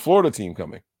 for the Florida team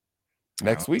coming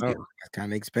next weekend. It's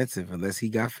kind of expensive unless he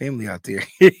got family out there.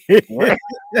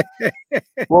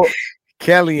 Well,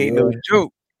 Cali ain't no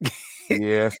joke.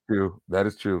 Yeah, that's true. That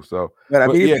is true. So, but I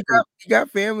mean, if he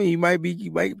got family, he might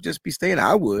just be staying.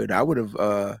 I would have, I would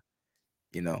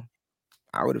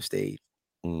have stayed.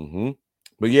 Mm-hmm.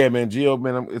 But yeah, man, Gio,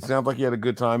 man, it sounds like you had a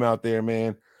good time out there,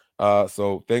 man.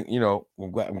 So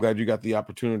I'm glad you got the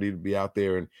opportunity to be out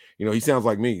there, and he sounds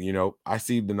like me. I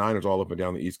see the Niners all up and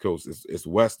down the East Coast. It's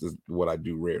West is what I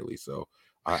do rarely. So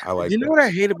I like. You know what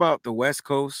I hate about the West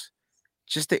Coast?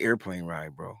 Just the airplane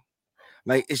ride, bro.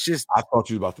 Like, it's just. I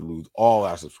thought you were about to lose all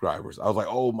our subscribers. I was like,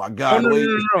 oh my god, no.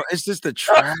 It's just the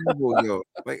travel, yo.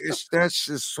 Like, that's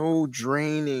just so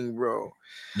draining, bro.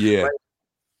 Yeah.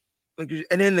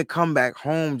 And then to come back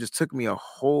home just took me a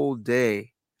whole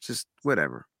day. Just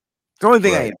whatever. The only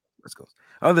thing I hate about West Coast.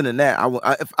 Other than that,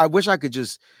 I wish I could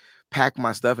just pack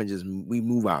my stuff and we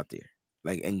move out there,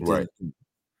 right.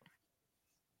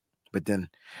 But then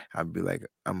I'd be like,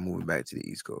 I'm moving back to the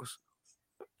East Coast.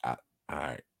 All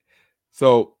right.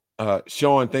 So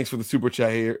Sean, thanks for the super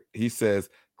chat here. He says,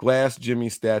 "Glass Jimmy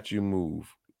statue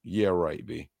move." Yeah, right,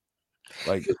 B.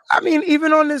 Like, I mean,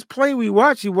 even on this play we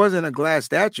watched, he wasn't a glass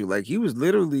statue. Like, he was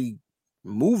literally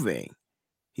moving.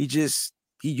 He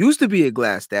used to be a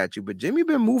glass statue, but Jimmy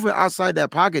been moving outside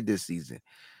that pocket this season.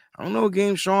 I don't know what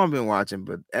game Sean been watching,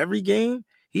 but every game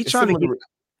he's trying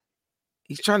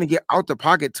to get out the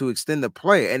pocket to extend the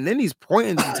play, and then he's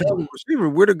pointing to tell the receiver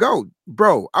where to go.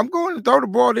 Bro, I'm going to throw the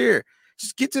ball there.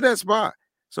 Just get to that spot.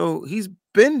 So he's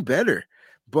been better,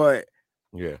 but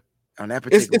yeah. On that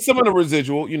it's some of the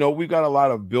residual, we've got a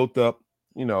lot of built up,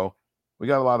 pinned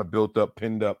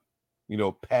up,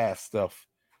 past stuff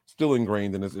still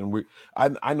ingrained in us. And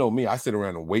I know me, I sit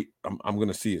around and wait. I'm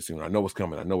gonna see it soon. I know what's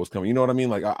coming. You know what I mean?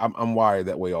 Like I'm wired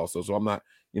that way also. So I'm not,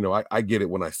 I get it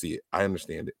when I see it. I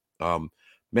understand it.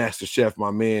 Master Chef, my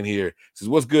man here, says,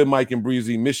 "What's good, Mike and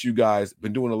Breezy? Miss you guys.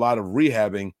 Been doing a lot of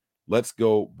rehabbing. Let's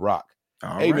go, Brock."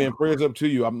 Hey, man, prayers up to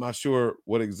you. I'm not sure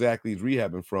what exactly he's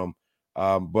rehabbing from.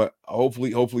 But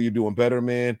hopefully you're doing better,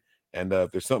 man. And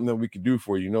if there's something that we can do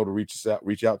for you, to reach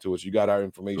out to us. You got our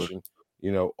information,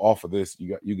 off of this.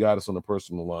 You got us on a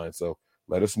personal line. So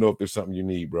let us know if there's something you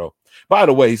need, bro. By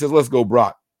the way, he says, "Let's go,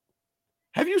 Brock."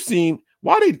 Have you seen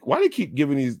why they keep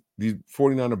giving these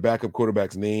 49er backup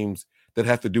quarterbacks names that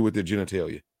have to do with their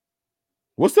genitalia?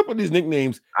 What's up with these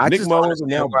nicknames? Nick Mullins and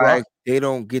now Brock. They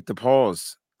don't get the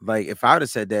pause. Like, if I would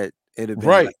have said that, it'd have been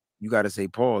right. Like, you got to say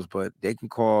pause, but they can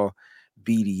call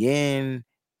BDN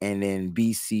and then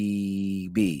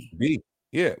BCB.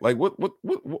 Yeah, like what?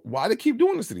 Why they keep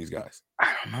doing this to these guys?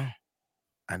 I don't know.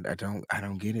 I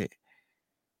don't get it.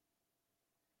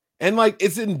 And like,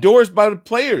 it's endorsed by the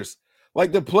players.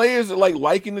 Like, the players are like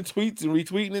liking the tweets and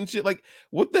retweeting and shit. Like,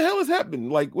 what the hell is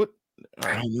happening? Like, what?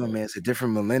 I don't know, man. It's a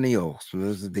different millennial.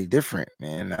 So they different,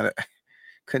 man. I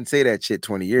couldn't say that shit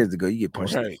 20 years ago. You get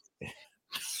punched. Right.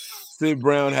 Sid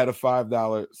Brown had a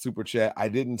 $5 super chat. I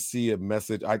didn't see a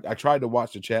message. I tried to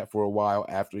watch the chat for a while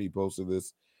after he posted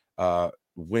this.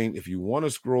 Wayne, if you want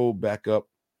to scroll back up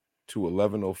to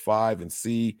 11:05 and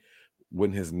see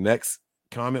when his next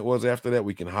comment was after that,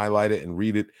 we can highlight it and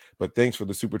read it. But thanks for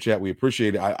the super chat. We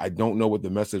appreciate it. I don't know what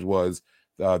the message was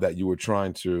that you were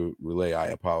trying to relay. I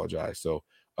apologize. So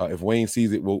if Wayne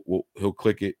sees it, he'll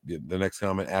click it, the next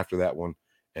comment after that one,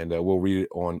 and we'll read it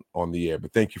on the air.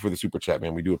 But thank you for the super chat,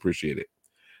 man. We do appreciate it.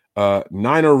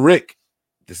 Niner Rick,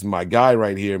 this is my guy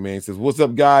right here, man. He says, "What's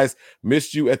up, guys?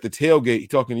 Missed you at the tailgate." He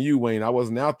talking to you, Wayne. I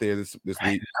wasn't out there this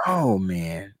week. Oh,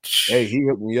 man. Hey, he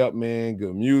hooked me up, man.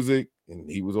 Good music. And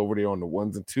he was over there on the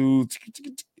ones and twos.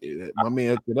 My man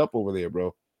hooked it up over there,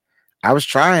 bro. I was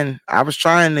trying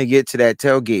to get to that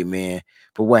tailgate, man.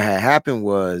 But what had happened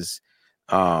was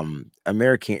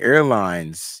American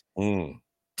Airlines. I'm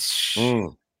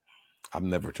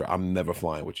never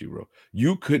flying with you, bro.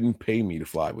 You couldn't pay me to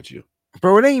fly with you.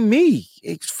 Bro, it ain't me.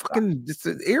 It's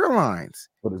the airlines.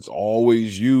 But it's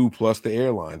always you plus the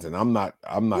airlines, and I'm not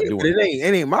doing it.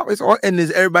 It ain't my. It's all, and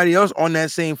there's everybody else on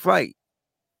that same flight.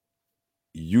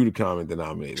 you the common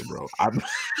denominator, bro.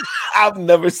 I've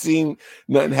never seen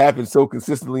nothing happen so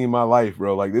consistently in my life,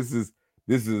 bro. Like this is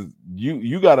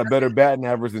you got a better batting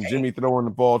average than Jimmy throwing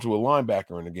the ball to a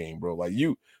linebacker in the game, bro. Like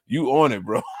you on it,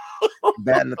 bro.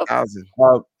 Batting 1,000.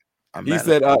 He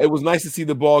said it was nice to see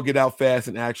the ball get out fast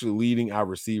and actually leading our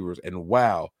receivers. And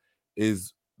wow,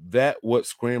 is that what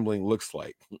scrambling looks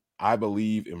like? I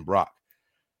believe in Brock.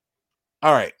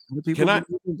 All right. Can I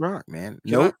Brock, man?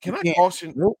 Can I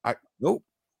caution?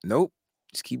 Nope.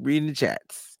 Just keep reading the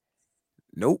chats.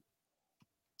 Nope.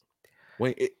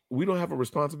 Wait, we don't have a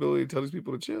responsibility to tell these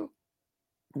people to chill.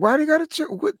 Why they gotta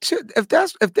chill?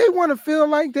 If they want to feel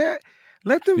like that,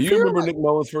 let them. Do you remember Nick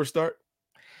Mullins' first start?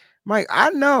 Mike, I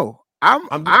know. I'm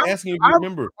just asking if you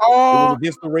remember. It was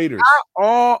against the Raiders. I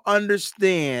all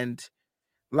understand,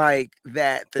 like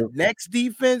that. The next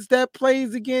defense that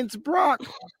plays against Brock,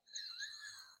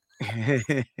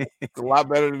 it's a lot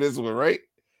better than this one, right?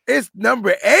 It's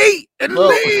number 8 in the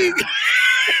league.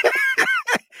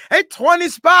 Hey, 20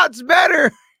 spots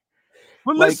better.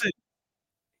 But listen,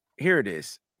 here it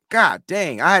is. God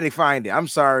dang, I had to find it. I'm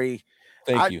sorry.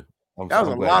 Thank you. That was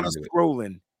a lot of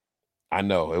scrolling. I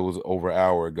know it was over an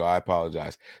hour ago. I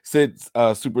apologize. Sid,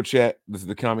 super chat. This is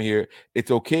the comment here.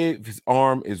 It's okay if his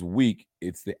arm is weak.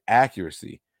 It's the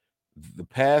accuracy. The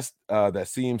pass that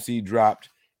CMC dropped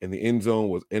in the end zone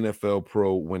was NFL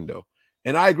Pro window.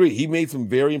 And I agree. He made some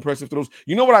very impressive throws.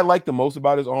 You know what I like the most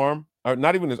about his arm? Or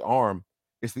not even his arm.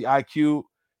 It's the IQ.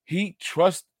 He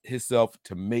trusts himself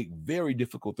to make very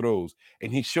difficult throws.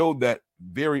 And he showed that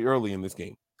very early in this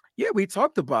game. Yeah, we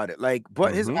talked about it.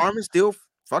 But his arm is still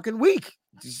fucking weak.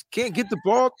 Just can't get the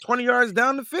ball 20 yards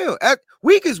down the field.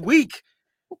 Weak is weak.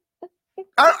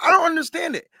 I don't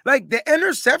understand it. Like the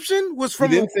interception was from.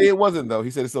 He didn't say it wasn't though.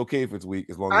 He said it's okay if it's weak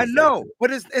as long as I know,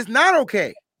 but it's not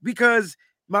okay because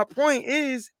my point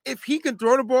is if he can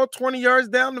throw the ball 20 yards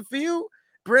down the field,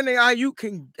 Brandon Aiyuk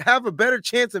can have a better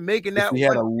chance of making that. He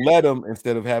had to let him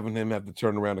instead of having him have to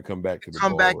turn around and come back to the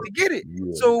ball. To get it.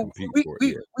 So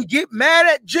we get mad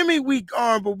at Jimmy weak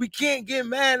arm, but we can't get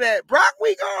mad at Brock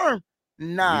weak arm.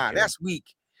 Nah, that's weak.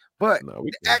 But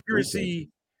the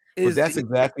accuracy is. But that's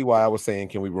exactly why I was saying,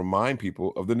 can we remind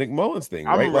people of the Nick Mullins thing?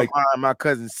 I'm right? Remind my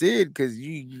cousin Sid because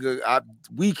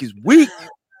weak is weak.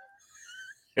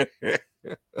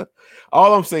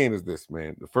 All I'm saying is this,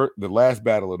 man. The last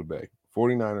battle of the Bay,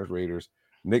 49ers Raiders.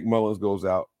 Nick Mullins goes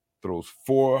out, throws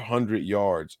 400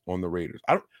 yards on the Raiders.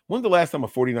 When's the last time a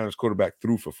 49ers quarterback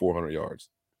threw for 400 yards?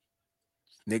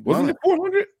 Wasn't it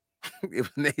 400?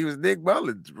 It was Nick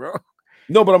Mullins, bro.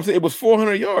 No, but I'm saying it was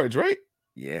 400 yards, right?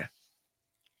 Yeah.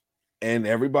 And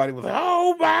everybody was like,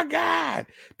 "Oh my God,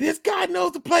 this guy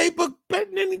knows the playbook better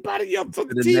than anybody else on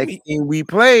the team." Next game we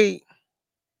played,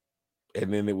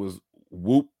 and then it was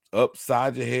whoop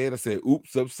upside your head. I said,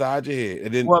 "Oops, upside your head."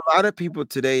 And then, a lot of people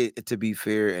today, to be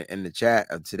fair, in the chat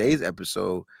of today's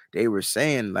episode, they were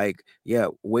saying like, "Yeah,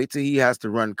 wait till he has to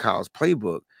run Kyle's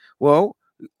playbook." Well,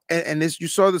 and this you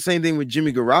saw the same thing with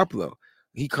Jimmy Garoppolo.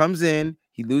 He comes in,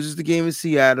 he loses the game in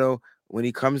Seattle. When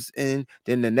he comes in,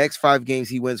 then the next 5 games,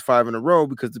 he wins 5 in a row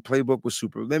because the playbook was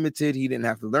super limited. He didn't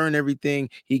have to learn everything.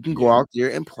 He can go out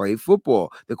there and play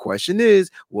football. The question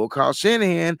is, will Kyle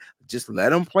Shanahan just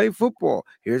let him play football?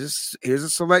 Here's a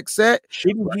select set.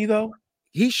 Shouldn't he, though?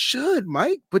 He should,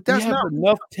 Mike, but that's not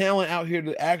enough talent out here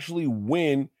to actually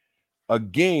win a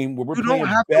game where we're playing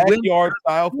backyard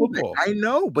style football. I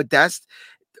know, but that's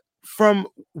from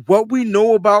what we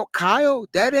know about Kyle,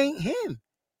 that ain't him.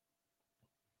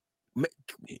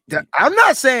 I'm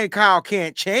not saying Kyle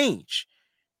can't change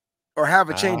or have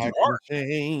a change of heart.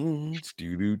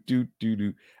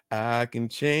 I can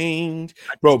change.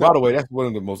 Bro, by the way, that's one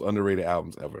of the most underrated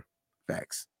albums ever.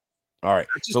 Facts. All right.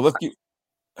 So let's keep.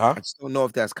 I just don't know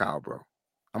if that's Kyle, bro.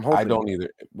 I'm hoping. I don't either.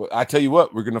 But I tell you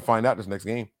what, we're going to find out this next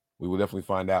game. We will definitely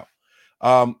find out.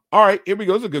 All right. Here we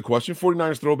go. It's a good question.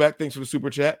 49ers throwback. Thanks for the super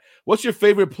chat. What's your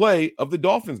favorite play of the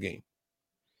Dolphins game?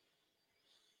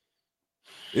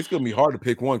 It's going to be hard to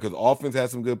pick one because offense has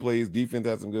some good plays. Defense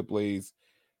has some good plays.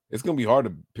 It's going to be hard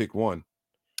to pick one.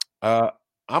 I'm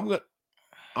going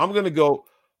to go.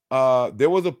 There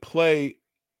was a play.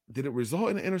 Did it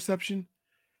result in an interception?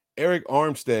 Eric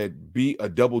Armstead beat a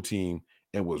double team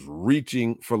and was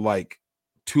reaching for like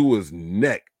Tua's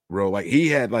neck, bro. Like he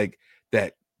had like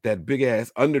that big ass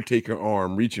Undertaker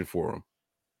arm reaching for him.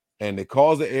 And they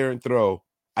caused the errant throw.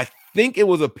 I think it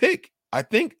was a pick. I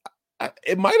think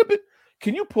it might have been.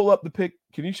 Can you pull up the pick?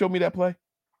 Can you show me that play?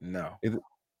 No.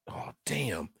 Oh,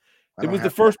 damn. It was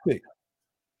the first pick.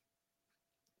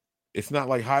 It's not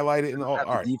like highlighted in all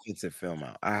right. Defensive film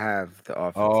out. I have the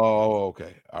offense. Oh,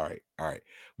 okay. All right.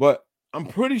 But I'm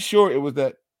pretty sure it was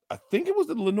that. I think it was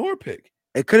the Lenore pick.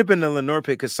 It could have been the Lenore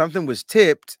pick because something was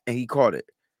tipped and he caught it.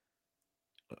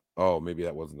 Oh, maybe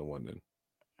that wasn't the one then.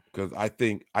 Because I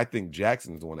think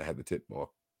Jackson's the one that had the tip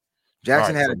ball.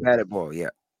 Jackson Right, had so a batted ball, yeah.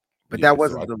 But yeah, that so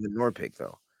wasn't the Lenore pick,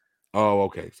 though. Oh,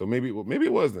 okay. So maybe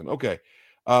it was then. Okay.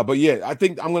 But yeah, I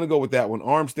think I'm gonna go with that one.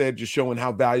 Armstead just showing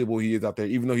how valuable he is out there.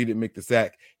 Even though he didn't make the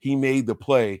sack, he made the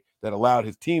play that allowed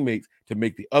his teammates to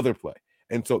make the other play.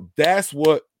 And so that's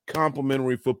what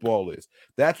complementary football is.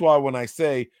 That's why when I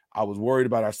say I was worried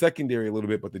about our secondary a little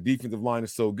bit, but the defensive line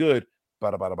is so good.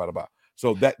 Bada, bada, bada, bada.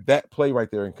 So that play right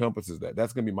there encompasses that.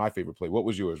 That's gonna be my favorite play. What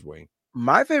was yours, Wayne?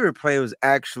 My favorite play was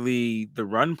actually the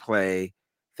run play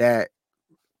that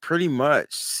pretty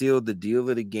much sealed the deal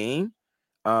of the game.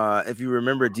 If you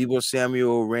remember, Deebo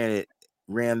Samuel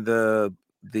ran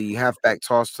the halfback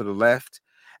toss to the left,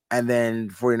 and then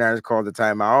 49ers called the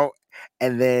timeout,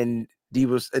 and then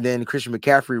Christian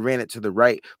McCaffrey ran it to the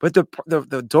right. But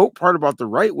the dope part about the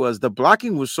right was the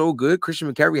blocking was so good.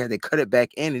 Christian McCaffrey had to cut it back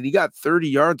in, and he got 30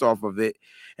 yards off of it,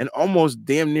 and almost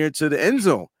damn near to the end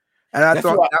zone. And I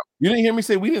thought you didn't hear me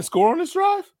say we didn't score on this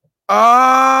drive.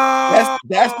 Oh,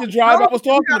 that's the drive I was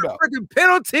talking about. Freaking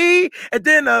penalty, and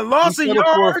then a loss of yards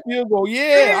for a field goal.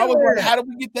 Yeah, I was like, how did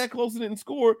we get that close and didn't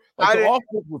score? Like the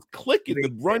offense was clicking,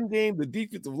 the run game, the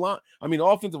defensive line. I mean, the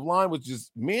offensive line was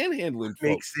just manhandling.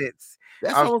 Makes sense.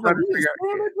 That's how I was like,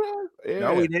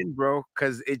 no, we didn't, bro,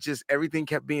 because it just everything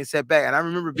kept being set back. And I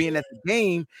remember being at the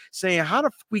game saying, "How the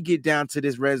fuck we get down to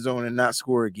this red zone and not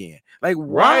score again?" Like,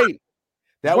 why? Right.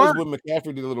 That was when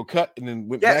McCaffrey did a little cut and then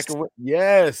went back and went.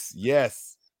 Yes. Yeah.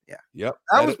 Yep.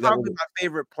 That was probably my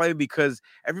favorite play because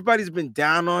everybody's been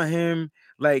down on him.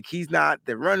 Like, he's not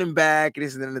the running back.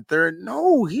 This and then the third.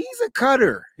 No, he's a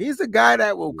cutter. He's a guy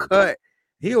that will cut.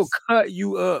 He'll cut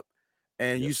you up.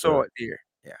 And you saw it there.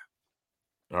 Yeah.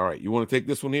 All right. You want to take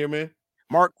this one here, man?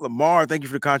 Mark Lamar, thank you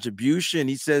for the contribution.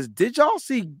 He says, did y'all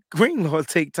see Greenlaw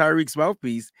take Tyreek's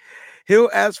mouthpiece?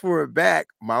 He'll ask for it back,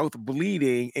 mouth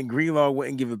bleeding, and Greenlaw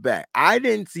wouldn't give it back. I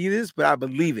didn't see this, but I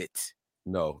believe it.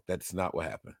 No, that's not what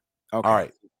happened. Okay. All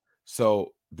right.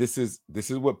 So this is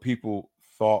what people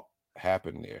thought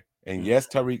happened there. And yes,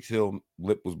 Tyreek Hill's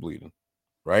lip was bleeding,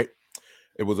 right?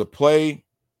 It was a play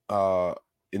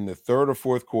in the third or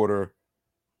fourth quarter.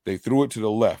 They threw it to the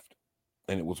left,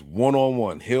 and it was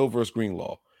one-on-one, Hill versus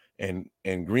Greenlaw. And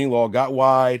Greenlaw got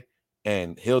wide.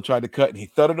 And Hill tried to cut, and he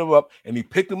thudded him up, and he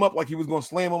picked him up like he was going to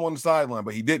slam him on the sideline,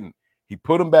 but he didn't. He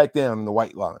put him back down in the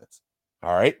white lines.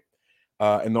 All right.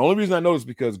 And the only reason I noticed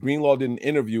because Greenlaw did an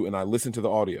interview, and I listened to the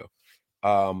audio.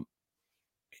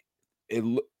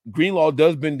 Greenlaw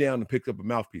does bend down and pick up a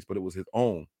mouthpiece, but it was his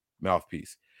own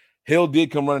mouthpiece. Hill did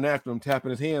come running after him,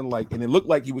 tapping his hand, and it looked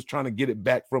like he was trying to get it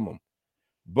back from him.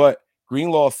 But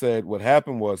Greenlaw said what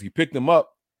happened was he picked him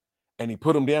up, and he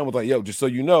put him down, was like, yo, just so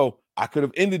you know, I could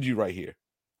have ended you right here.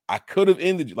 I could have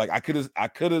ended you. Like I could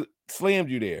have slammed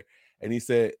you there. And he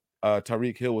said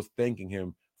Tyreek Hill was thanking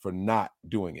him for not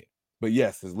doing it. But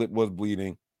yes, his lip was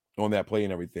bleeding on that play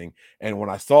and everything. And when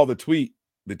I saw the tweet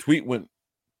went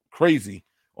crazy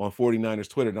on 49ers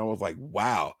Twitter. And I was like,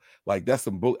 wow, like that's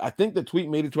some bull. I think the tweet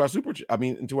made it to our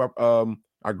into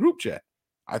our group chat.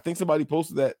 I think somebody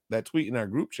posted that tweet in our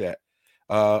group chat.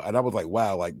 And I was like,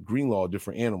 wow, like Greenlaw,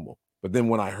 different animal. But then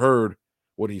when I heard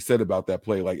what he said about that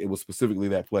play, like it was specifically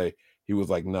that play, he was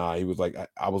like, nah, he was like,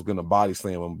 I was going to body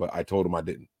slam him, but I told him I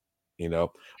didn't,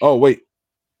 Oh, wait,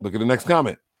 look at the next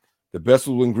comment. The best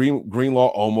was when Greenlaw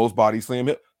almost body slammed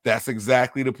him. That's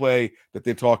exactly the play that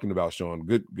they're talking about, Sean.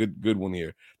 Good one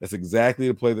here. That's exactly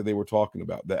the play that they were talking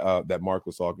about, that Mark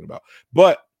was talking about.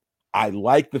 But I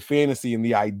like the fantasy and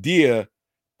the idea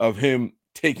of him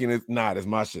taking it. Nah, that's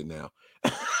my shit now.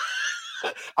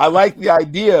 I like the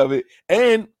idea of it,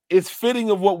 and it's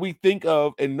fitting of what we think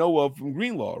of and know of from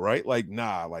Greenlaw, right? Like,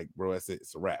 nah, like, bro, that's it.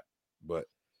 It's a wrap. But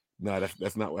nah,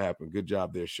 that's not what happened. Good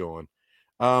job there, Sean.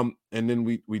 And then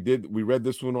we read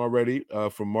this one already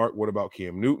from Mark. What about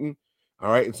Cam Newton?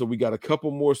 All right, and so we got a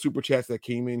couple more super chats that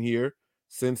came in here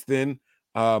since then.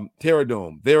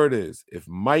 Terradome, there it is. If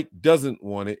Mike doesn't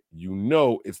want it,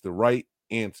 it's the right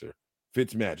answer.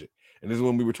 Fitzmagic. And this is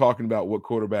when we were talking about what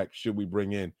quarterback should we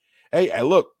bring in. Hey,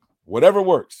 look, whatever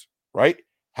works, right?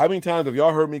 How many times have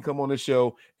y'all heard me come on this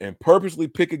show and purposely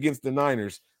pick against the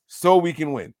Niners so we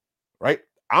can win, right?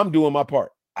 I'm doing my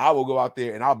part. I will go out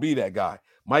there and I'll be that guy.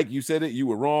 Mike, you said it. You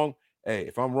were wrong. Hey,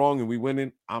 if I'm wrong and we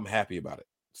winning, I'm happy about it.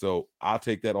 So I'll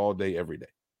take that all day, every day.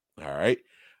 All right.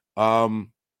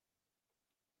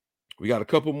 We got a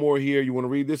couple more here. You want to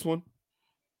read this one?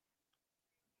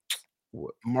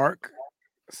 What? Mark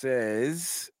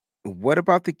says, what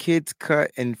about the kids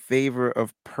cut in favor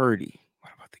of Purdy?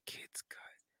 What about the kids cut?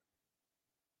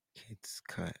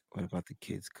 cut? What about the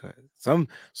kids cut?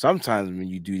 Sometimes when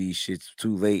you do these shits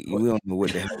too late, we don't know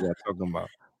what the hell we're talking about.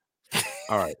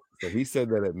 All right. So he said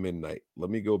that at midnight.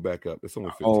 Let me go back up. It's only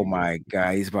 15 Oh minutes. my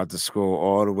god, he's about to scroll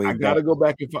all the way I back. gotta go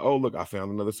back and find. Oh, look, I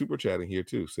found another super chat in here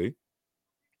too. See?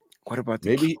 What about the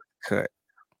Maybe kids cut?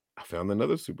 I found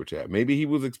another super chat. Maybe he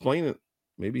was explaining.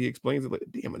 Maybe he explains it like,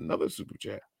 damn, another super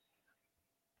chat.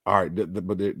 All right,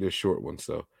 but they're short ones.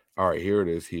 So, all right, here it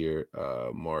is. Here,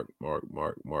 Mark. I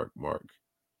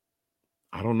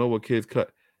don't know what kids cut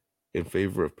in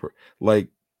favor of like.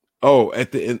 Oh,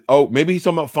 at the end. Oh, maybe he's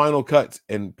talking about final cuts,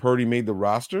 and Purdy made the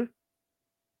roster.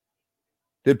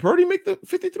 Did Purdy make the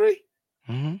 53?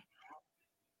 Mm-hmm.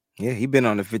 Yeah, he been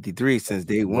on the 53 since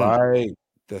day one. Right.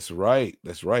 That's right.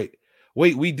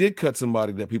 Wait, we did cut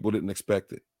somebody that people didn't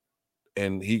expect it,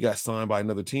 and he got signed by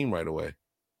another team right away.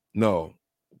 No,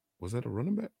 was that a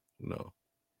running back? No.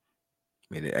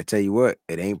 I tell you what,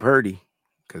 it ain't Purdy,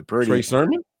 because Purdy. Trey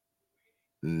Sermon?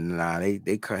 Nah,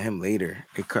 they cut him later.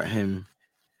 They cut him.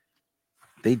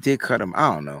 They did cut him.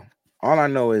 I don't know. All I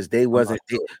know is they wasn't.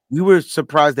 We were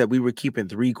surprised that we were keeping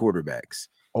 3 quarterbacks.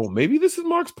 Oh, maybe this is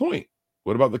Mark's point.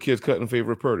 What about the kids cut in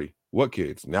favor of Purdy? What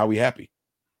kids? Now we happy.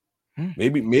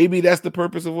 Maybe that's the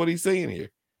purpose of what he's saying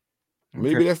here.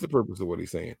 Maybe that's the purpose of what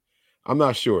he's saying. I'm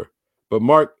not sure. But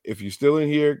Mark, if you're still in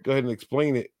here, go ahead and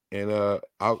explain it, and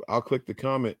I'll click the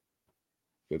comment,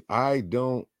 because I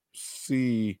don't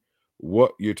see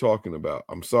what you're talking about.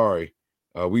 I'm sorry.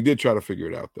 We did try to figure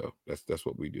it out though. That's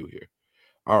what we do here.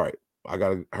 All right, I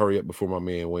gotta hurry up before my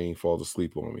man Wayne falls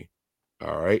asleep on me.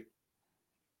 All right.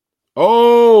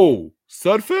 Oh,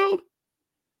 Sudfeld?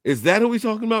 Is that who we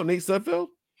talking about? Nate Sudfeld?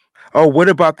 Oh, what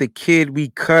about the kid we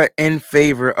cut in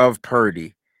favor of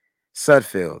Purdy?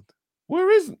 Sudfeld.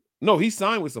 Where is? No, he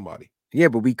signed with somebody. Yeah,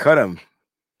 but we cut him.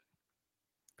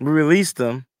 We released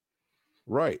him.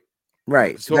 Right.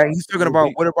 So now he's talking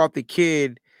about what about the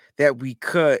kid that we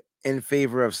cut in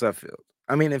favor of Sudfeld?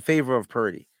 I mean, in favor of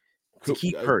Purdy. To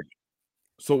keep Purdy.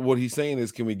 So what he's saying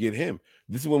is, can we get him?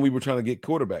 This is when we were trying to get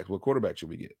quarterbacks. What quarterback should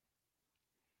we get?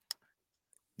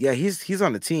 Yeah, he's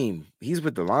on the team. He's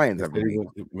with the Lions, I believe.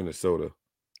 Minnesota.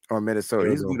 Or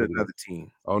Minnesota. He's with another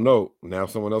team. Oh no! Now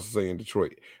someone else is saying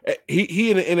Detroit.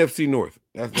 He in the NFC North.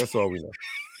 That's all we know.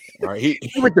 All right, he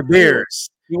with the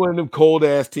Bears. He one of them cold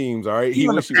ass teams. All right, he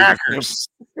was the Packers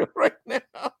right now.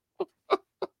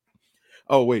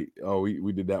 Oh wait,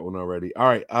 we did that one already. All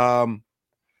right,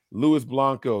 Luis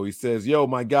Blanco. He says, "Yo,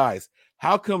 my guys,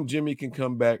 how come Jimmy can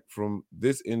come back from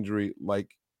this injury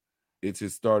like it's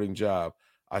his starting job?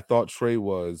 I thought Trey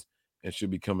was and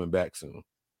should be coming back soon."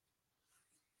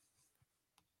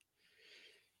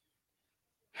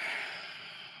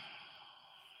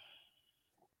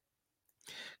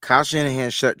 Kyle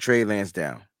Shanahan shut Trey Lance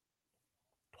down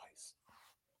twice.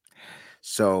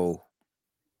 So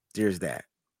there's that.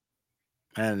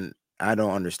 And I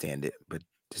don't understand it, but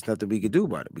there's nothing we could do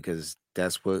about it, because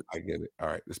that's what I get it. All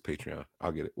right, this Patreon.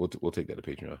 I'll get it. We'll take that to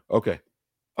Patreon. Okay.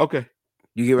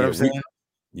 You get what I'm saying?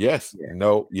 Yes. Yeah.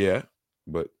 No. Yeah.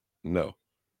 But no.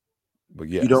 But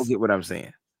yes. You don't get what I'm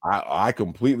saying. I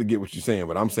completely get what you're saying,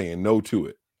 but I'm saying no to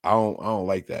it. I don't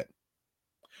like that,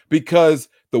 because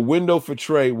the window for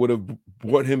Trey would have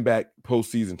brought him back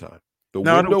postseason time. The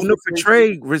window for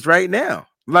Trey was right now.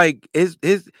 Like his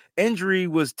injury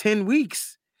was 10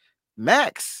 weeks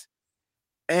max,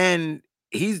 and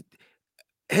his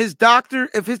doctor.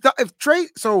 If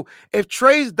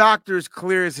Trey's doctors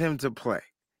clears him to play,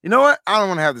 you know what? I don't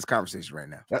want to have this conversation right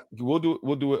now. We'll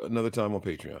do it another time on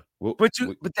Patreon.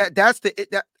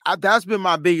 That's been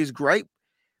my biggest gripe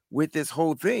with this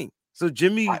whole thing. So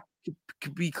Jimmy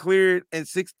could be cleared in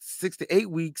 6 to 8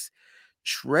 weeks.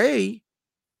 Trey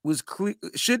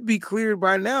should be cleared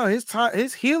by now.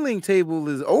 His healing table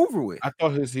is over with. I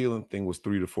thought his healing thing was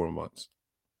 3 to 4 months.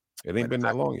 It ain't been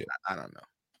that long yet. I don't know.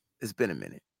 It's been a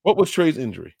minute. What was Trey's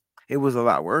injury? It was a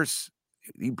lot worse.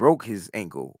 He broke his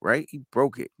ankle, right? He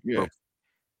broke it. Yeah.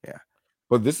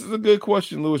 But this is a good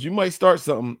question, Lewis. You might start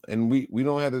something, and we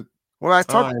don't have to. Well, I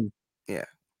talked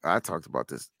about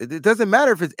this. It doesn't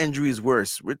matter if his injury is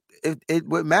worse.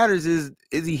 What matters is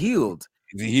he healed?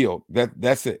 Is he healed?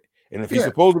 That's it. And if he's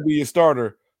supposed to be a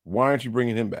starter, why aren't you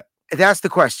bringing him back? That's the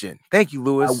question. Thank you,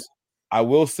 Lewis. I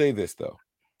will say this though.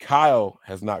 Kyle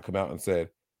has not come out and said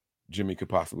Jimmy could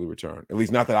possibly return. At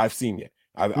least not that I've seen yet.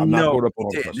 I'm not caught up on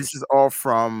all the pressure. This is all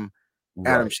from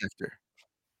Adam Schefter.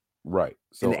 Right.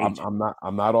 So I'm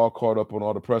not all caught up on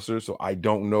all the pressure. So I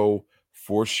don't know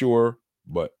for sure,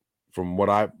 but from what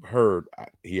I've heard,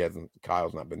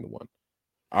 Kyle's not been the one.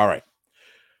 All right.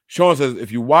 Sean says,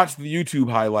 if you watch the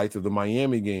YouTube highlights of the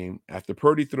Miami game, after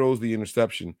Purdy throws the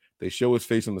interception, they show his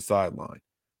face on the sideline.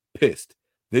 Pissed.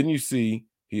 Then you see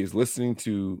he is listening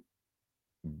to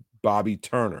Bobby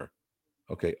Turner.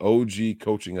 Okay, OG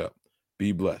coaching up.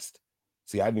 Be blessed.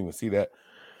 See, I didn't even see that.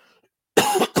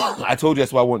 I told you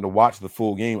that's why I wanted to watch the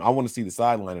full game. I want to see the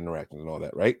sideline interactions and all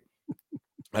that, right?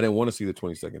 I didn't want to see the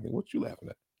 20-second thing. What you laughing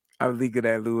at? I'm thinking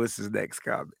that Lewis's next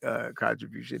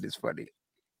contribution is funny.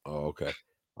 Oh, okay.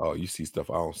 Oh, you see stuff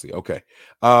I don't see. Okay.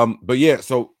 But yeah,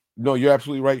 so no, you're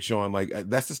absolutely right, Sean. Like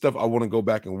that's the stuff I want to go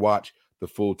back and watch the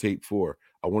full tape for.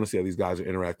 I want to see how these guys are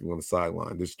interacting on the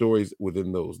sideline. There's stories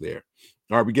within those there.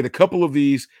 All right, we get a couple of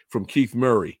these from Keith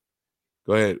Murray.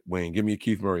 Go ahead, Wayne. Give me a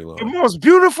Keith Murray line. The most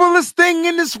beautifulest thing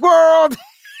in this world.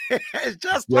 It's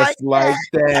just like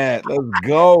that. Let's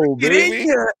go,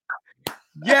 baby.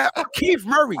 Yeah, Keith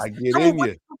Murray. I get in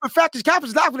you. The fact is, Cap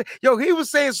is laughing. Yo, he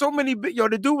was saying so many.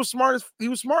 The dude was smart. He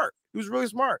was smart. He was really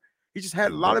smart. He just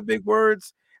had a lot of big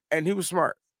words, and he was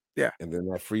smart. Yeah. And then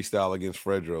that freestyle against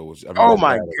Fredro was. Oh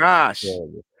my gosh.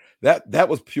 That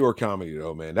was pure comedy,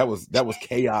 though, man. That was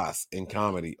chaos and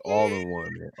comedy all in one,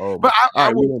 man. Oh, but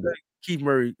I would say Keith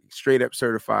Murray straight up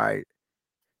certified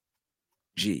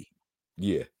G.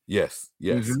 Yeah. Yes.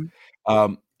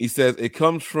 Mm-hmm. He says it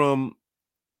comes from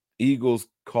Eagles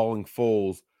calling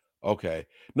Foles. Okay.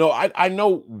 No, I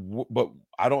know, but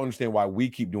I don't understand why we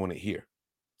keep doing it here.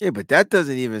 Yeah, but that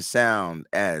doesn't even sound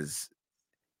as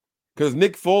because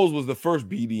Nick Foles was the first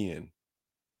BDN.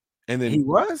 And then he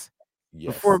was?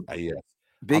 Yes. Before yes.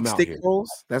 Big Stick Foles?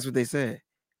 That's what they said.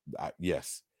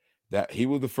 Yes. That he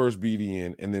was the first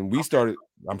BDN. And then we started,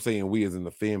 I'm saying we as in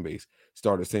the fan base,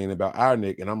 started saying about our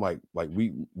Nick. And I'm like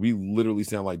we literally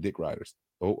sound like dick riders.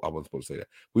 Oh, I wasn't supposed to say that.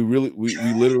 We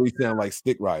literally sound like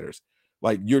stick riders.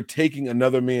 Like you're taking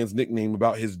another man's nickname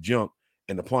about his junk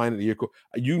and applying it to your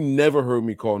You never heard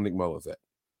me call Nick Mullins that.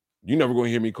 You never going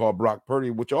to hear me call Brock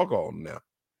Purdy what y'all call him now.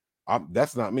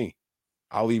 That's not me.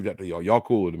 I'll leave that to y'all. Y'all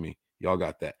cooler than me. Y'all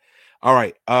got that. All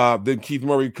right. Then Keith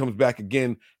Murray comes back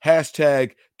again.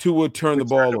 Hashtag Tua turn the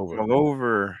ball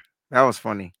over. That was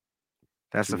funny.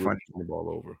 That's a funny. Turn the ball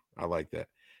over. I like that.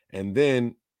 And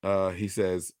then he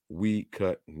says, we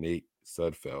cut Nate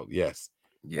Sudfeld. Yes.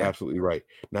 Yeah. Absolutely right.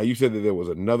 Now, you said that there was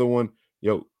another one.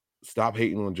 Yo, stop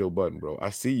hating on Joe Budden, bro. I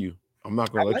see you. I'm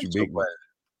not going to let you bait me.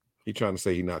 He's trying to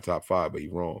say he's not top 5, but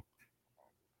he's wrong.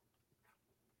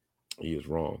 He is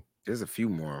wrong. There's a few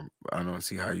more. I don't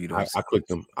see how you don't. I clicked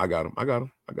them. I got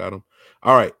them.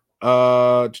 All right.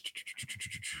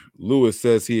 Lewis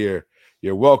says here,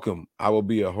 you're welcome. I will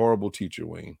be a horrible teacher,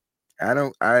 Wayne. I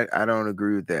don't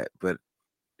agree with that, but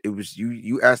it was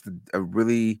you asked a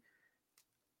really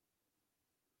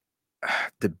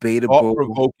debatable,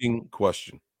 thought-provoking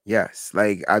question. Yes,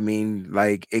 like I mean,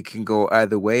 like it can go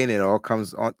either way, and it all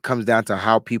comes down to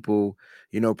how people,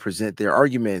 present their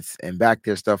arguments and back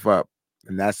their stuff up,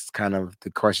 and that's kind of the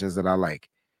questions that I like.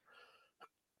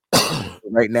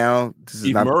 Right now, this is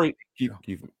not Murray.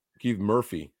 Keith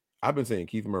Murphy. I've been saying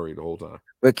Keith Murray the whole time,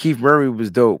 but Keith Murray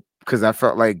was dope because I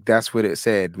felt like that's what it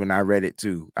said when I read it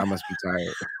too. I must be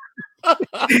tired.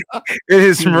 It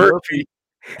is Murphy.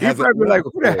 He's probably like,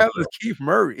 who the hell is Keith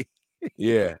Murray?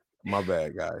 Yeah. My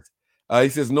bad, guys. He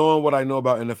says, knowing what I know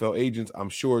about NFL agents, I'm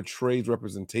sure Trey's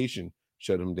representation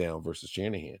shut him down versus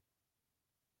Shanahan.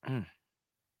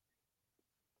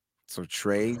 So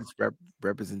Trey's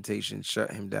representation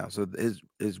shut him down. So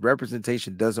his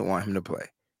representation doesn't want him to play.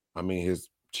 I mean, his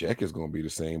check is going to be the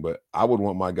same, but I would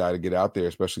want my guy to get out there,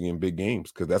 especially in big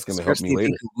games, because that's going to help me later.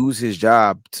 If he could lose his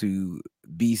job to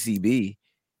BCB.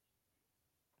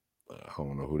 I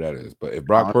don't know who that is, but if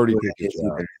Brock Purdy gets his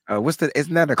job,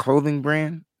 isn't that a clothing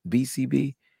brand?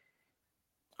 BCB?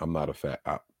 I'm not a fan.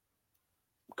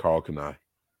 Carl Kanai.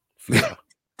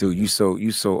 Dude, you so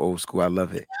old school. I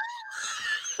love it.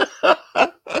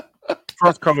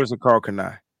 Cross colors or Carl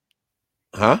Kanai?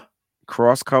 Huh?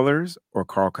 Cross colors or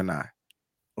Carl Kanai?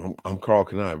 I'm Carl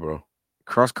Kanai, bro.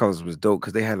 Cross colors was dope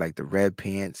because they had like the red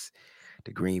pants,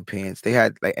 the green pants. They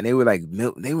had and they were like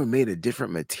milk. They were made of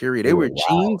different material. They were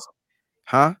jeans.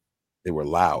 Huh? They were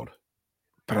loud,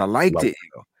 but I liked it.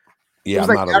 Yeah, it was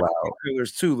I'm like not allowed.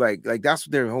 Colors too, like that's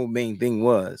what their whole main thing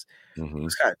was. Mm-hmm.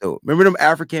 It's kind of dope. Remember them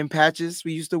African patches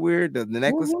we used to wear, the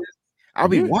necklaces? I'll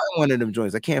be wanting one of them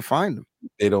joints. I can't find them.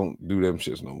 They don't do them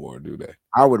shits no more, do they?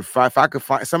 I would if I could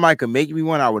find somebody could make me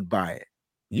one, I would buy it.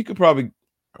 You could probably.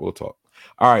 We'll talk.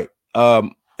 All right.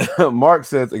 Mark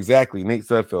says exactly. Nate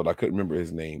Sudfeld. I couldn't remember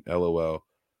his name. LOL.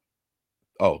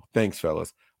 Oh, thanks,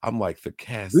 fellas. I'm like the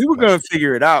cast. We were gonna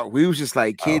figure it out. We was just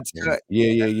like kids cut.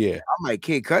 Yeah. I'm like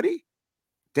Kid Cudi.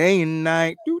 Day and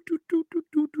night.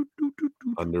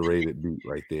 Underrated beat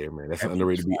right there, man. That's an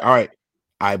underrated beat. All right.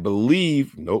 I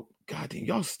believe. Nope. God damn,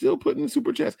 y'all still putting in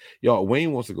super chats. Y'all,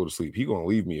 Wayne wants to go to sleep. He gonna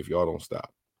leave me if y'all don't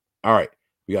stop. All right.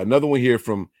 We got another one here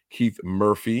from Keith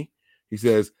Murphy. He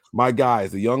says, "My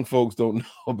guys, the young folks don't know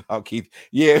about Keith."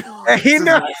 Yeah, He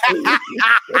know.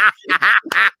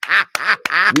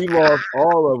 we lost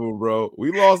all of them, bro.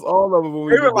 We lost all of them when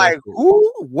we They were did that like, shit.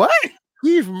 "Who? What?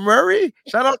 Keith Murray?"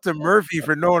 Shout out to Murphy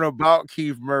for knowing about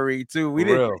Keith Murray too. We For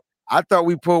didn't. real. I thought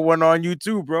we put one on you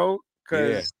too, bro.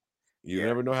 Yeah. Cause You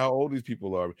never know how old these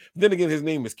people are. Then again, his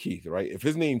name is Keith, right? If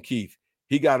his name Keith,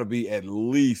 he got to be at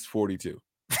least 42.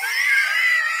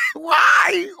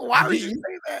 why? Why would you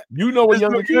say that? You know what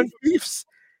There's no younger young Keith? Keiths.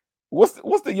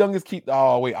 What's the youngest Keith?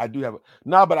 Oh, wait, I do have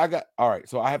but I got all right.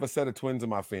 So I have a set of twins in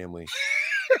my family.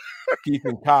 Keith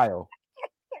and Kyle.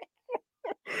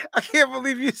 I can't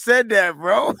believe you said that,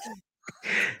 bro.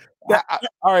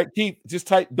 All right, Keith, just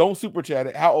type, don't super chat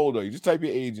it. How old are you? Just type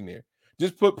your age in there.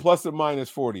 Just put plus or minus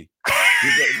 40.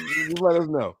 Just let us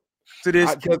know. To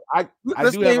this,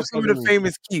 let's name some of the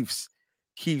famous Keiths.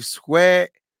 Keith Sweat,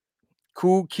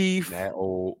 Cool Keith. That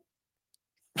old.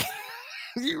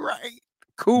 You're right.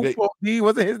 Cool Mo D,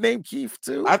 wasn't his name Keith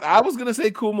too? I was gonna say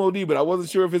Cool Mo D, but I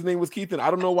wasn't sure if his name was Keith, and I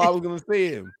don't know why I was gonna say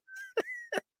him.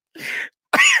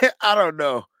 I don't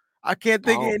know. I can't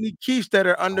think of any Keiths that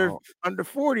are under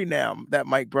 40 now. That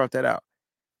Mike brought that out.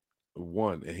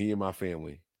 One, and he and my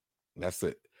family. That's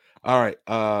it. All right.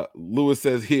 Lewis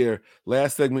says here,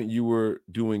 last segment you were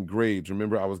doing grades.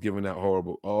 Remember, I was giving out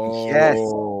horrible. Oh, yes.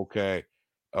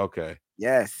 Okay.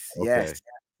 Yes. Okay. Yes.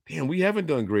 Damn, we haven't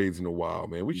done grades in a while,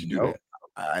 man. We should do that.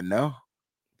 I know.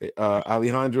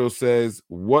 Alejandro says,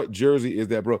 what jersey is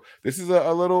that, bro? This is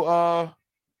a little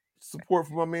support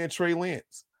for my man Trey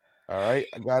Lance. All right.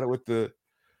 I got it with the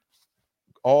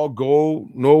all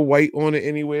gold, no white on it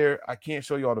anywhere. I can't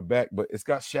show y'all the back, but it's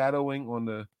got shadowing on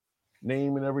the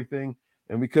name and everything.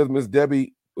 And because Miss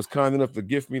Debbie was kind enough to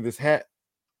gift me this hat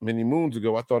many moons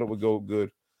ago, I thought it would go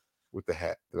good with the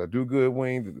hat. Did I do good,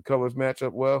 Wayne? Did the colors match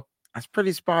up well? That's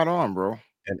pretty spot on, bro.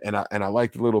 And I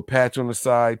like the little patch on the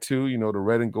side too, you know, the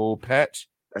red and gold patch.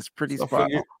 That's pretty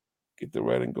spot on. Get the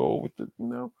red and gold with the, you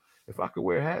know. If I could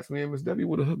wear hats, man, Miss Debbie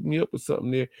would have hooked me up with something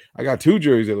there. I got two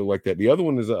jerseys that look like that. The other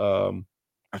one is I'm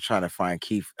trying to find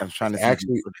Keith. I'm trying to see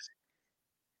actually.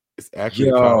 It's actually.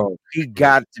 Yo, he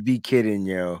got to be kidding,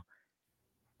 yo.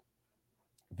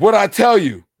 What I tell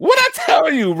you,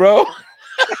 bro.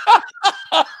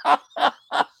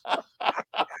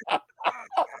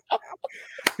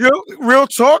 Yo, real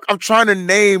talk. I'm trying to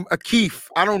name a Keith.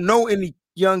 I don't know any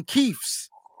young Keiths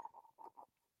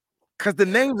because the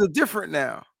names are different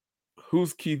now.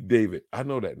 Who's Keith David? I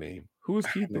know that name. Who's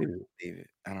Keith David?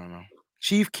 I don't know.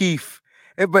 Chief Keith.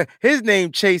 But his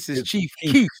name Chase is Chief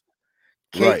Keith.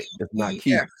 Right. It's not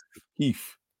Keith.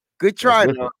 Keith. Good try,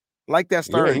 though. Like that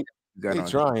story. Yeah, he's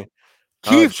trying.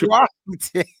 Keith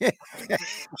Washington.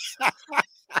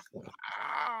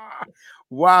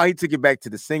 Wow, he took it back to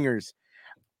the singers.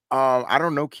 I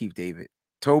don't know Keith David.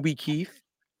 Toby Keith.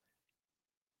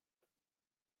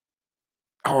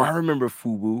 Oh, I remember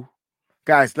FUBU.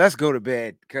 Guys, let's go to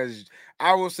bed because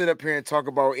I will sit up here and talk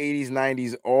about 80s,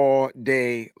 90s all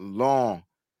day long.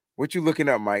 What you looking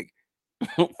up, Mike?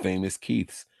 Famous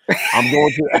Keiths. I'm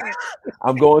going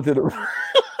to the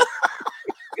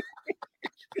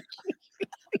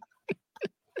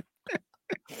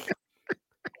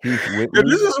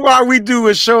This is why we do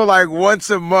a show like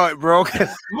once a month, bro.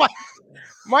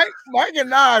 Mike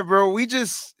and I, bro, we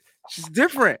just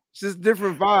different. It's just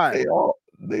different vibes.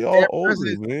 They all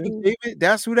older, man. David,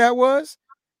 that's who that was?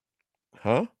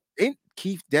 Huh? Ain't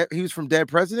Keith he was from Dead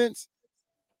Presidents?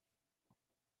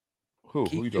 Who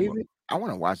you talking about? I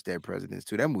want to watch Dead Presidents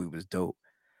too. That movie was dope.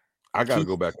 I gotta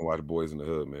go back and watch Boys in the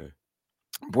Hood, man.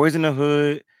 Boys in the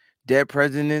Hood, Dead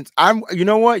Presidents. You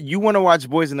know what? You want to watch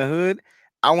Boys in the Hood?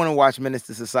 I want to watch Menace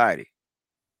to Society.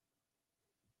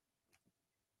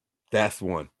 That's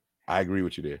one. I agree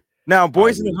with you there. Now,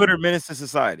 Boys in the Hood or Menace to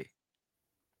Society?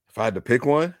 If I had to pick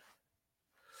one,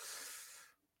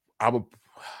 I would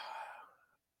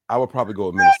probably go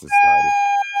with Menace to Society.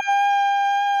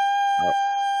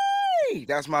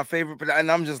 That's my favorite, and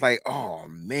I'm just like, oh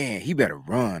man, he better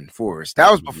run, Forrest.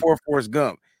 That was before Forrest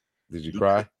Gump. Did you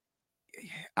cry?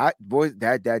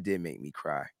 That did make me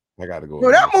cry. I gotta go.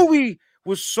 No, that movie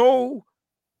was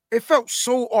it felt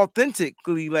so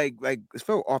authentically like it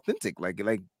felt authentic, like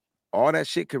all that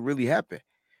shit could really happen.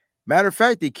 Matter of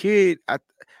fact, the kid,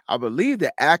 I believe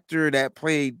the actor that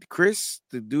played Chris,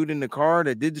 the dude in the car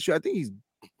that did the show, I think he's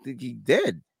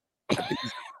dead.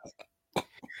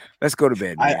 Let's go to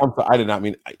bed. I'm sorry, I did not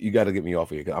mean. You got to get me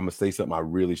off of here. I'm gonna say something I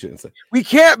really shouldn't say. We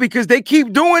can't because they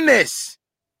keep doing this.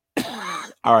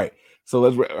 All right, so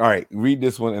let's. All right, read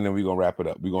this one and then we're gonna wrap it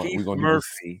up. We're gonna do this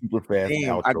super fast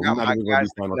outro.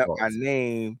 My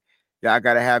name y'all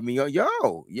gotta have me on.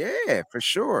 Yo, yeah, for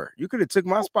sure. You could have took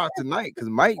my spot tonight because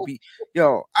Mike be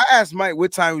yo. I asked Mike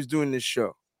what time he was doing this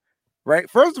show. Right.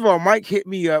 First of all, Mike hit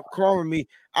me up, calling me.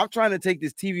 I'm trying to take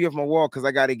this TV off my wall because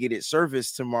I got to get it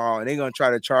serviced tomorrow, and they're gonna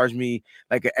try to charge me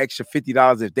like an extra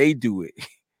 $50 if they do it.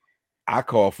 I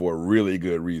called for a really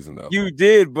good reason though. You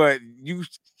did, but you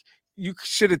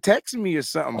should have texted me or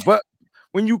something. But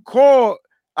when you called,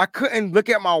 I couldn't look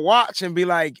at my watch and be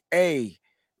like, "Hey,"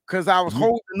 because I was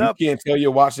holding up. You can't tell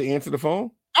your watch to answer the phone.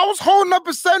 I was holding up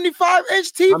a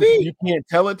 75-inch TV. You can't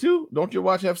tell it to? Don't your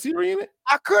watch have Siri in it?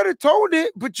 I could have told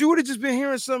it, but you would have just been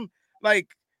hearing some like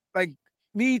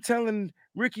me telling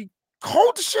Ricky,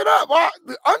 hold the shit up,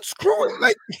 unscrew it.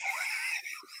 Like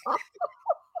I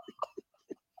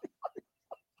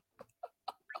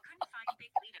couldn't find Big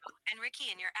Lito and Ricky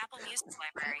in your Apple Music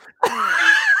library.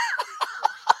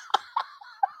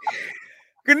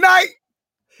 Good night.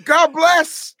 God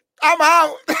bless. I'm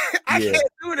out. I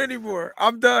can't do it anymore.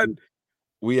 I'm done.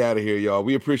 We out of here, y'all.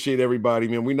 We appreciate everybody,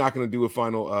 man. We're not going to do a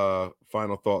final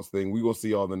thoughts thing. We will see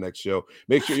y'all on the next show.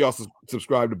 Make sure y'all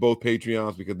subscribe to both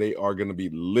Patreons because they are going to be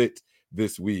lit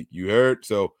this week. You heard?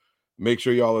 So make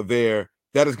sure y'all are there.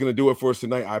 That is going to do it for us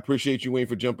tonight. I appreciate you, Wayne,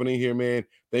 for jumping in here, man.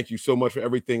 Thank you so much for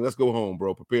everything. Let's go home,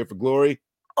 bro. Prepare for glory.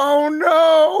 Oh,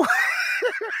 no.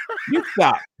 You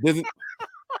stop.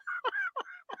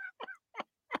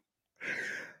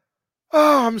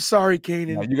 Oh, I'm sorry,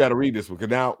 Kanan. Now, you got to read this one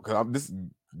because you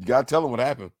got to tell them what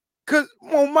happened. Because,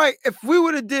 well, Mike, if we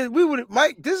would have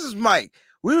Mike, this is Mike.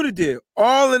 We would have did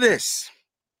all of this.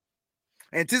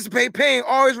 Anticipate pain,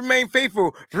 always remain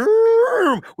faithful.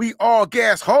 We all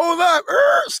gas. Hold up.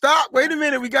 Stop. Wait a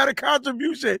minute. We got a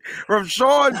contribution from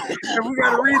Sean. And we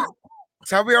got to read it.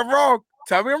 Tell me I'm wrong.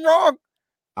 Tell me I'm wrong.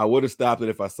 I would have stopped it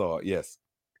if I saw it. Yes.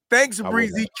 Thanks,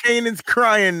 Breezy. Kanan's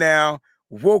crying now.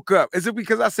 Woke up. Is it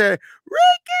because I said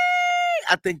Ricky?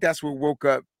 I think that's what woke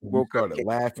up. Started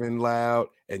laughing loud,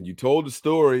 and you told the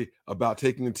story about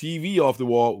taking the TV off the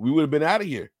wall. We would have been out of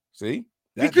here. See?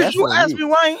 Because you asked me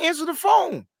why I ain't answer the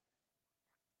phone.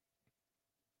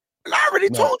 And I already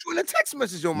told you in a text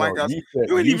message, Mike. You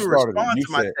didn't even respond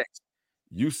to my text.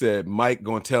 You said Mike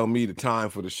gonna tell me the time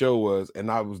for the show was, and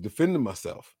I was defending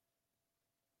myself.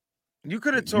 You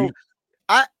could have told.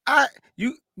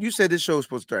 You said this show was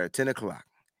supposed to start at 10 o'clock.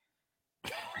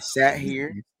 I sat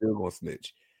here. You still gonna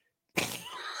snitch.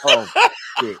 Oh,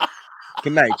 shit.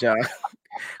 Good night, y'all.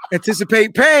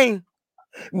 Anticipate pain.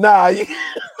 Nah.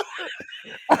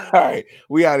 All right.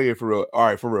 We out of here for real. All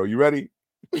right, for real. You ready?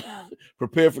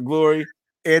 Prepare for glory.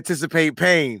 Anticipate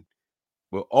pain.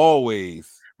 Will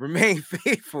always remain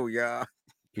faithful, y'all.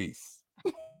 Peace.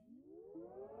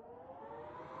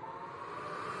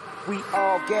 We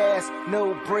all gas,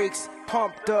 no brakes,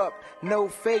 pumped up, no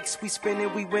fakes. We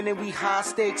spinning, we winning, we high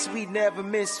stakes. We never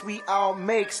miss, we all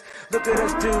makes. Look at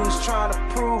us dudes trying to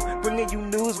prove, bringing you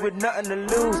news with nothing to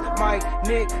lose. Mike,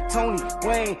 Nick, Tony,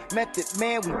 Wayne, Method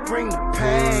Man, we bring the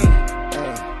pain.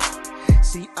 Hey.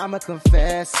 See, I'ma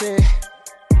confess it.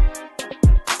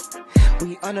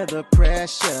 We under the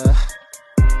pressure.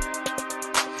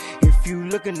 If you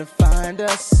looking to find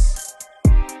us,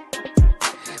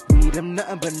 them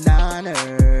nothing but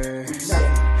Niners. We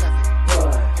nothing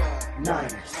but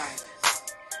Niners.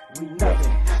 We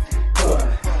nothing but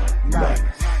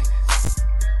Niners.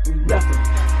 We nothing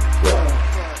but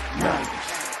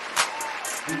Niners.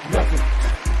 We nothing